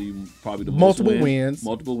 obviously, probably the multiple most wins.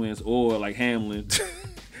 Multiple wins. Or like Hamlin,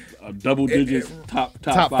 a double digits top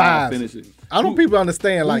 5 finishes. I don't people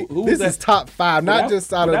understand, like, this is top 5, not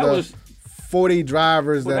just out of the 40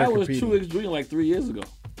 drivers that are competing. That was Truex Jr. like 3 years ago.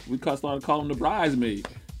 We started calling him the bridesmaid.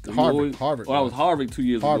 Harvick. Oh, that was Harvick 2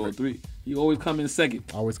 years ago or 3. He always come in second.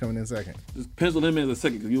 Always coming in second. Just pencil him in as a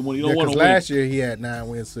second because you don't want to win. Because last year he had 9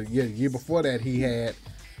 wins. So the year before that he had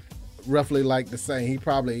roughly like the same. He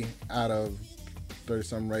probably out of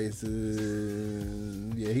 30-some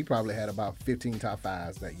races, he probably had about 15 top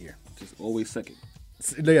 5s that year. Just always second.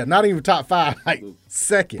 Yeah, not even top 5, like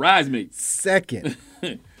second. Bridesmaid. Second.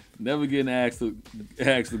 Never getting asked to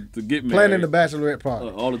get married. Planning the bachelorette party.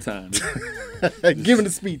 All the time. Giving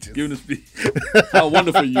the speeches. Giving the speech. How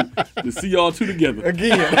wonderful you to see y'all 2 together.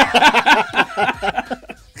 Again.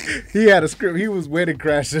 He had a script. He was wedding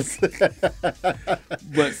crashers.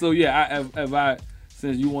 But so yeah,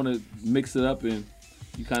 since you want to mix it up and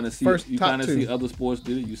you kind of see other sports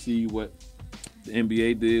did it. You see what the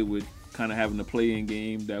NBA did with kind of having a play-in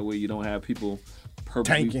game. That way you don't have people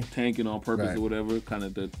purposely tanking on purpose or whatever. Kind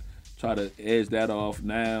of to try to edge that off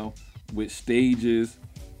now with stages.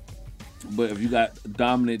 But if you got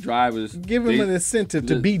dominant drivers, give them an incentive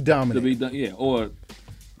to be dominant. Or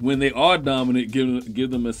when they are dominant, give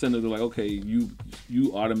them incentive to like, okay, you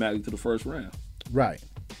automatically to the first round. Right.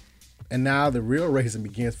 And now the real racing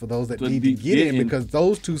begins for those that need to get in because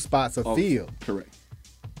those 2 spots are filled. Correct.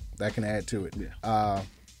 That can add to it. Yeah.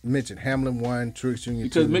 Mentioned Hamlin 1, Truex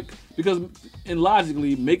Jr. Because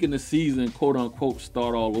logically making the season quote unquote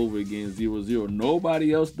start all over again 0-0.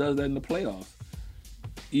 Nobody else does that in the playoffs.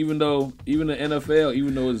 Even the NFL,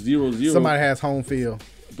 even though it's 0-0, somebody has home field.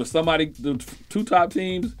 But the 2 top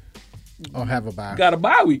teams have a bye. Got a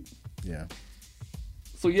bye week. Yeah.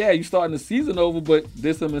 So yeah, you starting the season over, but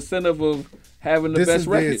there's some incentive of having the best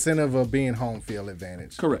record. This is the incentive of being home field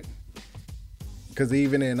advantage. Correct. Because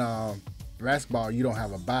even in basketball, you don't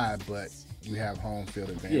have a bye, but you have home field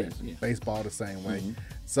advantage. Yeah. Baseball the same way. Mm-hmm.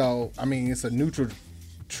 So I mean, it's a neutral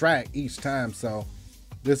track each time. So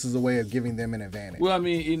this is a way of giving them an advantage. Well, I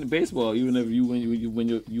mean, in baseball, even if you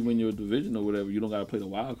win your division or whatever, you don't got to play the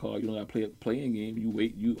wild card. You don't got to play a playing game.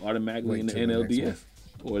 You automatically in the NLDS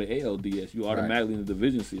or the ALDS. You automatically in the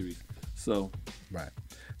division series. So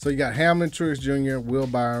So you got Hamlin, Truex Jr., Will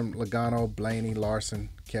Byron, Logano, Blaney, Larson,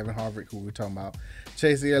 Kevin Harvick, who we're talking about.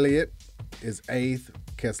 Chase Elliott is 8th.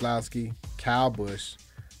 Keselowski, Kyle Busch,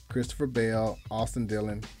 Christopher Bell, Austin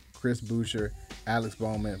Dillon, Chris Buescher, Alex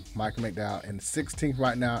Bowman, Michael McDowell, and 16th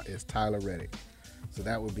right now is Tyler Reddick. So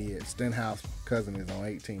that would be it. Stenhouse cousin is on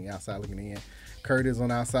 18, outside looking in. Kurt is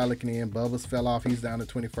on outside looking in. Bubba's fell off. He's down to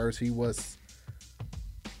 21st. He was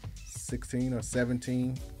 16 or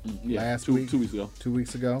 17 last week. 2 weeks ago. 2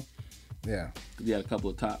 weeks ago. Yeah. He had a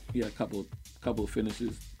couple of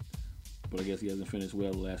finishes, but I guess he hasn't finished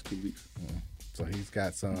well the last 2 weeks. Yeah. So he's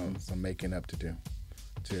got some making up to do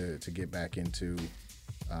to get back into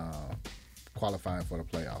qualifying for the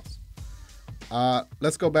playoffs.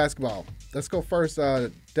 Let's go basketball. Let's go first,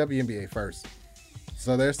 WNBA first.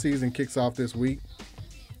 So their season kicks off this week.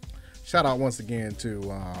 Shout out once again to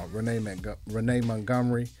Renee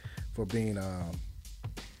Montgomery for being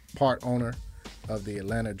part owner of the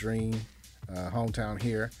Atlanta Dream, hometown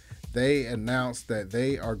here. they announced that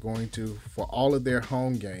they are going to, for all of their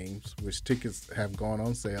home games, which tickets have gone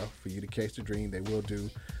on sale for you to catch the dream, they will do.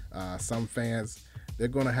 Some fans, they're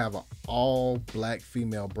going to have an all-black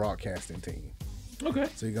female broadcasting team. Okay.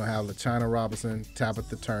 So you're going to have LaChina Robinson,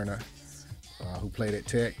 Tabitha Turner, who played at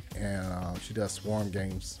Tech, and she does Swarm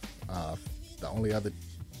games. The only other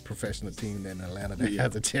professional team in Atlanta that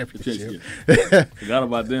has a championship. Forgot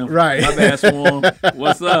about them. Right. My bad, Swarm.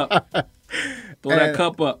 What's up? Throw that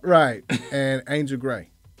cup up. Right. And Angel Gray.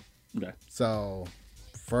 Okay. So,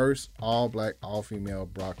 first all-black, all-female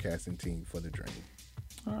broadcasting team for the Dream.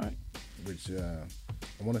 All right. Which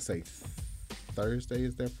I want to say Thursday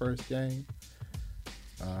is their first game.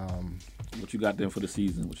 What you got there for the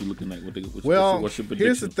season? What you looking at? What's your prediction?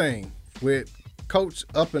 Here's the thing. With coach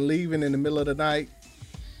up and leaving in the middle of the night,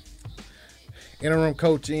 interim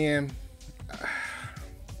coach in,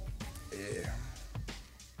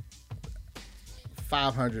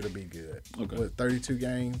 500 would be good. Okay. With 32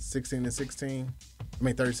 games, 16-16. I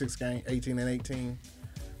mean 36 games, 18-18.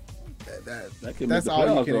 That's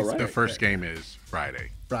all you can expect. The first game is Friday.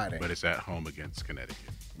 Friday. But it's at home against Connecticut.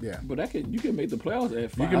 Yeah. But you can make the playoffs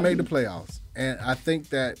at 5. You can make the playoffs. And I think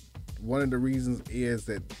that one of the reasons is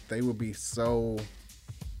that they will be so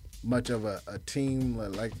much of a team.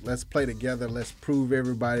 Like, let's play together. Let's prove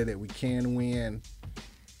everybody that we can win.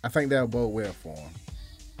 I think that'll bode well for them.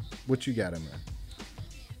 What you got in there?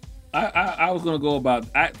 I was going to go about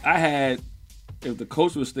 – I had – if the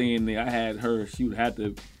coach was staying there, I had her – she would have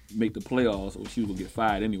to make the playoffs or she was going to get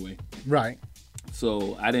fired anyway. Right.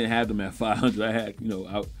 So I didn't have them at 500. I had,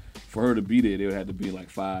 for her to be there, they would have to be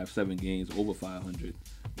like 5-7 games over 500.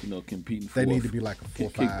 Competing for. They need to be like a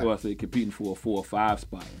 4-5. Well, I say competing for a 4 or 5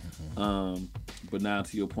 spot. Mm-hmm. But now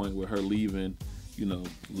to your point, with her leaving,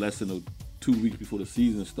 less than 2 weeks before the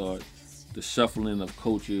season starts, the shuffling of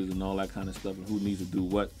coaches and all that kind of stuff, and who needs to do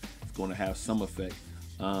what, is going to have some effect.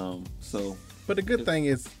 But the good thing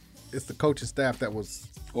is, it's the coaching staff that was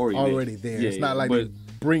already there. Yeah, it's not like they're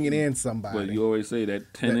bringing in somebody. But you always say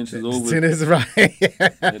that 10 inches over. 10 is right.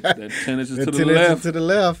 that 10 inches to the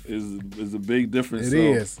left is a big difference. It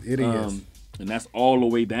is. And that's all the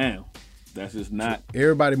way down. That's just not.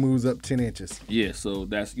 Everybody moves up 10 inches. Yeah, so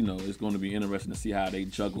that's, it's going to be interesting to see how they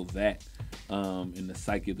juggle that in the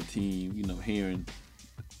psyche of the team, hearing.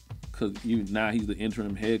 Because even now he's the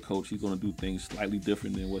interim head coach, he's going to do things slightly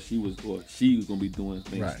different than what she was going to be doing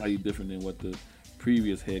things slightly different than what the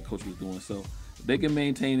previous head coach was doing. So if they can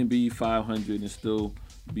maintain and be 500 and still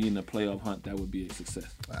be in the playoff hunt, that would be a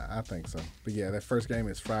success. I think so. But yeah, that first game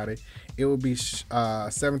is Friday. It will be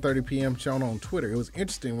 7:30 p.m. shown on Twitter. It was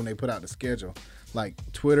interesting when they put out the schedule. Like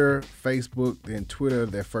Twitter, Facebook, then Twitter,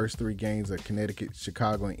 their first 3 games of Connecticut,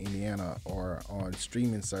 Chicago, and Indiana are on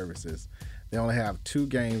streaming services. They only have 2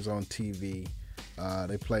 games on TV.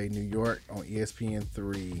 They play New York on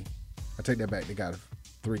ESPN3. I take that back. They got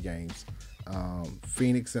 3 games.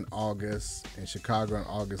 Phoenix in August and Chicago in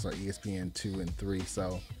August are ESPN 2 and 3.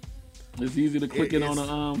 So it's easy to click it on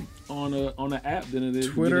an app than it is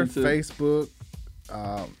Twitter, Facebook.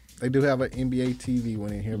 They do have an NBA TV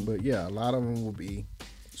one in here, but yeah, a lot of them will be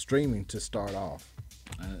streaming to start off.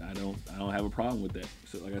 I don't have a problem with that.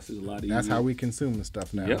 So like I said, a lot easier. That's how we consume the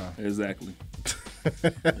stuff now. Yep, exactly.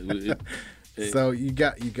 So you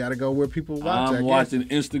got to go where people watch. I'm watching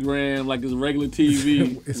Instagram like it's regular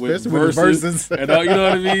TV, especially with Versus. And you know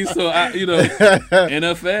what I mean. So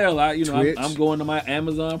NFL. I'm going to my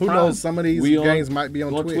Amazon Prime. Who knows? Some of these games might be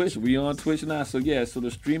on Twitch. We on Twitch now. So yeah. So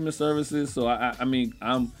the streaming services. So I'm happy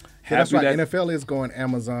that's right. NFL is going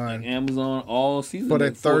Amazon. Amazon all season for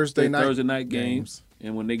the Thursday night games.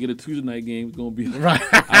 And when they get a Tuesday night game, it's gonna be right.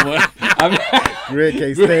 Greg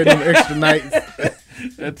can't stand them extra nights.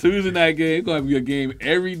 That Tuesday night game, it's gonna be a game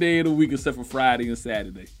every day of the week except for Friday and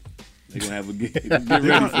Saturday. They're gonna have a game. Get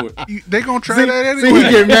ready for it. They're gonna try that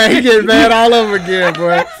anyway. He get mad all over again,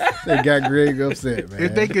 boy. They got Greg upset, man.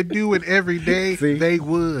 If they could do it every day, they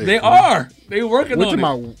would. They are. They working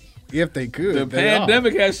on it. If they could. The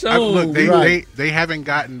pandemic has shown. Look, they haven't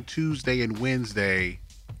gotten Tuesday and Wednesday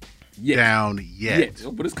down yet.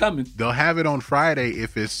 But it's coming. They'll have it on Friday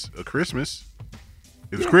if it's a Christmas.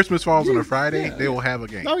 If Christmas falls on a Friday, they will have a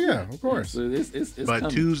game. Oh yeah, of course. So it's but coming.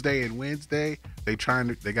 Tuesday and Wednesday, they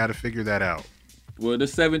got to figure that out. Well, the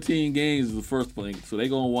 17 games is the first thing, so they're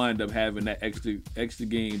gonna wind up having that extra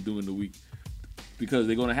game during the week because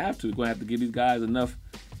they're gonna have to. They're gonna have to give these guys enough.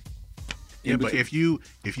 Yeah, but if you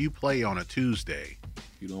play on a Tuesday,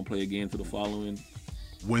 you don't play again to the following.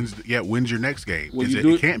 When's your next game? Well,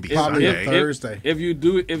 it can't be Sunday. Thursday. If you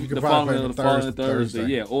do it, the following Thursday,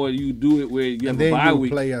 yeah, or you do it where you have a bye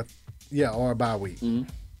week. Or a bye week. Mm-hmm.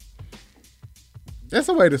 That's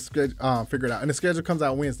a way to figure it out. And the schedule comes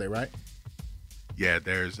out Wednesday, right? Yeah,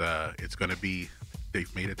 there's it's going to be.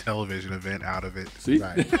 They've made a television event out of it. See,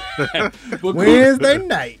 right. Wednesday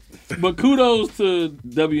night. But kudos to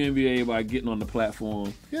WNBA by getting on the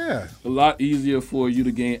platform. Yeah, a lot easier for you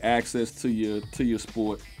to gain access to your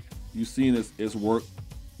sport. You've seen its work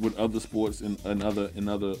with other sports and other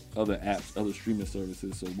apps, other streaming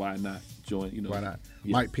services. So why not join? Why not?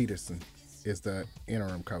 Yeah. Mike Peterson is the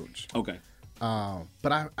interim coach. Okay.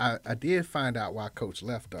 But I did find out why Coach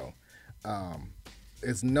left though.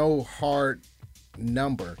 It's no hard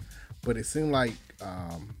number, but it seemed like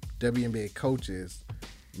WNBA coaches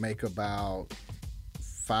make about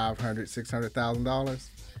 $500,000-$600,000,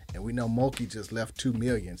 and we know Mulkey just left $2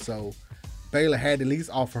 million. So Baylor had to at least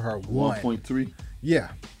offer her 1.3.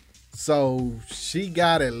 Yeah, so she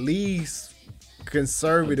got at least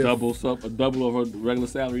conservative a double of her regular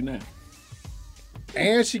salary now.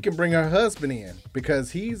 And she can bring her husband in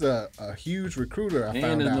because he's a huge recruiter. I found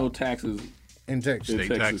out. And there's no taxes in Texas.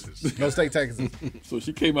 State taxes. No state taxes. So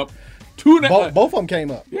she came up both of them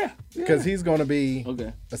came up. Yeah. Because he's going to be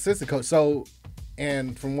okay. Assistant coach. So,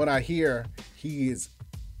 and from what I hear, he is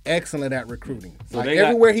excellent at recruiting. So like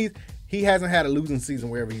everywhere he hasn't had a losing season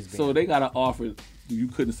wherever he's been. So they got an offer you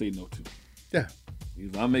couldn't say no to. Yeah.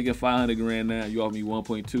 If I'm making $500,000 now, you offer me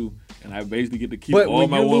 1.2, and I basically get to keep all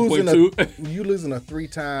my 1.2. You losing a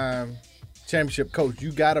 3-time championship coach,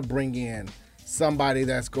 you got to bring in somebody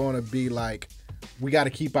that's going to be like, we got to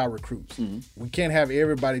keep our recruits. Mm-hmm. We can't have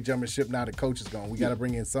everybody jumping ship now the coach is gone. We got to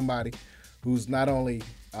bring in somebody who's not only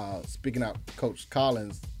speaking out. Coach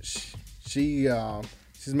Collins, she's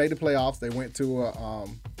made the playoffs. They went to a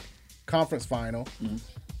conference final. Mm-hmm.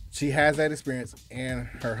 She has that experience, and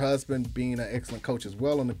her husband being an excellent coach as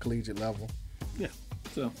well on the collegiate level. Yeah.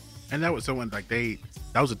 So, and that was someone like that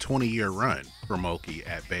was a 20-year run for Mulkey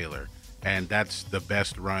at Baylor, and that's the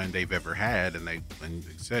best run they've ever had. And they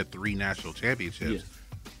said 3 national championships.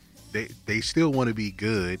 Yeah. They still want to be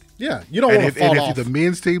good. Yeah, you don't want to fall off. And if the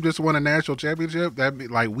men's team just won a national championship, that be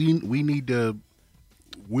like we need to.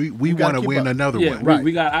 We want to win another one. Right.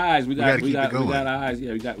 We got eyes. We got eyes.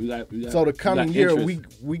 Yeah, we got. So the coming year,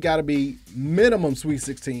 we got to be minimum Sweet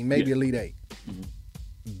 16, maybe Elite 8,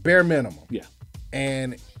 bare minimum. Yeah.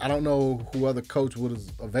 And I don't know who other coach was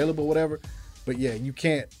available, whatever, but yeah, you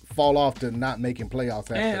can't fall off to not making playoffs.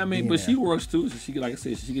 And I mean, but she works too. So she can, like I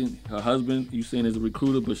said, her husband. You saying is a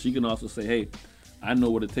recruiter, but she can also say, hey, I know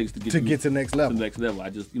what it takes to get to the next level. I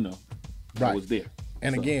just I was there.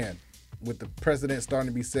 And again, with the precedent starting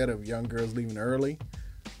to be set of young girls leaving early,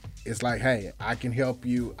 it's like, hey, I can help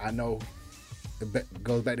you. I know it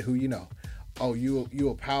goes back to who you know. Oh, you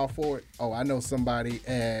a power forward? Oh, I know somebody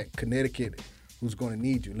at Connecticut who's going to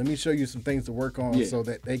need you. Let me show you some things to work on so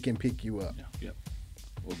that they can pick you up. Yeah.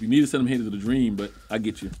 Well, if you need to send them here to the Dream, but I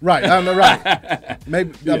get you. Right, I know, right.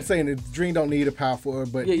 Maybe I'm saying the Dream don't need a power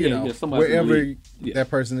forward, but wherever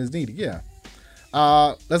that person is needed. Yeah.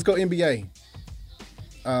 Let's go NBA.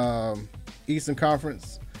 Eastern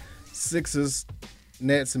Conference, Sixers,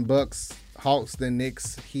 Nets, and Bucks, Hawks, then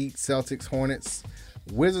Knicks, Heat, Celtics, Hornets.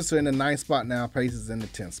 Wizards are in the 9th spot now, Pacers in the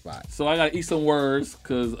 10th spot. So I got to eat some words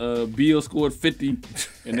because Beal scored 50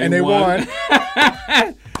 and they won.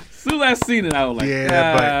 As soon as I seen it, I was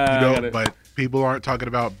like, but people aren't talking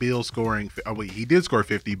about Beal scoring. He did score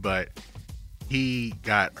 50, but he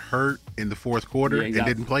got hurt in the fourth quarter and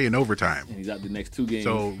didn't play in overtime. And he's out the next 2 games.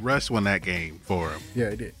 So Russ won that game for him. Yeah,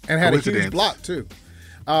 he did. And had a huge block, too.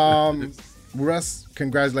 Russ,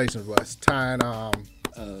 congratulations, Russ. Tying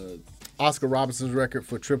Oscar Robertson's record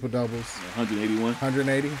for triple-doubles.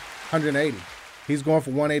 180. He's going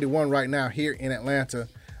for 181 right now here in Atlanta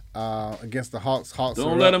against the Hawks.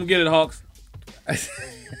 Don't let him get it, Hawks. I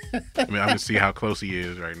mean, I'm going to see how close he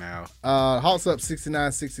is right now. Hawks up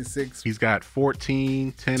 69-66. He's got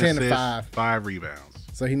 14, 10 assists, 5 rebounds.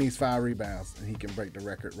 So he needs 5 rebounds, and he can break the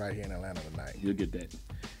record right here in Atlanta tonight. He'll get that.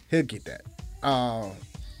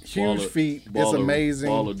 Huge feat. It's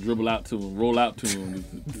amazing. Baller dribble out to him, roll out to him.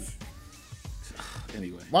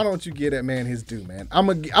 Anyway. Why don't you give that man his due, man?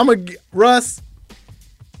 Russ,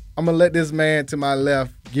 I'm going to let this man to my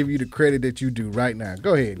left give you the credit that you do right now.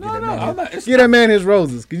 Go ahead. Give that man his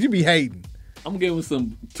roses, because you be hating. I'm going to give him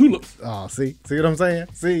some tulips. Oh, see what I'm saying?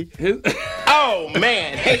 See? Oh,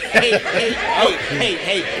 man. Hey.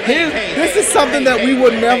 This is something that we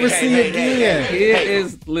will never see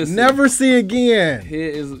again. Listen. Never see again. Here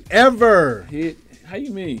is. Ever. How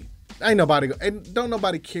you mean? Don't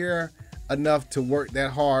nobody care enough to work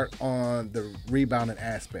that hard on the rebounding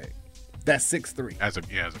aspect. That's 6'3". As a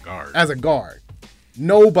guard. As a guard.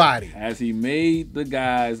 Nobody. Has he made the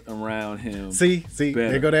guys around him See, better?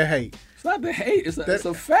 there go that hate. It's not the hate. It's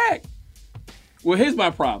a fact. Well, here's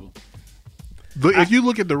my problem. But if you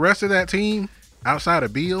look at the rest of that team outside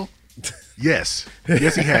of Beal, yes, he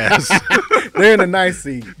has. They're in a nice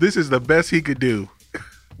seed. This is the best he could do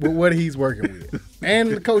with what he's working with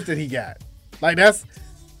and the coach that he got. Like that's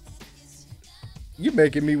you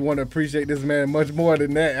making me want to appreciate this man much more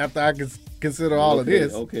than that after I can consider all of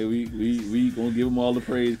this. Okay, we gonna give them all the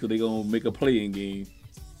praise because they gonna make a playing game.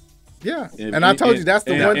 Yeah, and I told you that's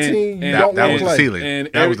the one team you don't want to play.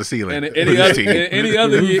 That was the ceiling. And any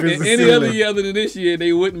other year other than this year,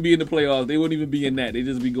 they wouldn't be in the playoffs. They wouldn't even be in that. They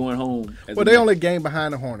just be going home. Well, they only game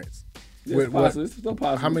behind the Hornets. It's possible. It's still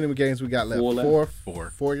possible. How many games we got left?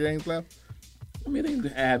 Four games left. I mean, they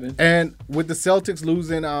happen. And with the Celtics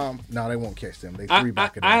losing, no, they won't catch them. They three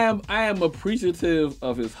back it up. I am appreciative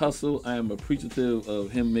of his hustle. I am appreciative of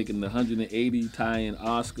him making the 180, tying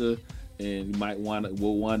Oscar. And he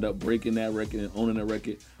will wind up breaking that record and owning that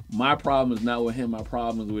record. My problem is not with him. My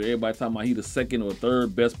problem is with everybody talking about he's the second or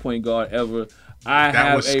third best point guard ever.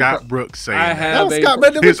 That was Scott Brooks saying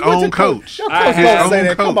his own coach. Your coach won't say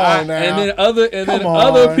that. Come on now. And then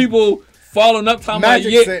other people following up talking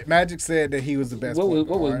about Magic said that he was the best. What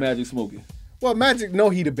was Magic smoking? Well, Magic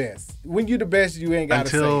know he the best. When you the best, you ain't got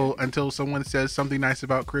to say it. Until someone says something nice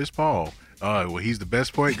about Chris Paul. Well, he's the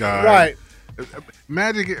best point guard. Right.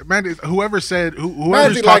 Magic. Whoever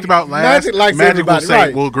talked about last, Magic will say,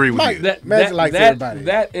 right. We'll agree with you. Magic likes everybody.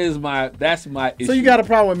 That's my issue. So you got a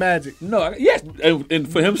problem with Magic? No, yes.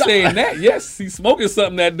 And for him saying that, yes, he's smoking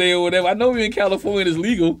something that day or whatever. I know we're in California, it's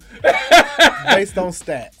legal. Based on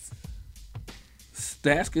stats.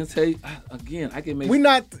 Stats can tell you, again, I can make...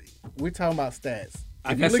 We're talking about stats.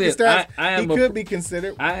 Like if you look at stats, he could be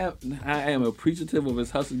considered. I am appreciative of his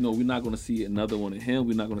hustle. No, we're not going to see another one of him.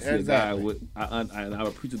 We're not going to see a guy with. I'm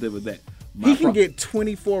appreciative of that. He can get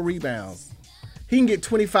 24 rebounds. He can get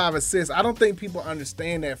 25 assists. I don't think people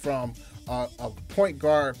understand that from a point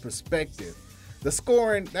guard perspective. The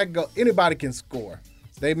scoring anybody can score.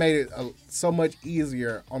 They made it so much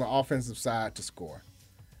easier on the offensive side to score,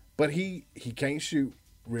 but he can't shoot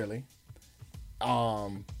really.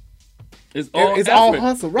 It's all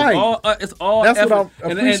hustle, right? It's all That's effort. what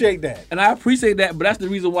I appreciate that. And I appreciate that, but that's the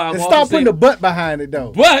reason why I'm and stop putting the butt behind it,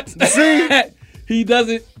 though. But see, he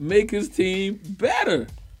doesn't make his team better.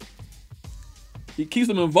 He keeps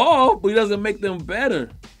them involved, but he doesn't make them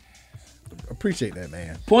better. Appreciate that,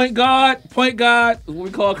 man. Point guard is what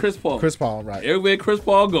we call Chris Paul. Chris Paul, right. Everywhere Chris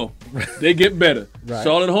Paul go, they get better. Right.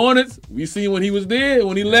 Charlotte Hornets, we see when he was there,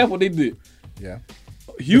 when he left, what they did. Yeah.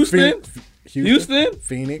 Houston,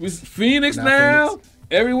 Phoenix now. Phoenix.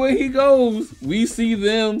 Everywhere he goes, we see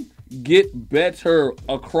them get better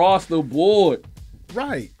across the board.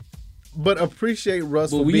 Right. But appreciate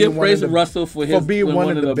Russell. But we appraise Russell for being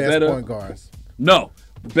one of the best point guards. No,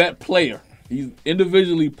 bet player. He's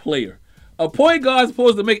individually player. A point guard is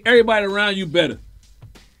supposed to make everybody around you better.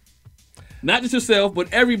 Not just yourself,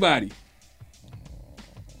 but everybody.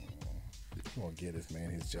 You won't get this man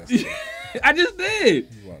his justice. I just did.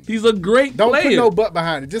 He's a great player. Don't put no butt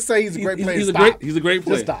behind it. Just say he's a great player. He's a great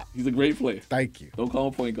player. Just stop. He's a great player. Thank you. Don't call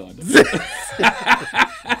him point guard.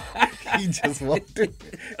 He just won't do it.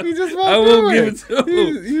 He just won't I do will it. give it to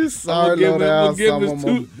him. You sorry, low down. I'm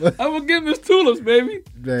gonna give him his tulips, baby.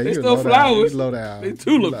 Man, they still flowers. Low down. They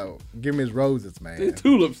tulips. Give me his roses, man. They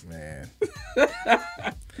tulips, man.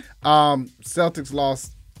 Celtics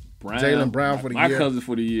lost Jaylen Brown for the year. My cousin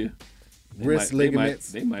for the year. Wrist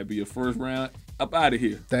ligaments. They might be a first round up out of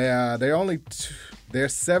here. They're only they're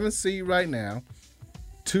 7th seed right now,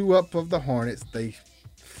 2 up of the Hornets. They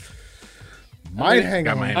might hang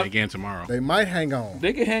on. Miami again tomorrow. They might hang on.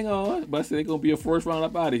 They can hang on, but I said they're gonna be a first round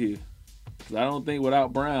up out of here. Cause I don't think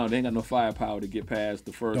without Brown, they ain't got no firepower to get past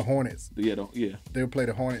the first. The Hornets. Yeah. They'll play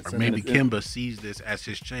the Hornets. Or maybe Kemba sees this as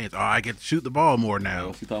his chance. Oh, I get to shoot the ball more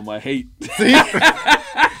now. He's talking about hate. See?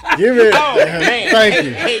 Give it. Oh, man. Thank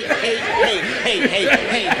you. Hey.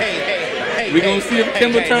 We're going to see if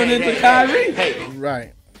Kemba turn into Kyrie.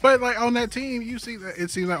 Right. But like on that team, you see that it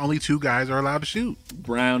seems like only 2 guys are allowed to shoot.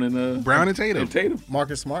 Brown and Tatum.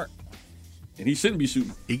 Marcus Smart. And he shouldn't be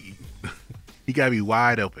shooting. He got to be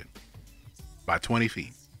wide open by 20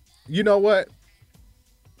 feet. You know what?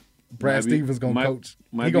 Brad Stevens going to coach.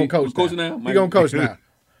 He going to coach now. He going to coach now.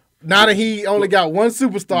 Now that he only got one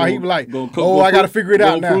superstar, he be like, I got to figure it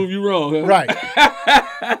out now. Prove you wrong, huh? Right.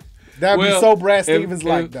 That'd be so Brad Stevens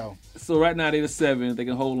like, though. So right now they're the 7th. They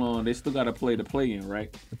can hold on. They still got to play the play-in,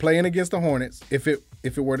 right? They're playing against the Hornets if it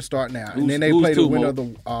were to start now, and then they play the winner of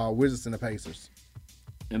the Wizards and the Pacers.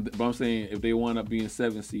 But I'm saying if they wind up being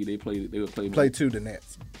 7th seed, they would play. Play 2 the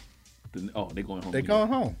Nets. They're going home. They're going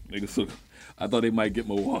home. I thought they might get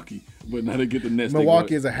Milwaukee, but now they get the Nets.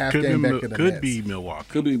 Milwaukee is a half game back of the Nets. Could be Milwaukee.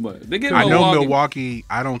 Could be, but they get I Milwaukee. know Milwaukee.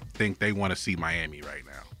 I don't think they want to see Miami right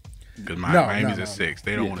now because Miami's at 6.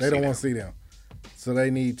 They don't want to. They don't want to see them. So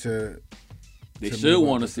they need to. They should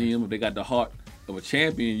want to see them if they got the heart of a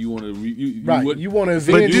champion. You want to. You want to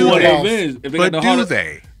avenge. If they got the heart of,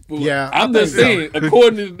 they? Yeah, I'm just saying.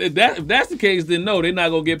 According to that, if that's the case, then no, they're not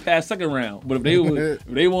gonna get past second round. But if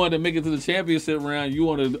they wanted to make it to the championship round, you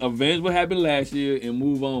want to avenge what happened last year and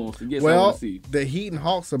move on. So get well, something to see. The Heat and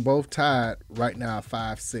Hawks are both tied right now,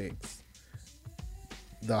 5-6.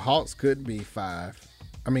 The Hawks could be 6,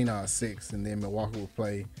 and then Milwaukee will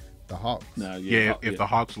play the Hawks. If the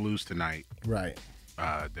Hawks lose tonight, right,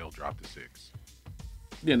 they'll drop to 6.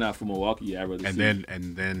 Yeah, not for Milwaukee. Yeah, I'd rather and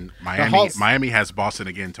see then Miami has Boston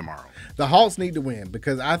again tomorrow. The Hawks need to win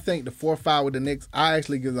because I think the 4-5 with the Knicks, I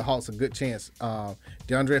actually give the Hawks a good chance.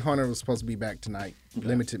 DeAndre Hunter was supposed to be back tonight,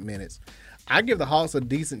 limited minutes. I give the Hawks a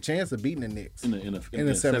decent chance of beating the Knicks in a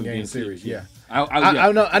 7-game series. Yeah,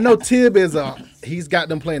 I know Tibb is he's got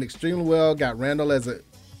them playing extremely well. Got Randall as a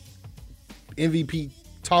MVP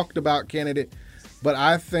talked about candidate, but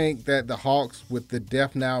I think that the Hawks, with the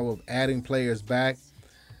depth now of adding players back,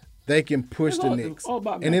 they can push the Knicks,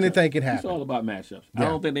 and anything can happen. It's all about matchups. Yeah. I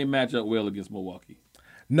don't think they match up well against Milwaukee.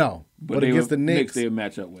 No, but against the Knicks, they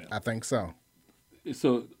match up well. I think so.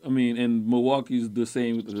 So I mean, and Milwaukee's the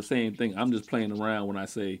same thing. I'm just playing around when I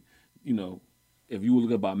say, if you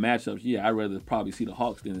look about matchups, yeah, I'd rather probably see the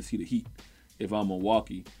Hawks than to see the Heat if I'm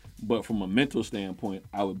Milwaukee. But from a mental standpoint,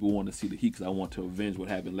 I would want to see the Heat because I want to avenge what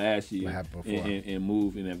happened last year and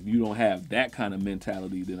move. And if you don't have that kind of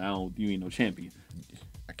mentality, then you ain't no champion.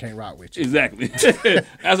 I can't rock with you. Exactly.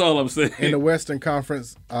 That's all I'm saying. In the Western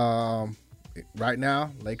Conference, right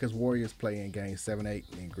now, Lakers Warriors play in Game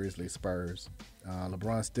 7-8 and Grizzlies Spurs.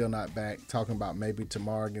 LeBron's still not back. Talking about maybe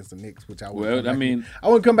tomorrow against the Knicks, which I wouldn't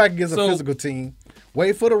come back against a physical team.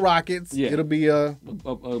 Wait for the Rockets. Yeah. It'll be a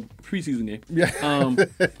preseason game. Yeah.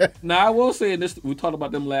 Now I will say this: we talked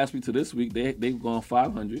about them last week to this week. They've gone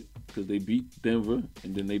 500 because they beat Denver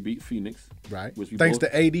and then they beat Phoenix. Right. Thanks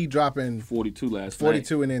to AD dropping 42 last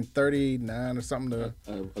 42 night. And then 39 or something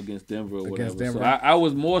against Denver. Or against whatever. Denver. So I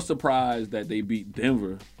was more surprised that they beat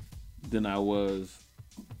Denver than I was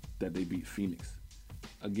that they beat Phoenix.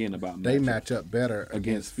 Again, they match up better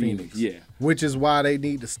against Phoenix. Yeah, which is why they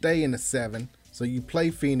need to stay in the 7. So you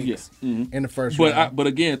play Phoenix in the first round. But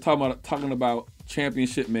again, talking about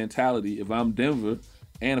championship mentality. If I'm Denver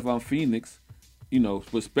and if I'm Phoenix,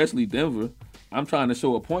 especially Denver, I'm trying to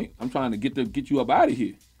show a point. I'm trying to get you up out of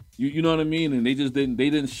here. You know what I mean? And they just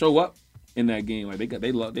didn't show up in that game. Like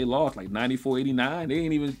they lost like 94-89. They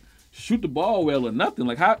didn't even shoot the ball well or nothing.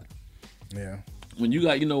 Like how? Yeah. When you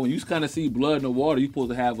got, when you kind of see blood in the water, you're supposed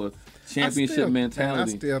to have a championship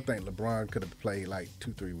mentality. I still think LeBron could have played like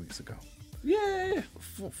 2-3 weeks ago. Yeah.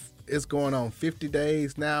 It's going on 50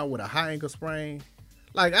 days now with a high ankle sprain.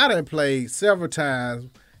 Like, I done played several times,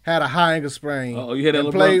 had a high ankle sprain, you hear that, and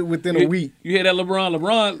LeBron? played within a week. You hear that,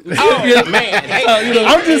 LeBron? Oh, man.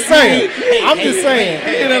 I'm just saying.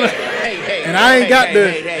 And I ain't got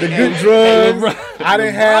the good drugs. I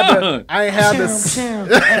ain't have I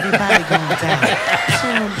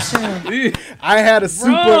had a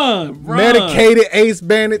super medicated Ace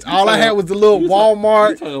bandage. All I had was a little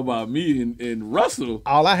Walmart. You talking about me and Russell?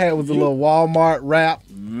 All I had was a little Walmart wrap.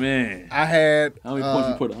 Man, I had. How many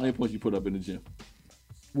points you put up in the gym?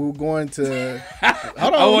 We were going to.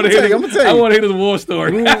 Hold on, I'm gonna tell you. I want to hear this war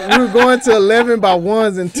story. We were going to 11 by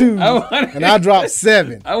 1s and 2s, and I dropped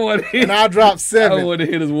 7. I dropped 7. I want to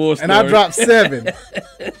hear this war story. And I dropped 7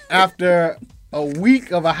 after a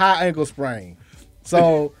week of a high ankle sprain.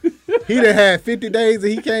 So he done had 50 days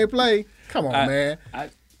and he can't play. Come on, man.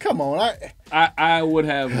 Come on. I would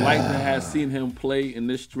have liked to have seen him play in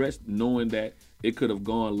this stretch, knowing that it could have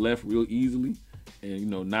gone left real easily, and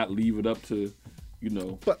not leave it up to.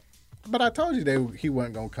 But I told you he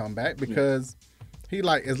wasn't gonna come back because he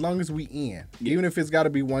as long as we even if it's got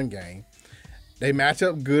to be one game, they match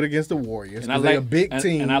up good against the Warriors. And they're a big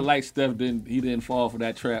team. And I like Steph. He didn't fall for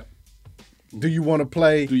that trap. Do you want to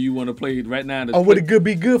play? Right now? Would it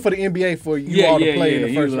be good for the NBA for you all to play in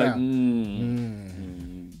the first round?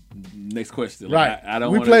 Next question. Right. I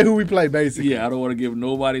don't. We play who we play, basically. Yeah, I don't want to give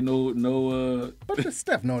nobody no. But the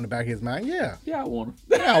Steph know in the back of his mind. Yeah. Yeah, I want him.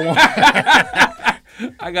 Yeah, I want him.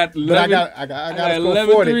 I got 11. But I got to score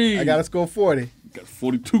 40. Threes. I got to score 40. Got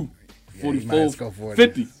 42, 44,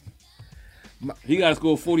 50. He got to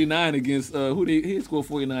score 49 against who? He scored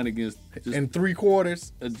 49 against in 3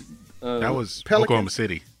 quarters. That was Pelicans?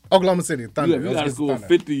 Oklahoma City. Thunder. You got to score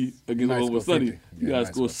 50 against Oklahoma City. You got to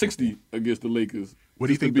score 60 against the Lakers What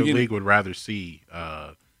do you think the league would rather see?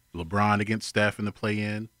 LeBron against Steph in the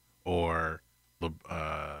play-in, or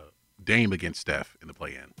Dame against Steph in the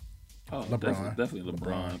play-in? Oh, definitely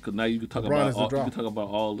LeBron. Because now you can talk about all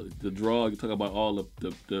the draw. You can talk about all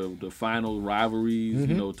the final rivalries.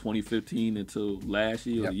 Mm-hmm. 2015 until last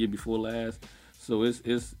year or the year before last. So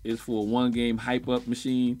it's for a one game hype up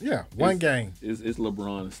machine. Yeah, one game. It's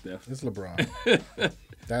LeBron and Steph. It's LeBron.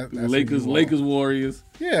 that's Lakers Warriors.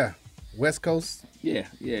 Yeah, West Coast. Yeah.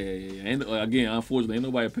 And again, unfortunately, ain't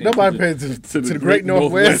nobody paying. Nobody paying to the Great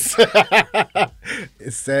Northwest.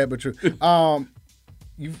 It's sad but true. How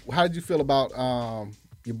did you feel about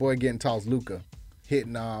your boy getting tossed, Luka,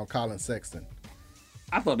 hitting Colin Sexton?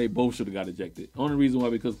 I thought they both should have got ejected. Only reason why,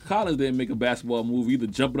 because Collins didn't make a basketball move, either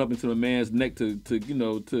jumping up into a man's neck to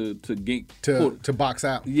box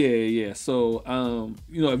out. Yeah. So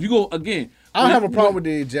if you go again, I don't have a problem with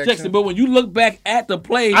the ejection. But when you look back at the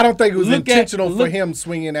play, I don't think it was intentional for him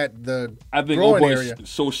swinging at the groin area.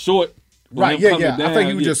 So short. Right. Yeah. I think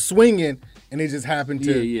he was just swinging, and it just happened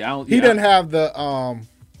to. He doesn't have the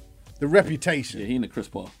reputation. Yeah, he in the Chris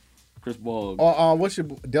Paul. Chris Paul. What's your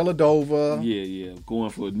Deladova? Yeah. Going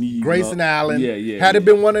for a knee. Grayson Allen. Yeah. Had it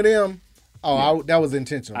been one of them, that was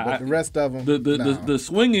intentional. But the rest of them, the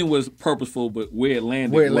swinging was purposeful, but where it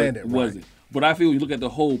landed, wasn't. But I feel when you look at the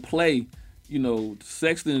whole play,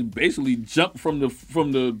 Sexton basically jumped from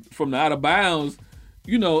the out of bounds.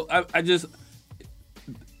 I just,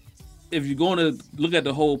 if you're going to look at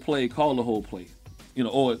the whole play, call the whole play.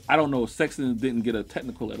 Or I don't know, Sexton didn't get a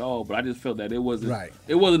technical at all, but I just felt that it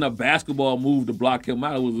wasn't a basketball move to block him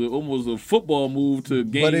out. It was almost a football move to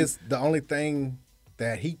gain. But it's the only thing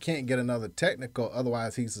that he can't get another technical,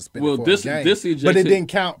 otherwise he's suspended for a game. This ejection, but it didn't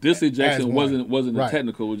count. This ejection wasn't a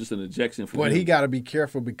technical; it was just an ejection for him. But he got to be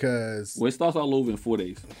careful because it starts all over in 4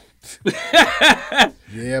 days.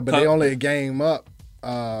 Yeah, but they only a game up. The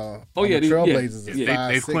Trailblazers is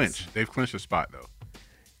 5-6. They've clinched a spot though.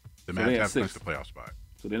 The Mavs have clinched the playoff spot.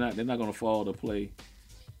 So they're not going to fall to play.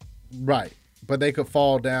 Right. But they could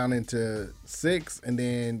fall down into 6, and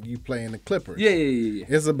then you play in the Clippers. Yeah.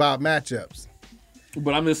 It's about matchups.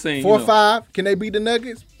 But I'm just saying 4-5. Can they beat the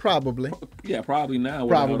Nuggets? Probably. Yeah, probably now.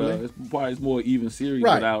 Probably. It's more even series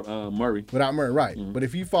without Murray. Without Murray, right. Mm-hmm. But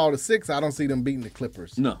if you fall to 6, I don't see them beating the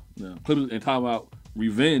Clippers. No. Clippers, and talking about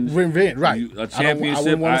revenge, right? A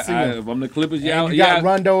championship. If I'm the Clippers, you got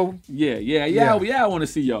Rondo. Yeah. I want to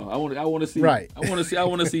see y'all. I want to see. Right. I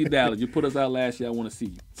want to see Dallas. You put us out last year. I want to see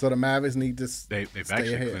you. So the Mavericks need to. They've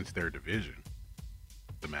actually clinched their division.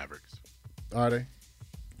 The Mavericks. Are they?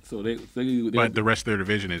 So but the rest of their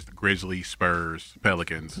division is the Grizzlies, Spurs,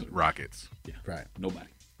 Pelicans, Rockets. Yeah. Right. Nobody.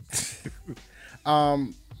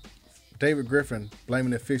 David Griffin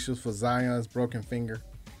blaming the officials for Zion's broken finger.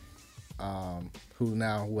 Who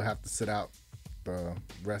now will have to sit out the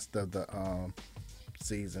rest of the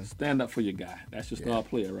season. Stand up for your guy. That's your star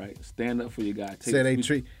player, right? Stand up for your guy.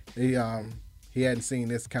 He hadn't seen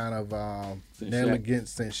this kind of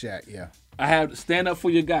negligence since Shaq. Yeah. I have stand up for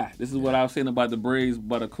your guy. This is what I was saying about the Braves,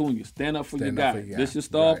 about Acuna. Stand up for your guy. This your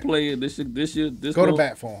star player. This go to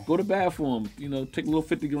bat for him. Go to bat for him. Take a little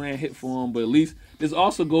 $50,000 hit for him. But at least this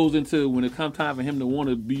also goes into when it comes time for him to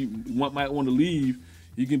might want to leave.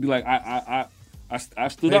 You can be like, I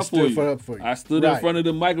stood up for you. I stood in front of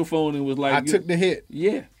the microphone and was like, I took the hit.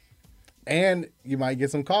 Yeah. And you might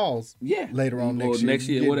get some calls. Yeah. Later on next year. Next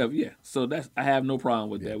year, whatever. Yeah. So I have no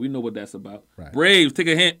problem with that. We know what that's about. Right. Braves, take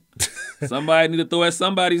a hint. Somebody need to throw at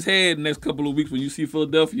somebody's head the next couple of weeks when you see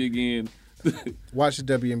Philadelphia again. Watch the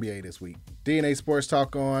WNBA this week. DNA Sports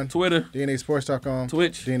Talk on Twitter. DNA Sports Talk on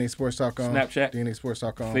Twitch. DNA Sports Talk on Snapchat. DNA Sports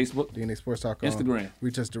Talk on Facebook. DNA Sports Talk on Instagram.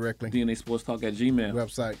 Reach us directly. DNA Sports Talk at Gmail.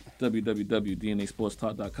 Website.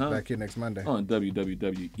 www.dnasportstalk.com. Back here next Monday. On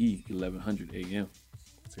WWWE 1100 AM.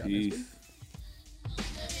 Peace.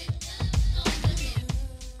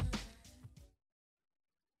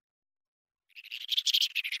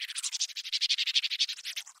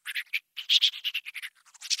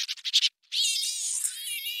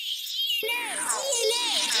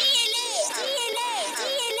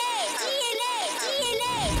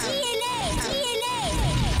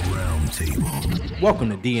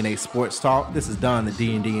 Welcome to DNA Sports Talk. This is Don, the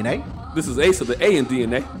D and DNA. This is Ace of the A and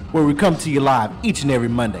DNA. Where we come to you live each and every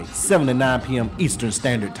Monday, 7 to 9 p.m. Eastern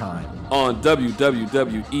Standard Time. On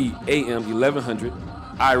WWWE AM 1100,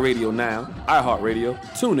 iRadio Now, iHeartRadio,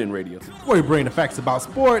 TuneIn Radio. Where we bring the facts about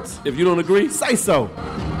sports. If you don't agree, say so. Tell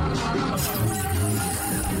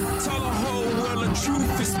the whole world the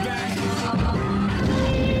truth is back.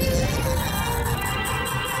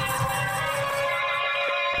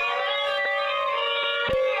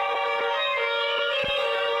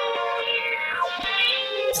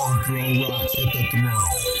 Don't throw rocks, hit the throne.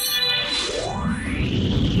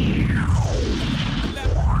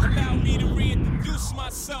 Allow me to reintroduce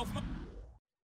myself.